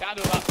channel. Down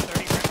to about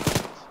 30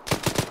 rounds.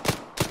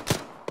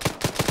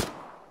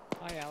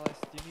 Hi Alice,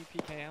 do you need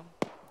PKM?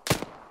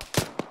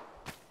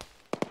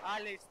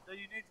 Alice, do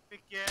you need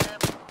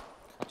PKM?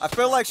 I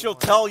feel like she'll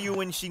tell you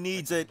when she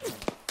needs it. 1x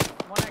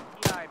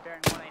EI,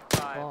 bearing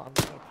 185. Well, I'm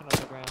just gonna put it on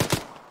the ground. I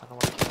don't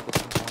want to kill the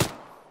team.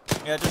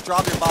 Yeah, just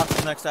drop your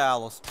boxes next to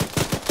Alice.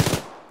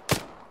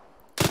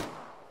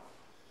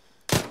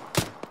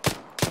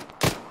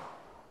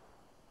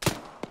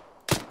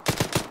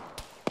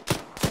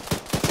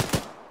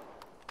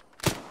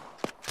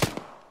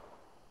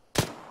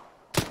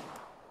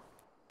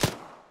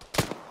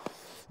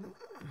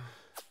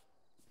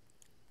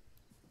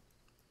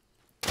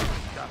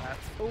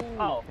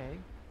 Oh. Okay.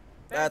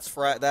 That's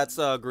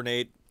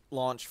grenade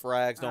launch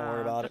frags. Don't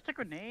worry about it. Just a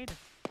grenade.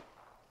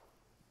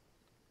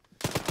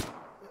 That's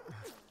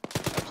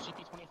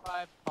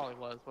GP25? Probably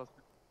was, wasn't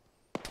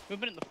it?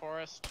 Movement in the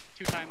forest,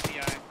 2 times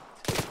EI.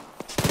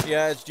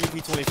 Yeah, it's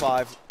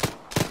GP25.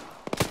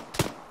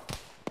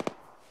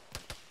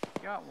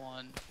 Got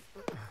one.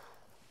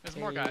 There's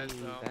more guys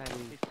though.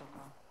 Daddy.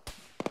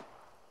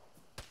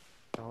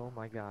 Oh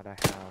my god, I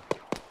have.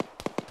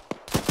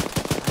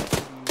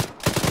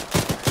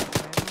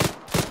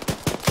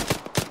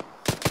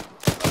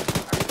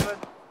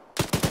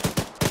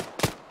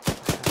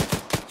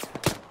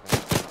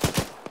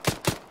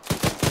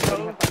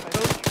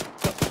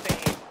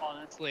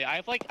 Honestly,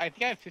 I think I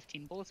have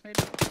 15 bullets maybe.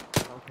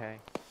 Okay.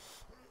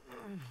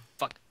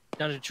 Fuck.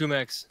 Down to 2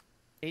 max.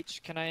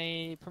 H, can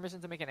I permission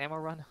to make an ammo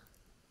run?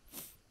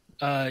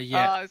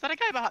 Yeah. Is that a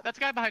guy behind? That's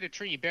a guy behind a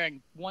tree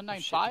bearing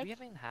 195. Do we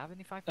even have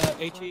any 5?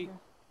 HE.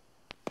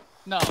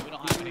 No, we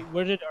don't have any.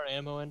 Where did our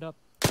ammo end up?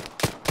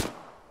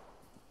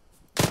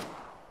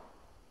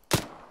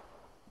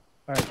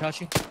 Alright,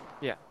 Tachi?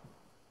 Yeah.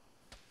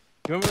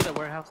 You remember that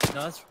warehouse?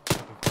 No, that's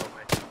fucking far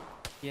away.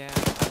 Yeah.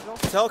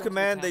 Tell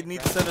command they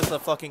need to send us a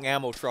fucking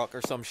ammo truck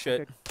or some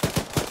shit.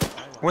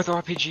 With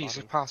RPGs,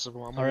 if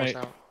possible. I'm almost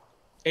out.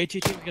 AT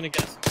team's gonna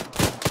get us.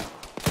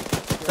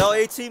 Tell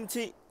the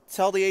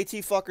AT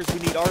fuckers we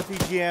need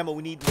RPG ammo,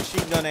 we need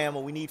machine gun ammo,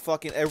 we need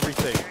fucking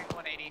everything.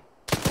 180.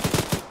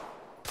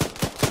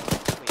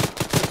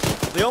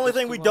 The only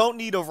thing we don't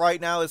need of right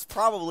now is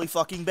probably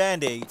fucking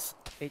band-aids.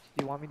 H,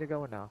 do you want me to go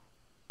or no?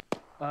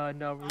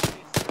 No, we're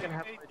gonna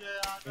have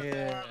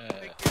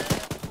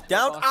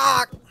Down.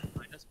 Ah!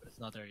 But it's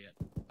not there yet.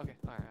 Okay,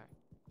 alright.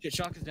 Shit,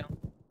 shock is down.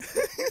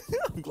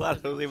 I'm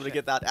glad I was able to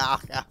get that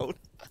out. What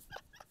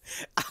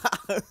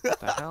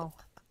the hell?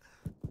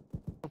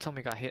 Don't tell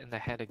me I got hit in the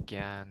head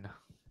again.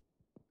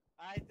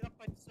 I dropped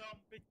some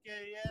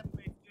PKM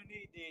if you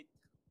need it.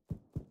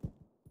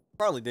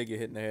 Probably did get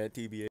hit in the head,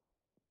 TBA.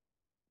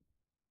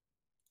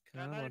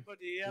 Can Come on.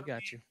 anybody hear We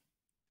got me? you.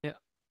 Yeah.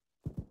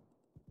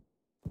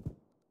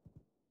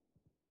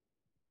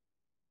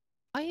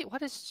 Why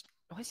does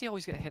he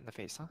always get hit in the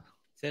face, huh?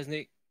 Says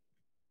Nick.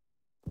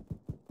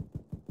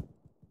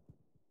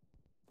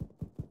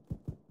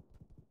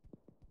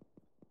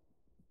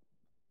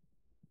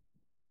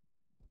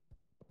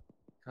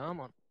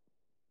 Come on.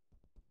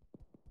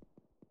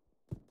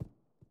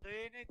 Do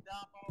you need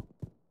ammo?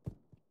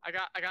 I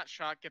got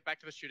shot. Get back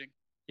to the shooting.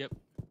 Yep.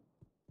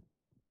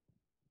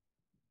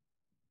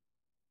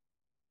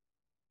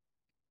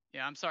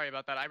 Yeah, I'm sorry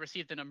about that. I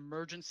received an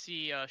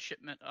emergency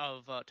shipment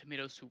of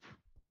tomato soup.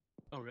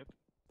 Oh, rip.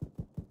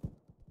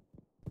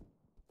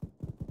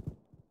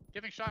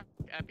 Giving shot.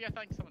 Epi, I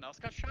think someone else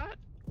got shot.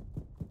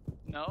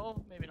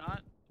 No, maybe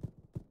not.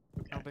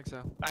 Okay. I don't think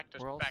so. Back to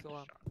We're all back still to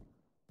up. shot.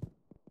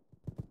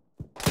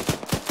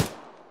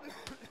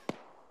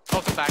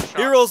 Welcome back, shot.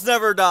 Heroes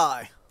never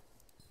die.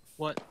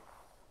 What?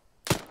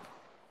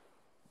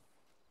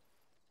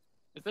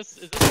 Is this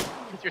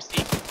your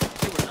seat?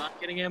 You were not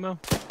getting ammo?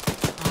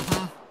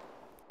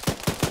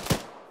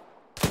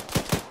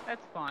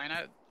 That's fine.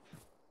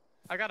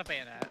 I got a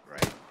bayonet,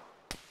 right?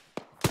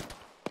 You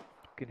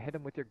can hit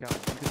him with your gun. You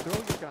can throw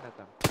your gun at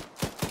them.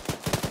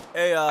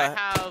 Hey, I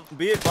have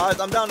be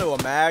advised, I'm down to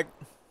a mag.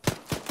 a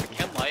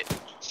chem light.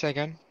 Say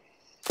again?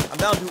 I'm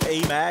down to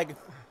a mag.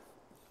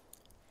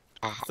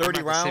 30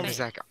 I'm rounds.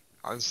 The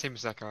same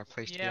as that guy I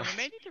placed. Yeah, we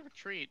may need to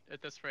retreat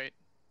at this rate.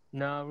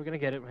 No, we're gonna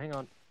get it. Hang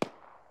on.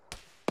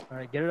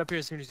 Alright, get it up here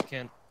as soon as you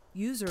can.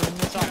 User in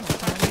your channel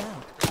timed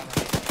out.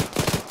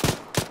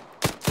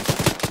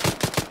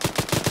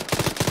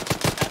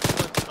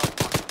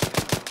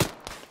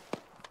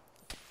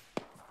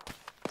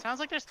 Sounds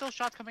like there's still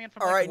shots coming in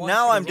from. Alright, like,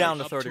 now I'm Up down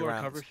to to 30 our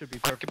rounds. cover should be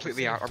I'm perfect.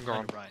 completely out. I'm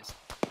gone. Rise.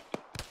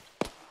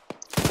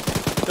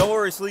 Don't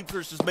worry,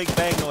 sleepers, just make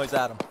bang noise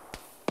at them.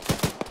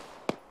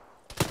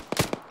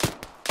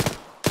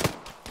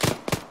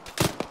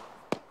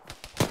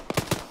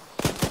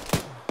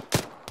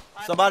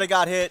 Somebody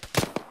got hit.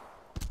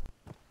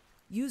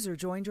 User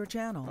joined your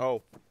channel.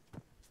 Oh.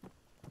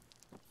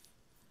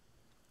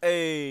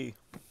 Hey.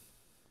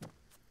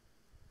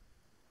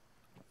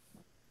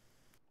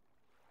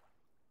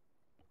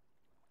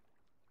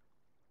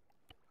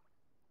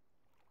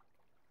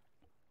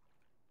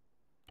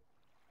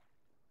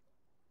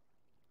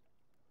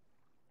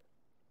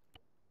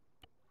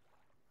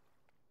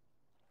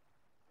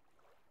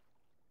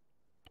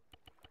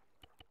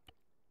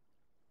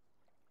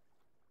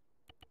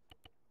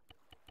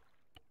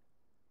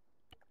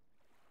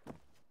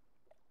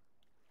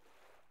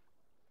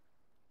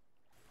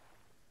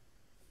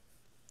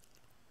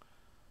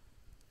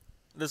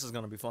 This is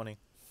gonna be funny.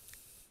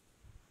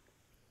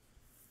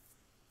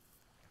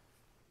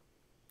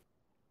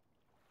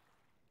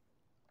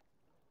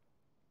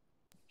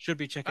 Should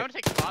be checking. I would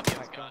take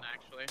Fabian's gun,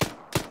 actually.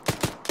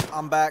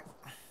 I'm back.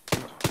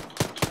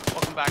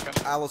 Welcome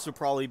back. Alice will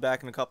probably be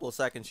back in a couple of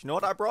seconds. You know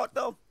what I brought,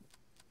 though?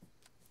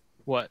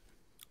 What?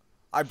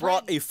 I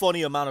brought a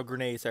funny amount of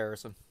grenades,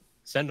 Harrison.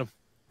 Send them.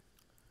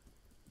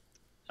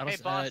 I don't,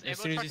 Hey, boss, as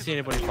soon as you see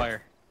anybody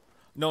fire.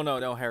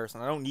 No, Harrison.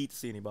 I don't need to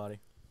see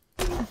anybody.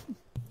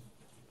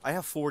 I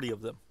have 40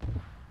 of them.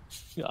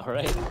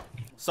 Alright.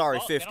 Sorry,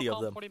 Oh, 50 they don't of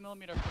call them. 40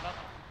 millimeter for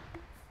nothing.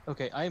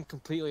 Okay, I am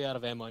completely out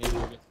of ammo. I need to go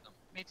get some.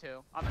 Me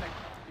too. I'm gonna.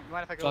 You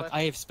mind if I go Fuck, with?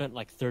 I have spent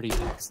like 30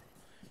 bucks.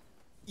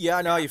 Yeah,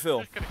 I know how you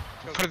feel.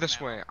 Put it this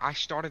way, I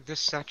started this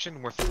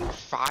section with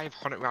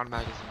 500 round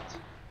magazines.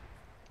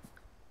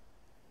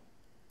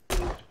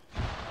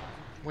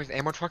 Wait, the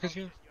ammo truck is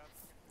here?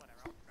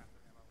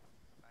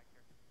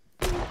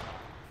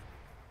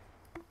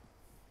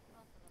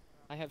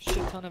 I have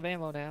shit ton of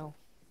ammo now.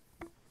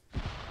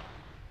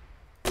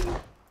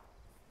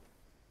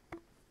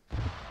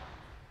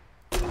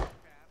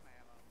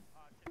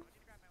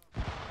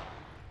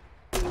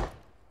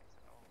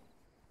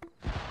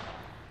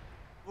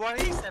 What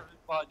is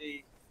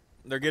everybody?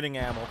 They're getting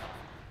ammo.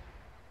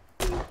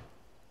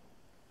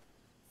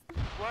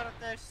 What are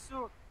they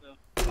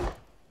shooting?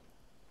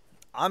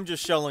 I'm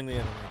just shelling the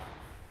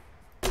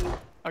enemy.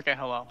 Okay,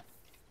 hello.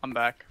 I'm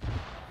back.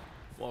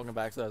 Welcome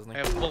back, I Cesny.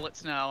 have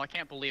bullets now. I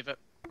can't believe it.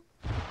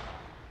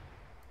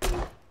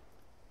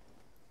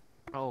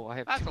 Oh, I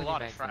have That's too a many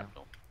lot of mags now.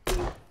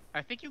 shrapnel.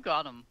 I think you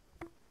got him.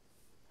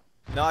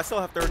 No, I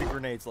still have 30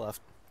 grenades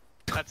left.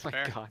 That's Oh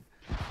my fair. god.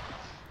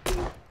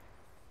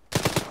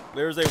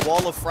 There's a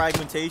wall of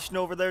fragmentation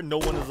over there. No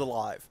one is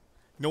alive.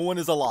 No one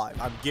is alive.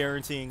 I'm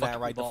guaranteeing that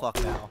Fucking right the ball.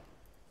 fuck now.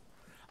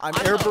 I'm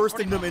I don't know,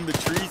 airbursting them in the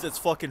trees. It's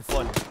fucking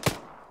funny.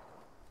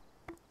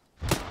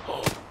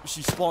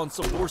 She spawned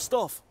some more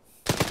stuff.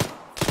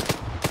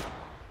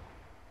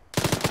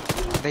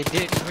 They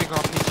didn't bring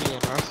RPG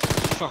ammo.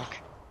 Fuck.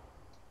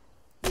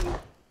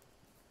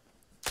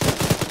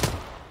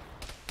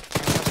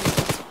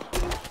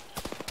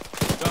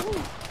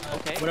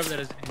 Okay. Whatever that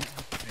is.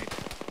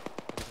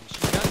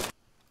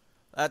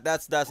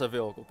 That's a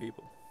vehicle,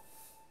 people.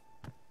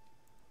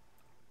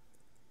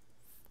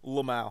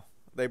 Lamau.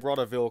 They brought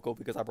a vehicle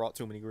because I brought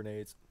too many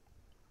grenades.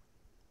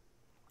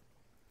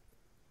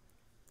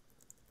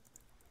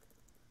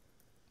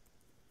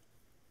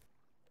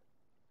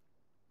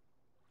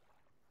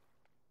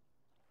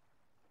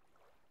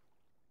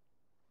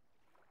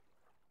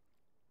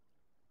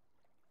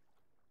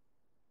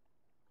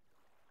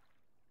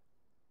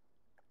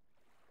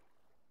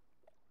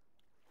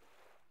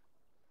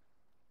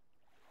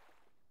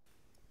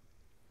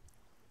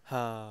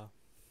 Ha.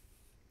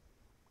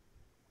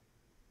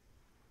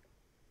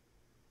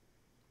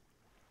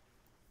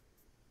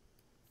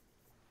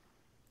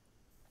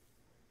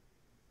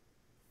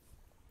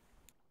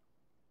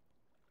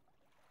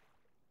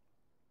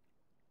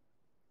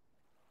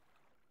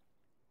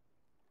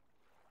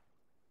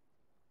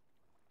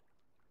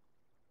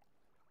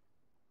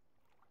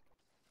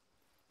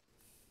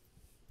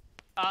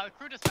 The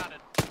crew dismounted.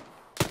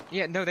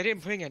 Yeah, no, they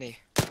didn't bring any.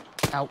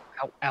 Ow,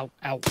 ow, ow,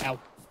 ow, ow.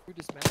 You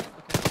dismantled?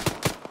 Okay.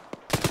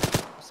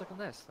 Let's look on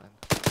this then.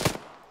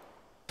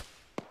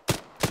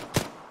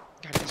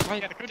 God, it's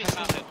right. Yeah, the crew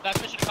dismounted.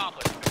 That's mission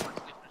accomplished. Good work,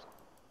 Stitchers.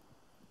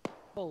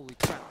 Holy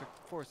crap, the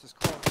forest is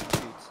crawling with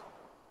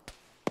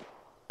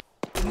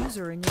dudes.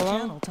 User in your Hello?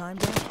 channel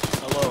timed out.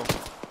 Hello.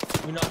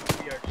 Do not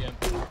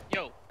BRDM.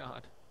 Yo,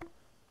 God.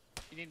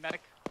 you need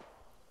medic?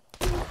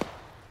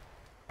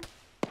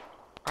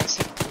 I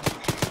said,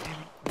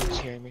 damn it, no one's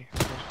hearing me.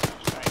 Okay.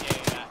 Alright,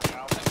 yeah. Here,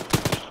 I'll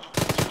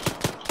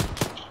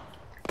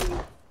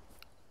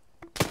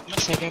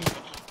Say again?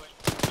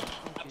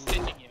 I'm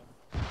stitching you.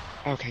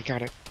 Okay,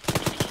 got it.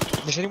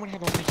 Does anyone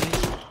have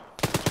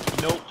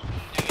RPGs? Nope.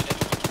 Negative.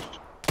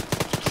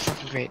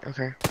 Fucking great,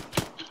 okay.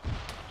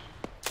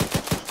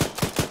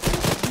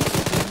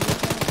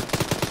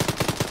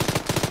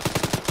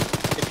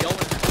 If y'all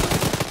want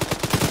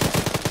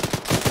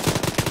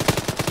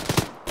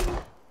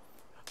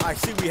I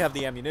see we have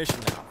the ammunition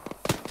now.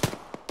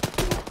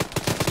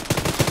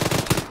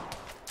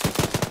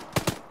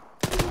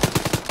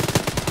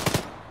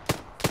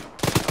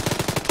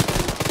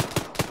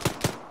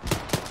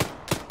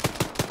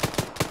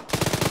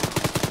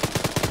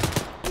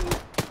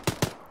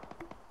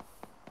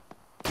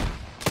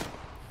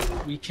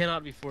 we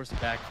cannot be forced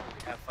back.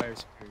 We have fire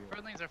superior.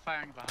 Friendlies are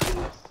firing behind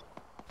us.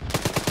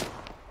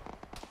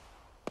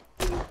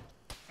 I'm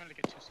trying to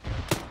get too scared.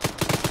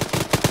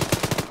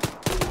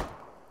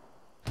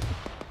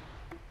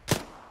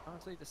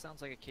 Honestly, this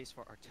sounds like a case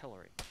for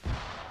artillery.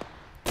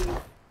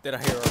 Did I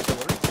hear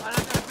artillery?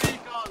 Another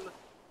vehicle!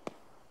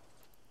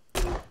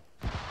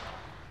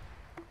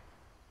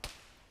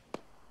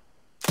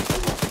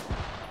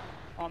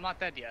 Oh, I'm not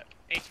dead yet.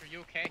 Ace, are you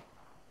okay?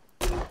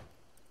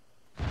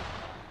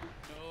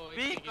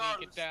 No, you can't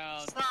get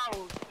down.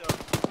 South!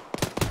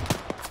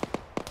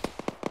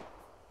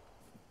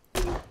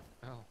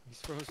 Oh, he's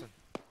It's frozen.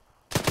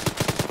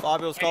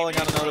 Fabio's calling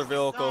on another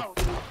vehicle.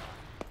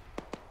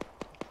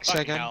 Say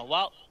Fucking again? hell.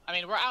 Well, I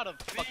mean, we're out of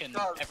fucking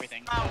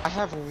everything. I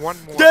have one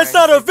more. That's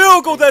not a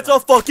vehicle, that's a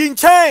fucking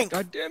tank!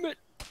 God damn it!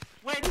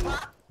 Wait,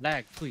 what?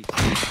 Lag, please.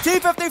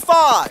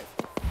 T-55!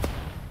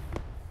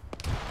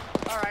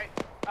 Alright,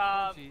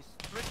 Oh, jeez.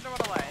 switch to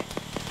run away.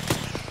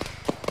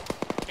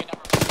 Okay,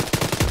 never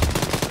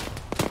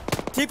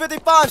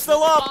T-55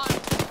 still up!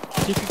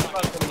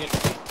 Coming in.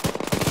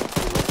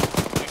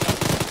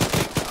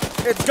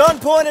 It's gun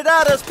pointed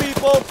at us,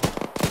 people!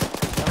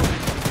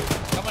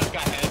 Someone's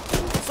got hit.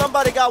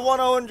 Somebody got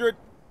 100.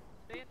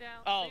 Stand down.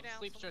 Oh, stay down.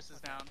 sleep stress is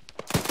down.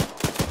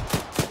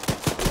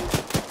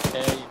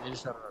 Hey, they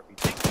just shot an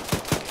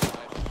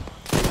RPG.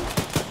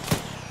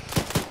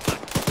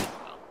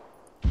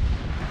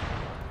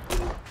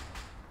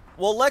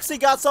 Well, Lexi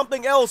got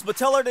something else, but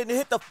tell her to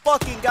hit the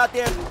fucking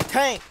goddamn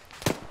tank.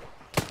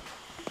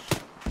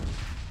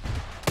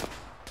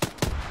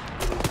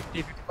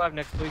 T-55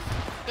 next, please.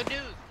 Good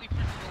news, sleep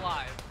stress is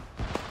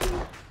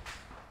alive.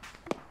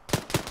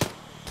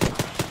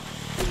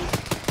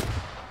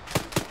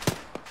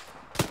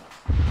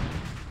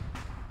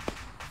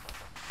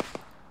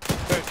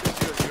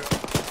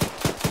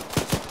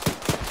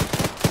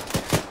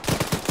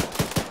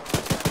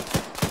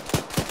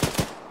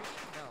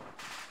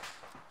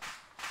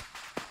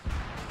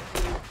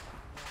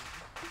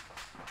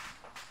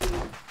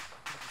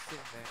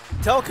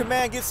 Tell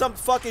command, get some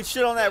fucking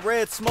shit on that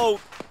red smoke.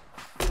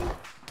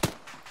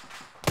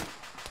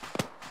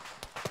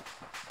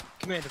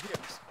 Command, if we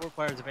have support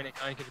fires of any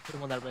kind, can you put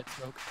them on that red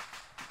smoke?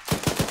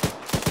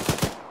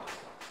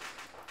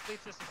 Sleep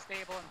stress is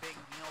stable and being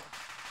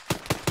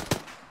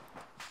healed.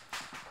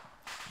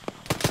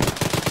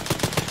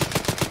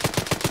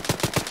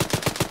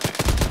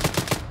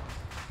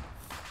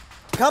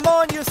 Come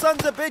on, you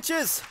sons of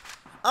bitches!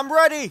 I'm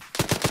ready!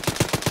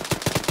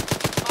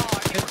 Oh, I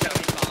think we're gonna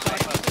be fine.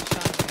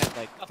 Had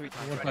like 3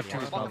 times One, ready. five, two, I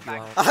was one, about to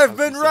five. go out. I've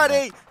been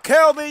ready!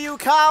 Kill me, you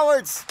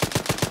cowards!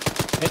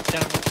 Hit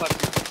down,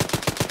 152.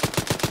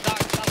 Stop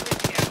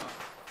wasting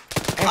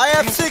ammo. I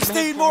have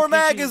 16 more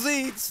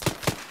magazines! This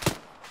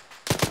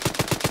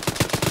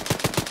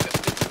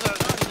is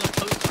a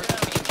post-work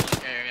team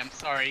military. I'm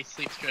sorry,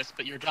 sleep stress,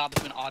 but your job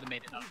has been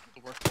automated out of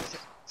the workforce.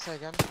 Say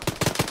again?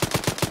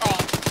 Oh,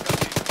 okay.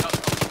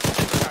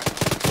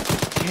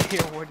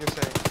 Hear what you're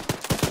saying.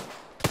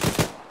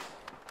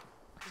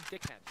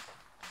 Dickhead.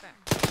 Back.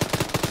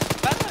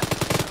 That's a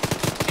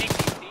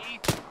APC.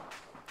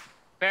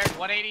 Baird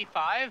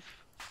 185.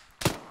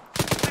 Look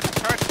at the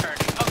turret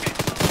turning. Okay.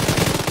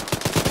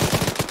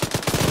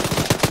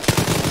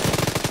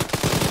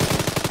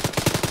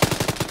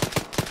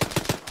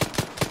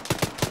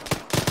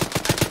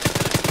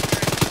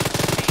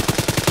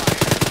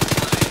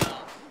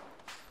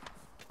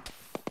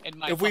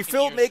 If we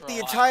make the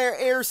entire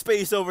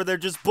airspace over there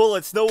just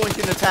bullets, no one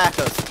can attack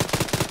us.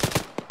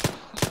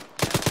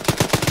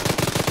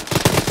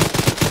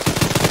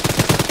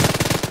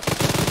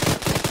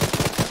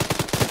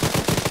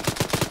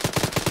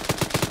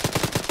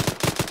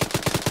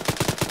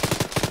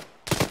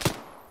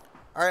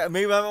 Alright,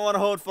 maybe I want to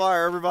hold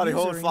fire. Everybody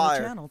hold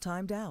fire. Channel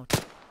timed out.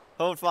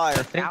 Hold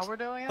fire. Now we're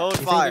doing it? Hold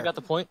You fire. think we got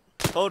the point?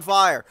 Hold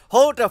fire.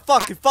 Hold the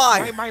fucking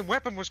fire. My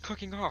weapon was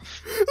cooking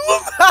off.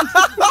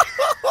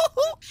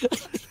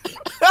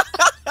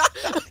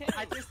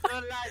 I just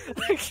realized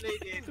Wesley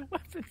did. The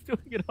weapon's doing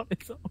it on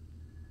its own.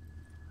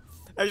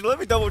 Actually, let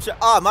me double check.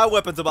 Ah, my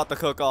weapon's about to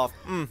cook off.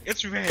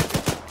 It's red.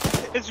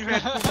 It's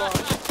red. Come on.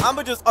 I'm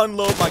gonna just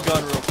unload my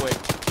gun real quick.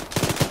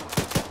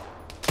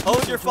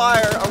 Hold your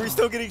fire. Are we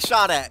still getting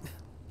shot at?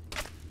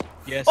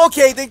 Yes.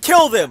 Okay, then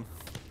kill them.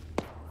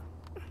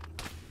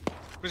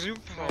 Resume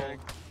frag.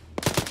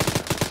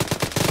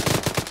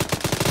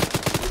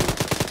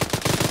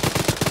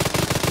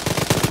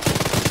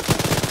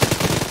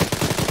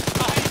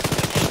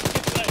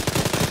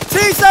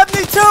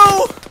 T-72!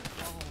 Oh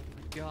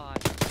my god.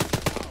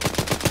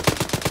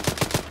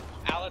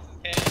 Alice is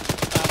hit.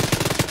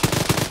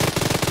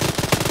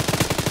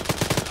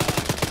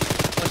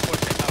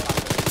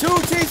 Two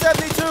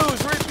T-72s!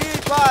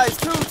 Repeat, guys!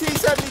 Two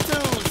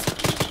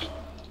T-72s!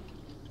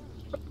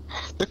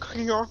 The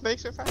cooking off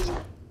makes it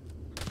faster.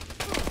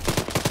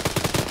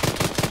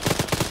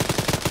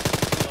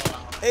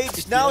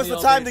 H, now is the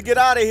time to get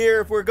out of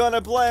here if we're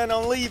gonna plan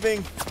on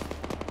leaving.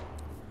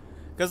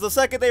 Because the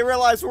second they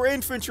realize we're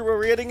infantry,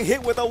 we're getting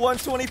hit with a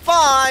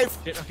 125!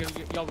 Shit, okay,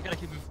 y'all, we gotta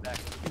keep moving back.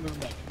 Keep moving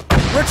back.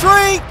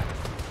 Retreat!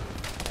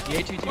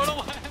 The ATG.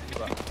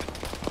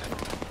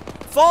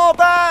 Fall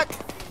back!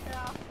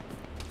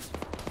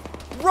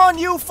 Run,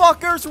 you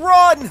fuckers,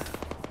 run!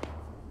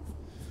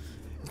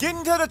 Get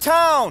into the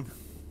town!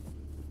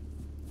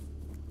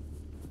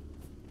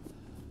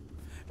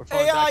 We're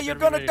falling AI, back, you're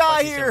better gonna be ready to die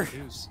fight here!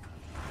 these 72s.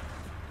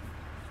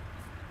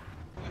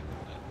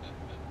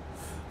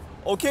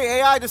 Okay,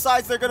 AI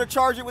decides they're gonna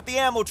charge it with the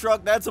ammo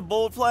truck. That's a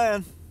bold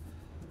plan.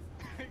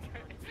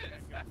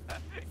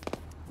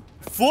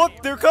 Foot,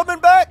 they're coming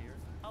back!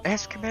 Oh,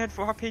 Ask command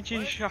for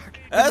RPG shock.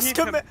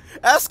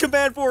 Ask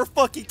command for a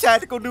fucking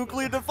tactical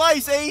nuclear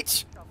device,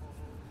 H!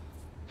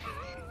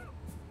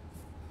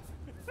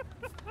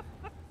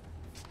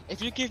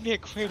 If you give me a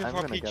crate of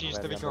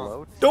RPGs, then we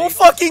go. Don't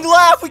fucking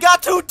laugh! We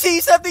got 2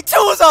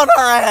 T-72s on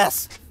our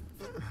ass!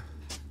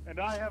 And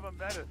I have a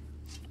metis.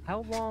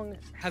 How long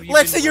have you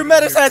Lexi, your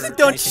metis hasn't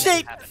done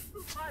shit!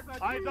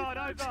 Eyes on,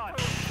 eyes on!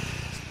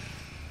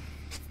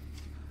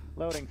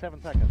 Loading,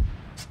 7 seconds.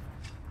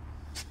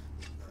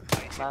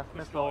 Last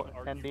missile,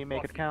 ND,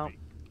 make it count.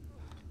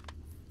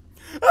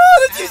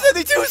 Oh, the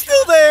T-72 is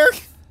still there!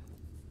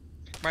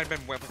 Might have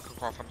been weapon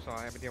cook-off, I'm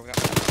sorry, I have to deal with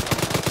that.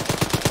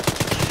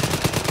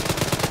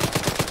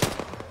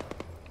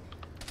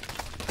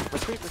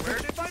 Where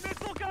did my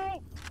missile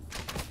go?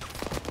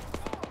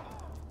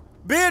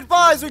 Be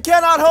advised, we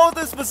cannot hold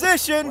this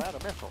position!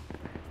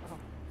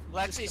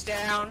 Lexi's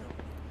down.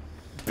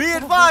 Be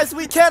advised,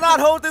 we cannot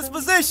hold this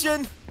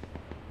position!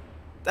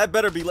 That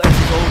better be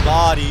Lexi's old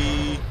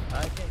body.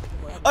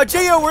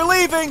 Gio, we're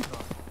leaving!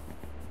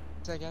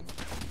 Say again.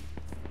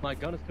 My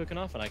gun is cooking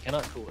off and I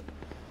cannot cool it.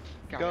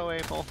 Go,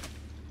 April.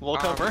 We'll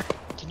cover.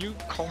 Can you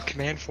call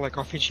command for like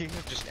RPG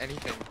or just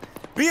anything?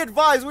 Be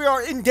advised, we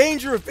are in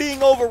danger of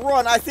being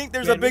overrun. I think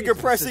there's a bigger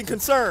pressing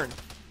concern.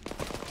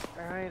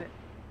 Alright.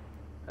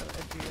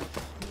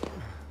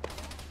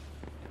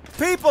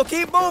 People,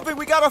 keep moving.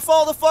 We gotta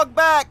fall the fuck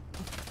back.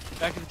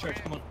 Back in the church,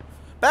 come on.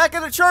 Back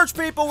in the church,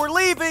 people. We're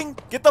leaving.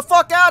 Get the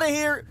fuck out of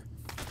here.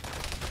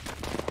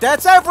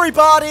 That's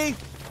everybody.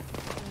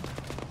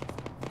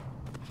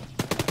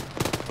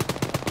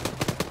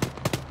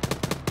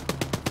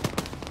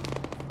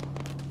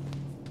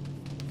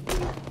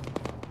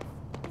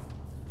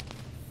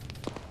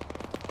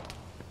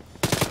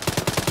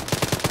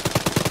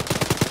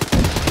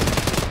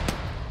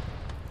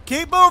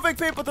 Keep moving,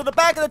 people, to the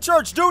back of the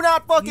church. Do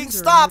not fucking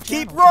stop.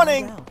 Keep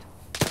running.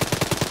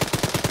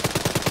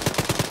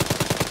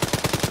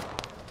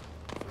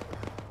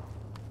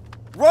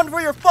 Run for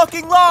your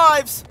fucking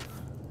lives.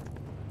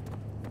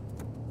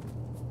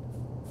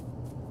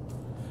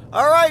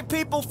 All right,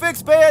 people,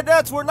 fix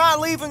bayonets. We're not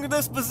leaving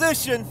this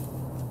position.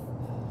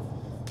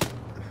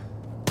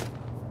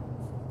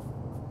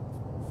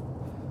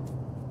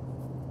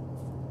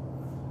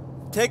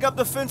 Take up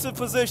defensive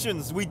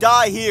positions. We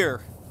die here.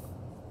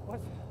 What?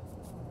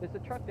 There's a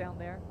truck down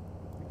there.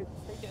 We could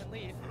take it and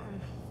leave.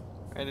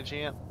 Right, a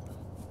GM.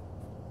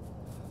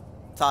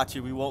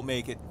 Tachi, we won't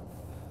make it.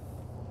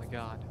 Oh my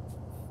god.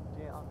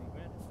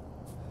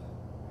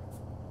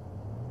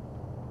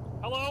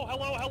 Hello,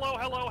 hello, hello,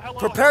 hello, hello.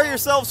 Prepare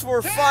yourselves for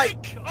a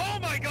fight. Oh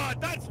my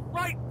god, that's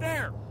right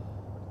there.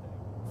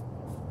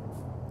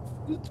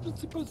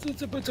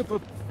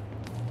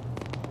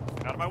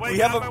 Out of my way, We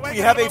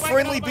have a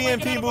friendly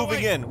BMP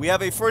moving in. We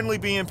have a friendly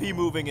BMP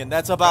moving in.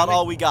 That's about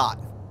all we got.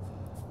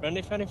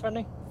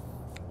 Friendly?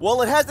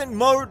 Well, it hasn't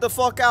mowed the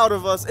fuck out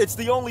of us. It's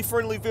the only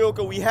friendly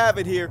vehicle we have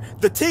in here.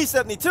 The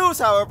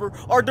T-72s, however,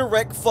 are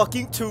direct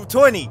fucking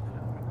 220.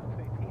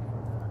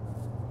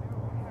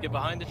 Get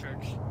behind the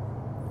church.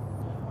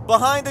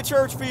 Behind the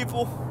church,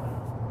 people.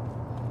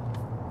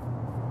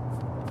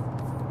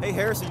 Hey,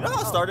 Harrison, you know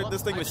how I started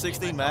this thing with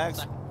 16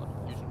 mags?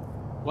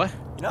 What?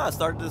 You know how I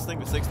started this thing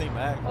with 16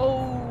 mags?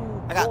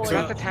 Oh, I got boy,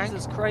 two.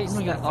 Jesus Christ.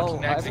 I'm gonna Oh,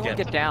 fucking next everyone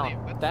again. get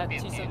down. That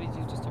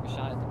T-72 just took a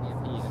shot at the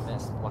BMP and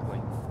missed,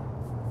 luckily.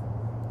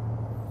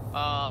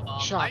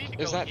 Shock,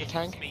 is that the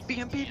tank?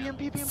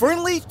 BMP.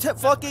 Friendly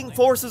fucking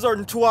forces are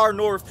to our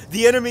north.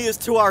 The enemy is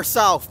to our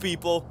south,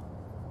 people.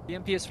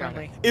 BMP is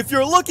friendly. If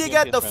you're looking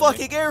at the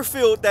fucking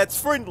airfield that's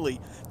friendly,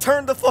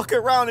 turn the fuck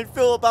around and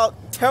feel about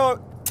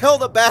tell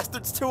the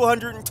bastards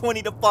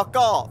 220 to fuck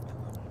off.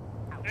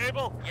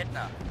 Abel,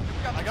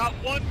 I got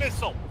one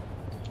missile.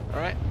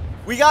 Alright.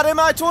 We got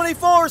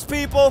Mi-24s,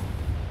 people.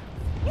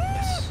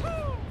 Yes.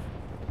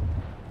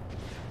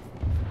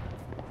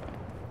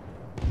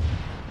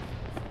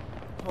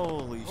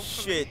 Holy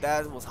shit,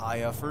 that was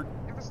high effort.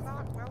 It was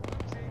not well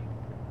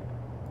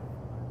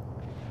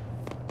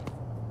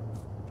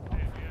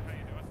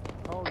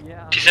Oh,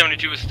 yeah.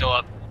 T-72 is still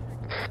up.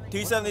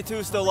 T-72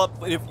 is still up.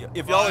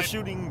 If y'all are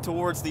shooting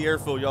towards the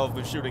airfield, y'all have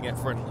been shooting at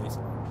friendlies.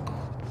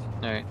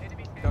 Alright.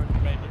 Dark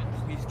Brandon,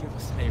 please give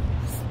us neighbors.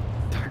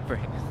 Dark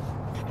Brandon.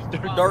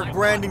 Dark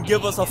Brandon,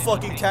 give us a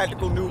fucking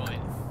tactical nuke.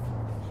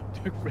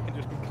 Dark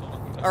Brandon, come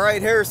on.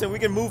 Alright, Harrison, we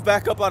can move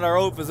back up on our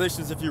old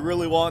positions if you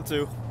really want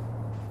to.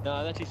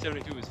 No, that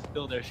T-72 is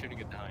still there shooting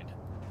it behind.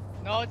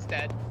 No, it's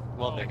dead.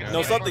 Well,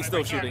 No, something's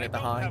still shooting at the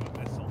hind.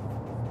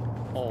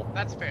 Oh.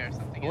 That's fair.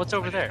 Something. What's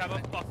over there? Have a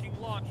fucking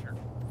launcher.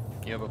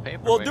 You have a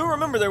paper. Well, do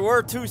remember there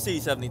were 2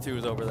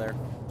 C-72s over there,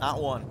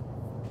 not one.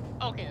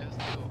 Okay, there's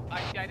two.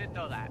 I didn't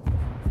know that.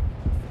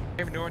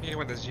 I have no idea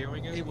what the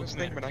zeroing is in this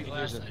thing, but I can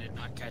use it. I did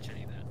not catch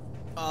any of that.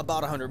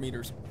 About 100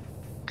 meters.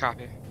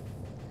 Copy.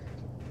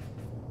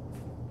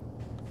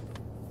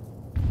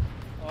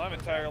 Well, I'm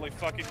entirely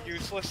fucking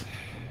useless.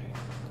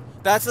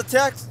 That's the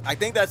text. I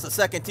think that's the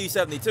second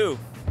T-72.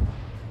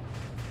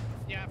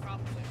 Yeah,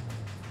 probably.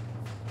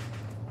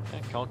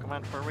 Okay, call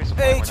command for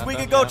resupply. H, we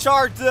can go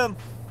charge them.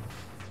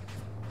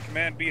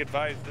 Command, be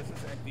advised, this is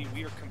ND.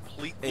 We are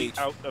completely H.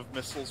 out of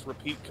missiles.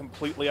 Repeat,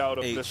 completely out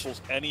of H.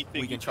 missiles.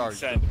 Anything We can you charge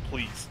send,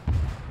 please.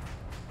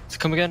 Let's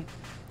come again.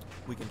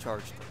 We can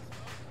charge them.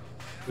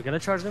 We're gonna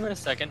charge them in a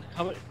second.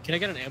 How about, can I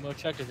get an ammo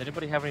check? Does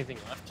anybody have anything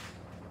left?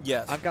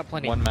 Yes. I've got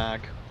plenty. One mag.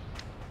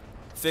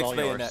 Fix all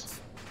yours. bayonets.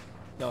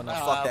 No,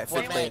 fuck that. Fix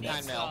One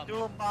bayonets. mag,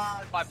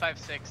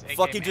 5.56.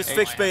 Fucking just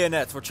fix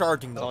bayonets. We're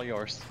charging It's them. all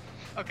yours.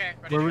 Okay,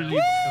 ready We're to go.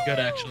 really good,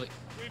 actually.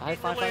 I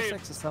have 5.56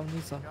 if someone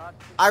needs some.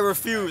 I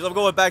refuse. I'm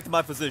going back to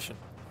my position.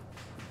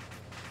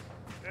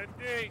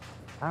 ND.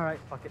 Alright,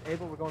 fuck it.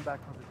 Abel, we're going back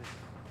to position.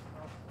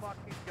 Oh,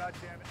 fucking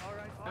goddamn it.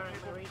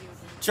 Alright,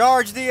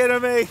 Charge the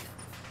enemy.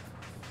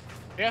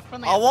 Yeah,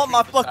 friendly I want my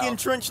infantry just fucking out.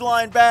 trench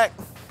line back.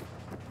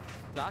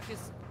 Doc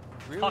is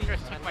really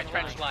Fuckers took my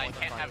trench line.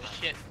 Can't have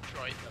shit,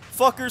 Detroit.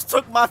 Fuckers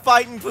took my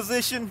fighting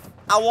position.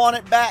 I want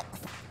it back.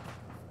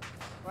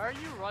 Why are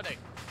you running?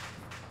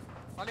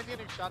 Not even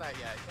getting shot at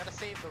yet. You gotta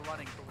save the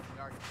running for when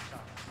you are getting shot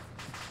at.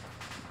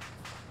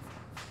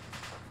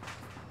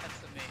 That's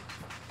the mage.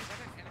 Is that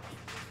an enemy?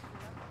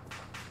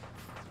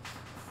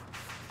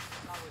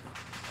 Not with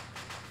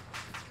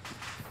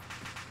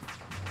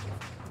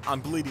I'm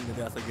bleeding to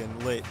death again.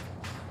 Lit.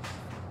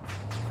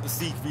 The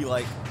siege be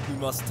like, we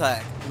must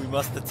attack. We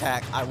must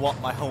attack. I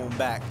want my home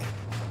back.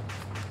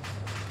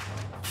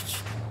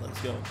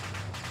 Let's go.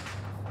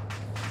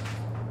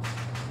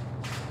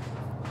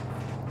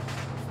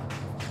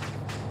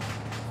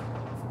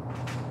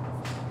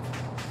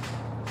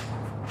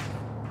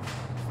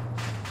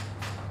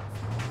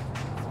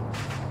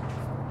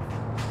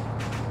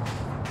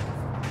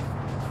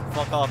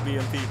 Fuck off,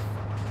 BMP.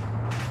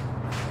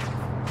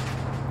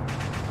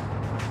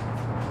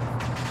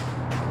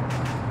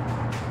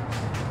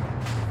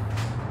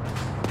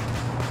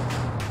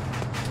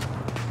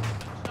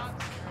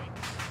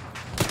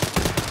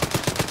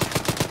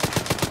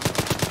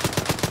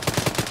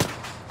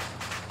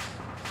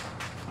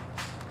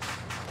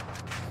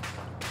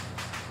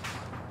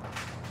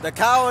 The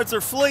cowards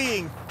are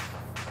fleeing.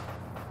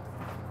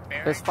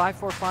 There's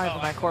 545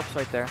 in my corpse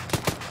right there.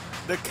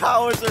 The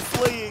cowards are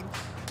fleeing.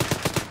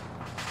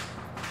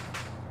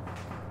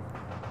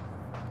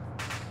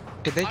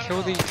 Did they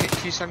kill the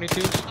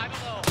T-72s? I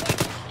don't know. Like,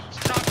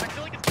 Stop, I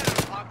feel like it's kind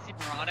of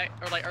oxymoronic,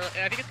 or I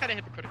think it's kind of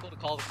hypocritical to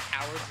call them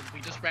cowards, and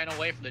we just ran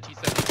away from the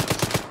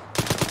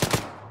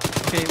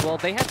T-72s. Okay, well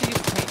they had to use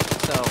a tank,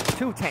 so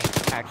 2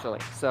 tanks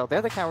actually. So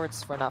they're the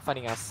cowards for not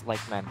fighting us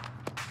like men.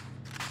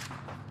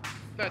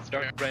 That's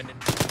fair. Brandon.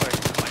 Wait, we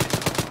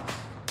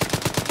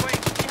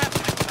have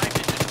my night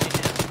vision in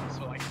him,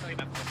 so I can tell you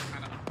that's also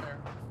kind of unfair.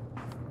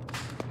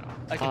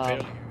 I can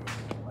barely hear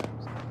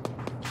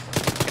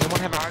Anyone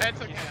have arms?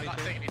 That's okay, I'm not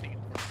saying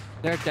anything.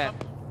 They're dead.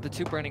 The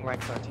 2 burning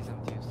ranks are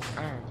T-72s.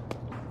 Oh.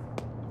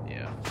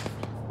 Yeah.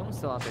 Someone's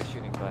still out there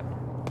shooting, but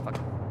fuck.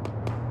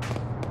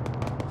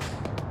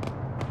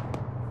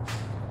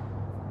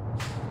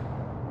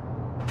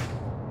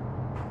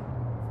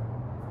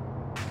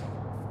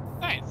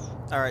 Nice.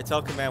 Alright,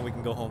 tell command we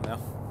can go home now.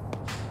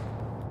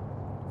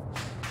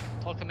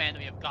 Tell command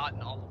we have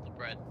gotten all of the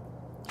bread.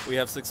 We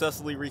have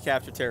successfully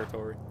recaptured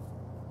territory.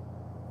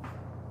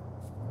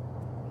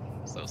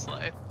 So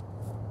slay.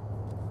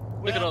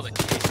 Look at all the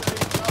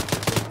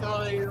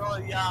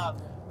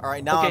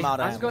Alright, now okay, I'm out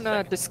of I'm ammo.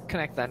 gonna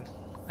disconnect then.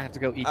 I have to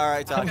go eat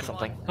Alright,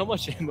 something. How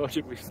much ammo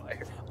did we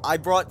fire? I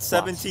brought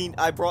 17.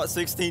 I brought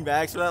 16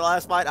 bags for that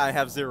last fight. I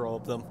have 0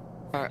 of them.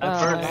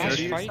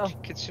 Last fight,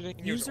 considering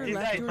you User used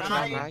left your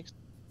 201 channel. mags.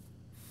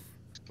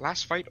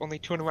 Last fight, only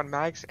 201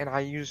 mags, and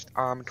I used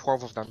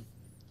 12 of them.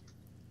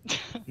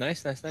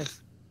 Nice, nice,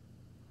 nice.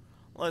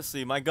 Let's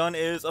see. My gun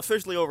is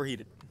officially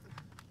overheated.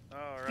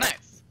 Alright.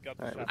 Nice. Got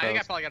the Alright, shot. I think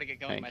I probably gotta get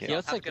going Thank myself. you.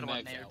 Let's Have a take the good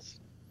one, mags nerds.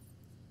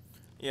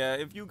 Yeah,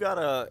 if you got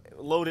a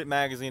loaded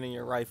magazine in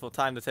your rifle,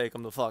 time to take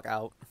them the fuck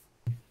out.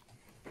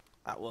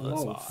 That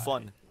was Whoa.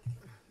 fun.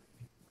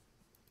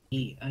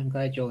 I'm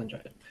glad you'll enjoy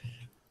it.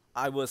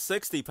 I was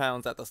 60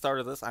 pounds at the start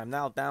of this. I'm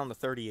now down to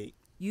 38.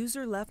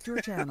 User left your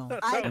channel.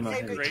 I'm I'm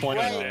taking okay. 20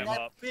 weight now.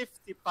 at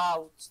 50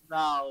 pounds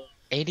now.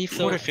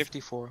 84 to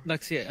 54.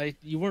 Lexi,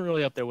 you weren't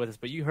really up there with us,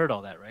 but you heard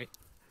all that, right?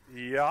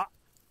 Yeah.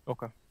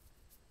 Okay.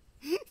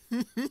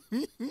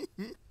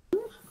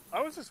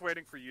 I was just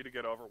waiting for you to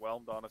get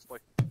overwhelmed, honestly.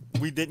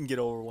 We didn't get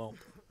overwhelmed.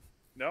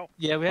 No.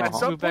 Yeah, we had At to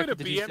some move back point,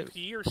 to a the G7.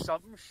 BMP or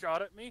something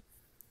shot at me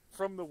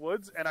from the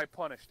woods, and I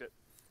punished it.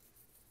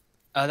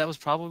 That was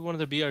probably one of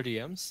the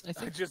BRDMs, I I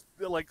think. just,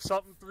 like,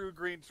 something threw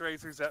green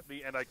tracers at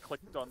me, and I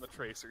clicked on the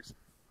tracers.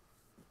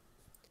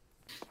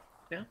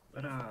 Yeah,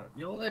 but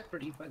y'all did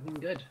pretty fucking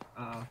good.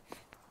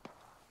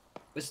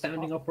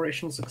 Astounding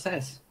operational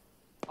success.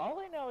 All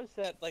I know is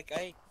that, like,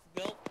 I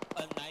built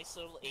a nice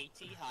little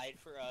AT hide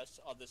for us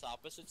on this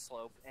opposite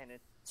slope, and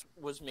it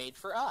was made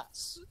for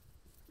us.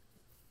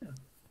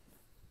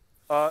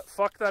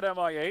 Fuck that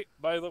MI8,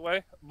 by the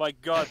way. My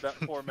god, that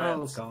poor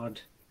man. Oh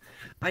god.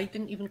 I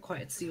didn't even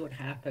quite see what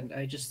happened.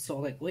 I just saw,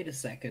 like, wait a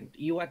second,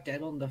 you are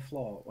dead on the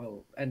floor.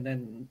 Well, and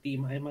then the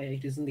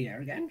MI8 is in the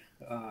air again.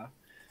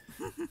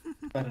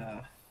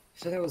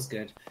 So that was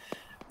good.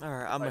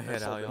 Alright, I'm gonna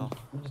head out, y'all.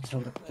 I'm gonna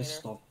tell them to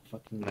stop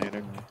fucking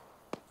later.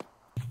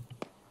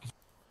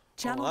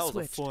 Channel oh, that was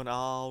switched. a fun.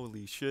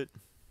 Holy shit.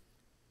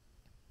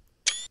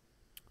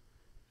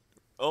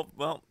 Oh,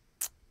 well,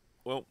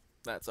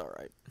 that's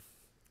alright.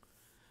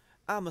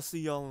 I'ma see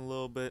y'all in a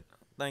little bit.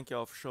 Thank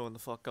y'all for showing the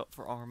fuck up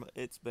for Arma.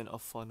 It's been a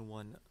fun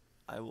one.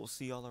 I will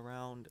see y'all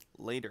around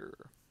later.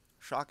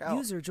 Shock out.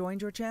 User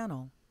joined your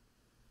channel.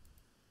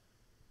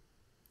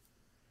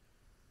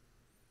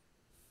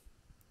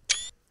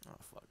 Oh,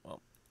 fuck.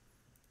 Well.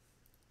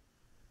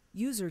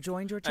 User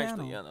joined your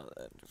channel. Actually, yeah, no,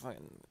 that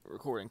fucking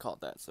recording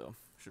caught that, so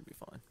should be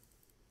fine.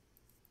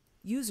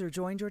 User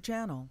joined your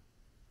channel.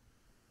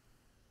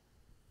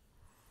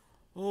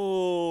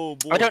 Oh,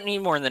 boy. I don't need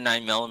more than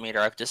 9mm,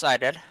 I've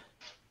decided.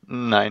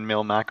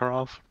 9mm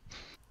Makarov.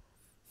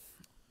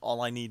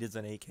 All I need is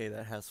an AK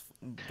that has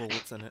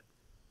bullets in it.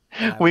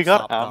 We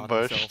got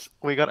ambushed.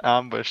 We got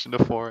ambushed in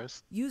the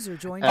forest. User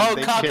joined. And Oh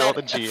they god, killed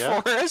a that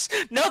GF. forest?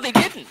 No, they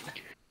didn't.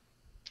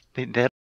 They did.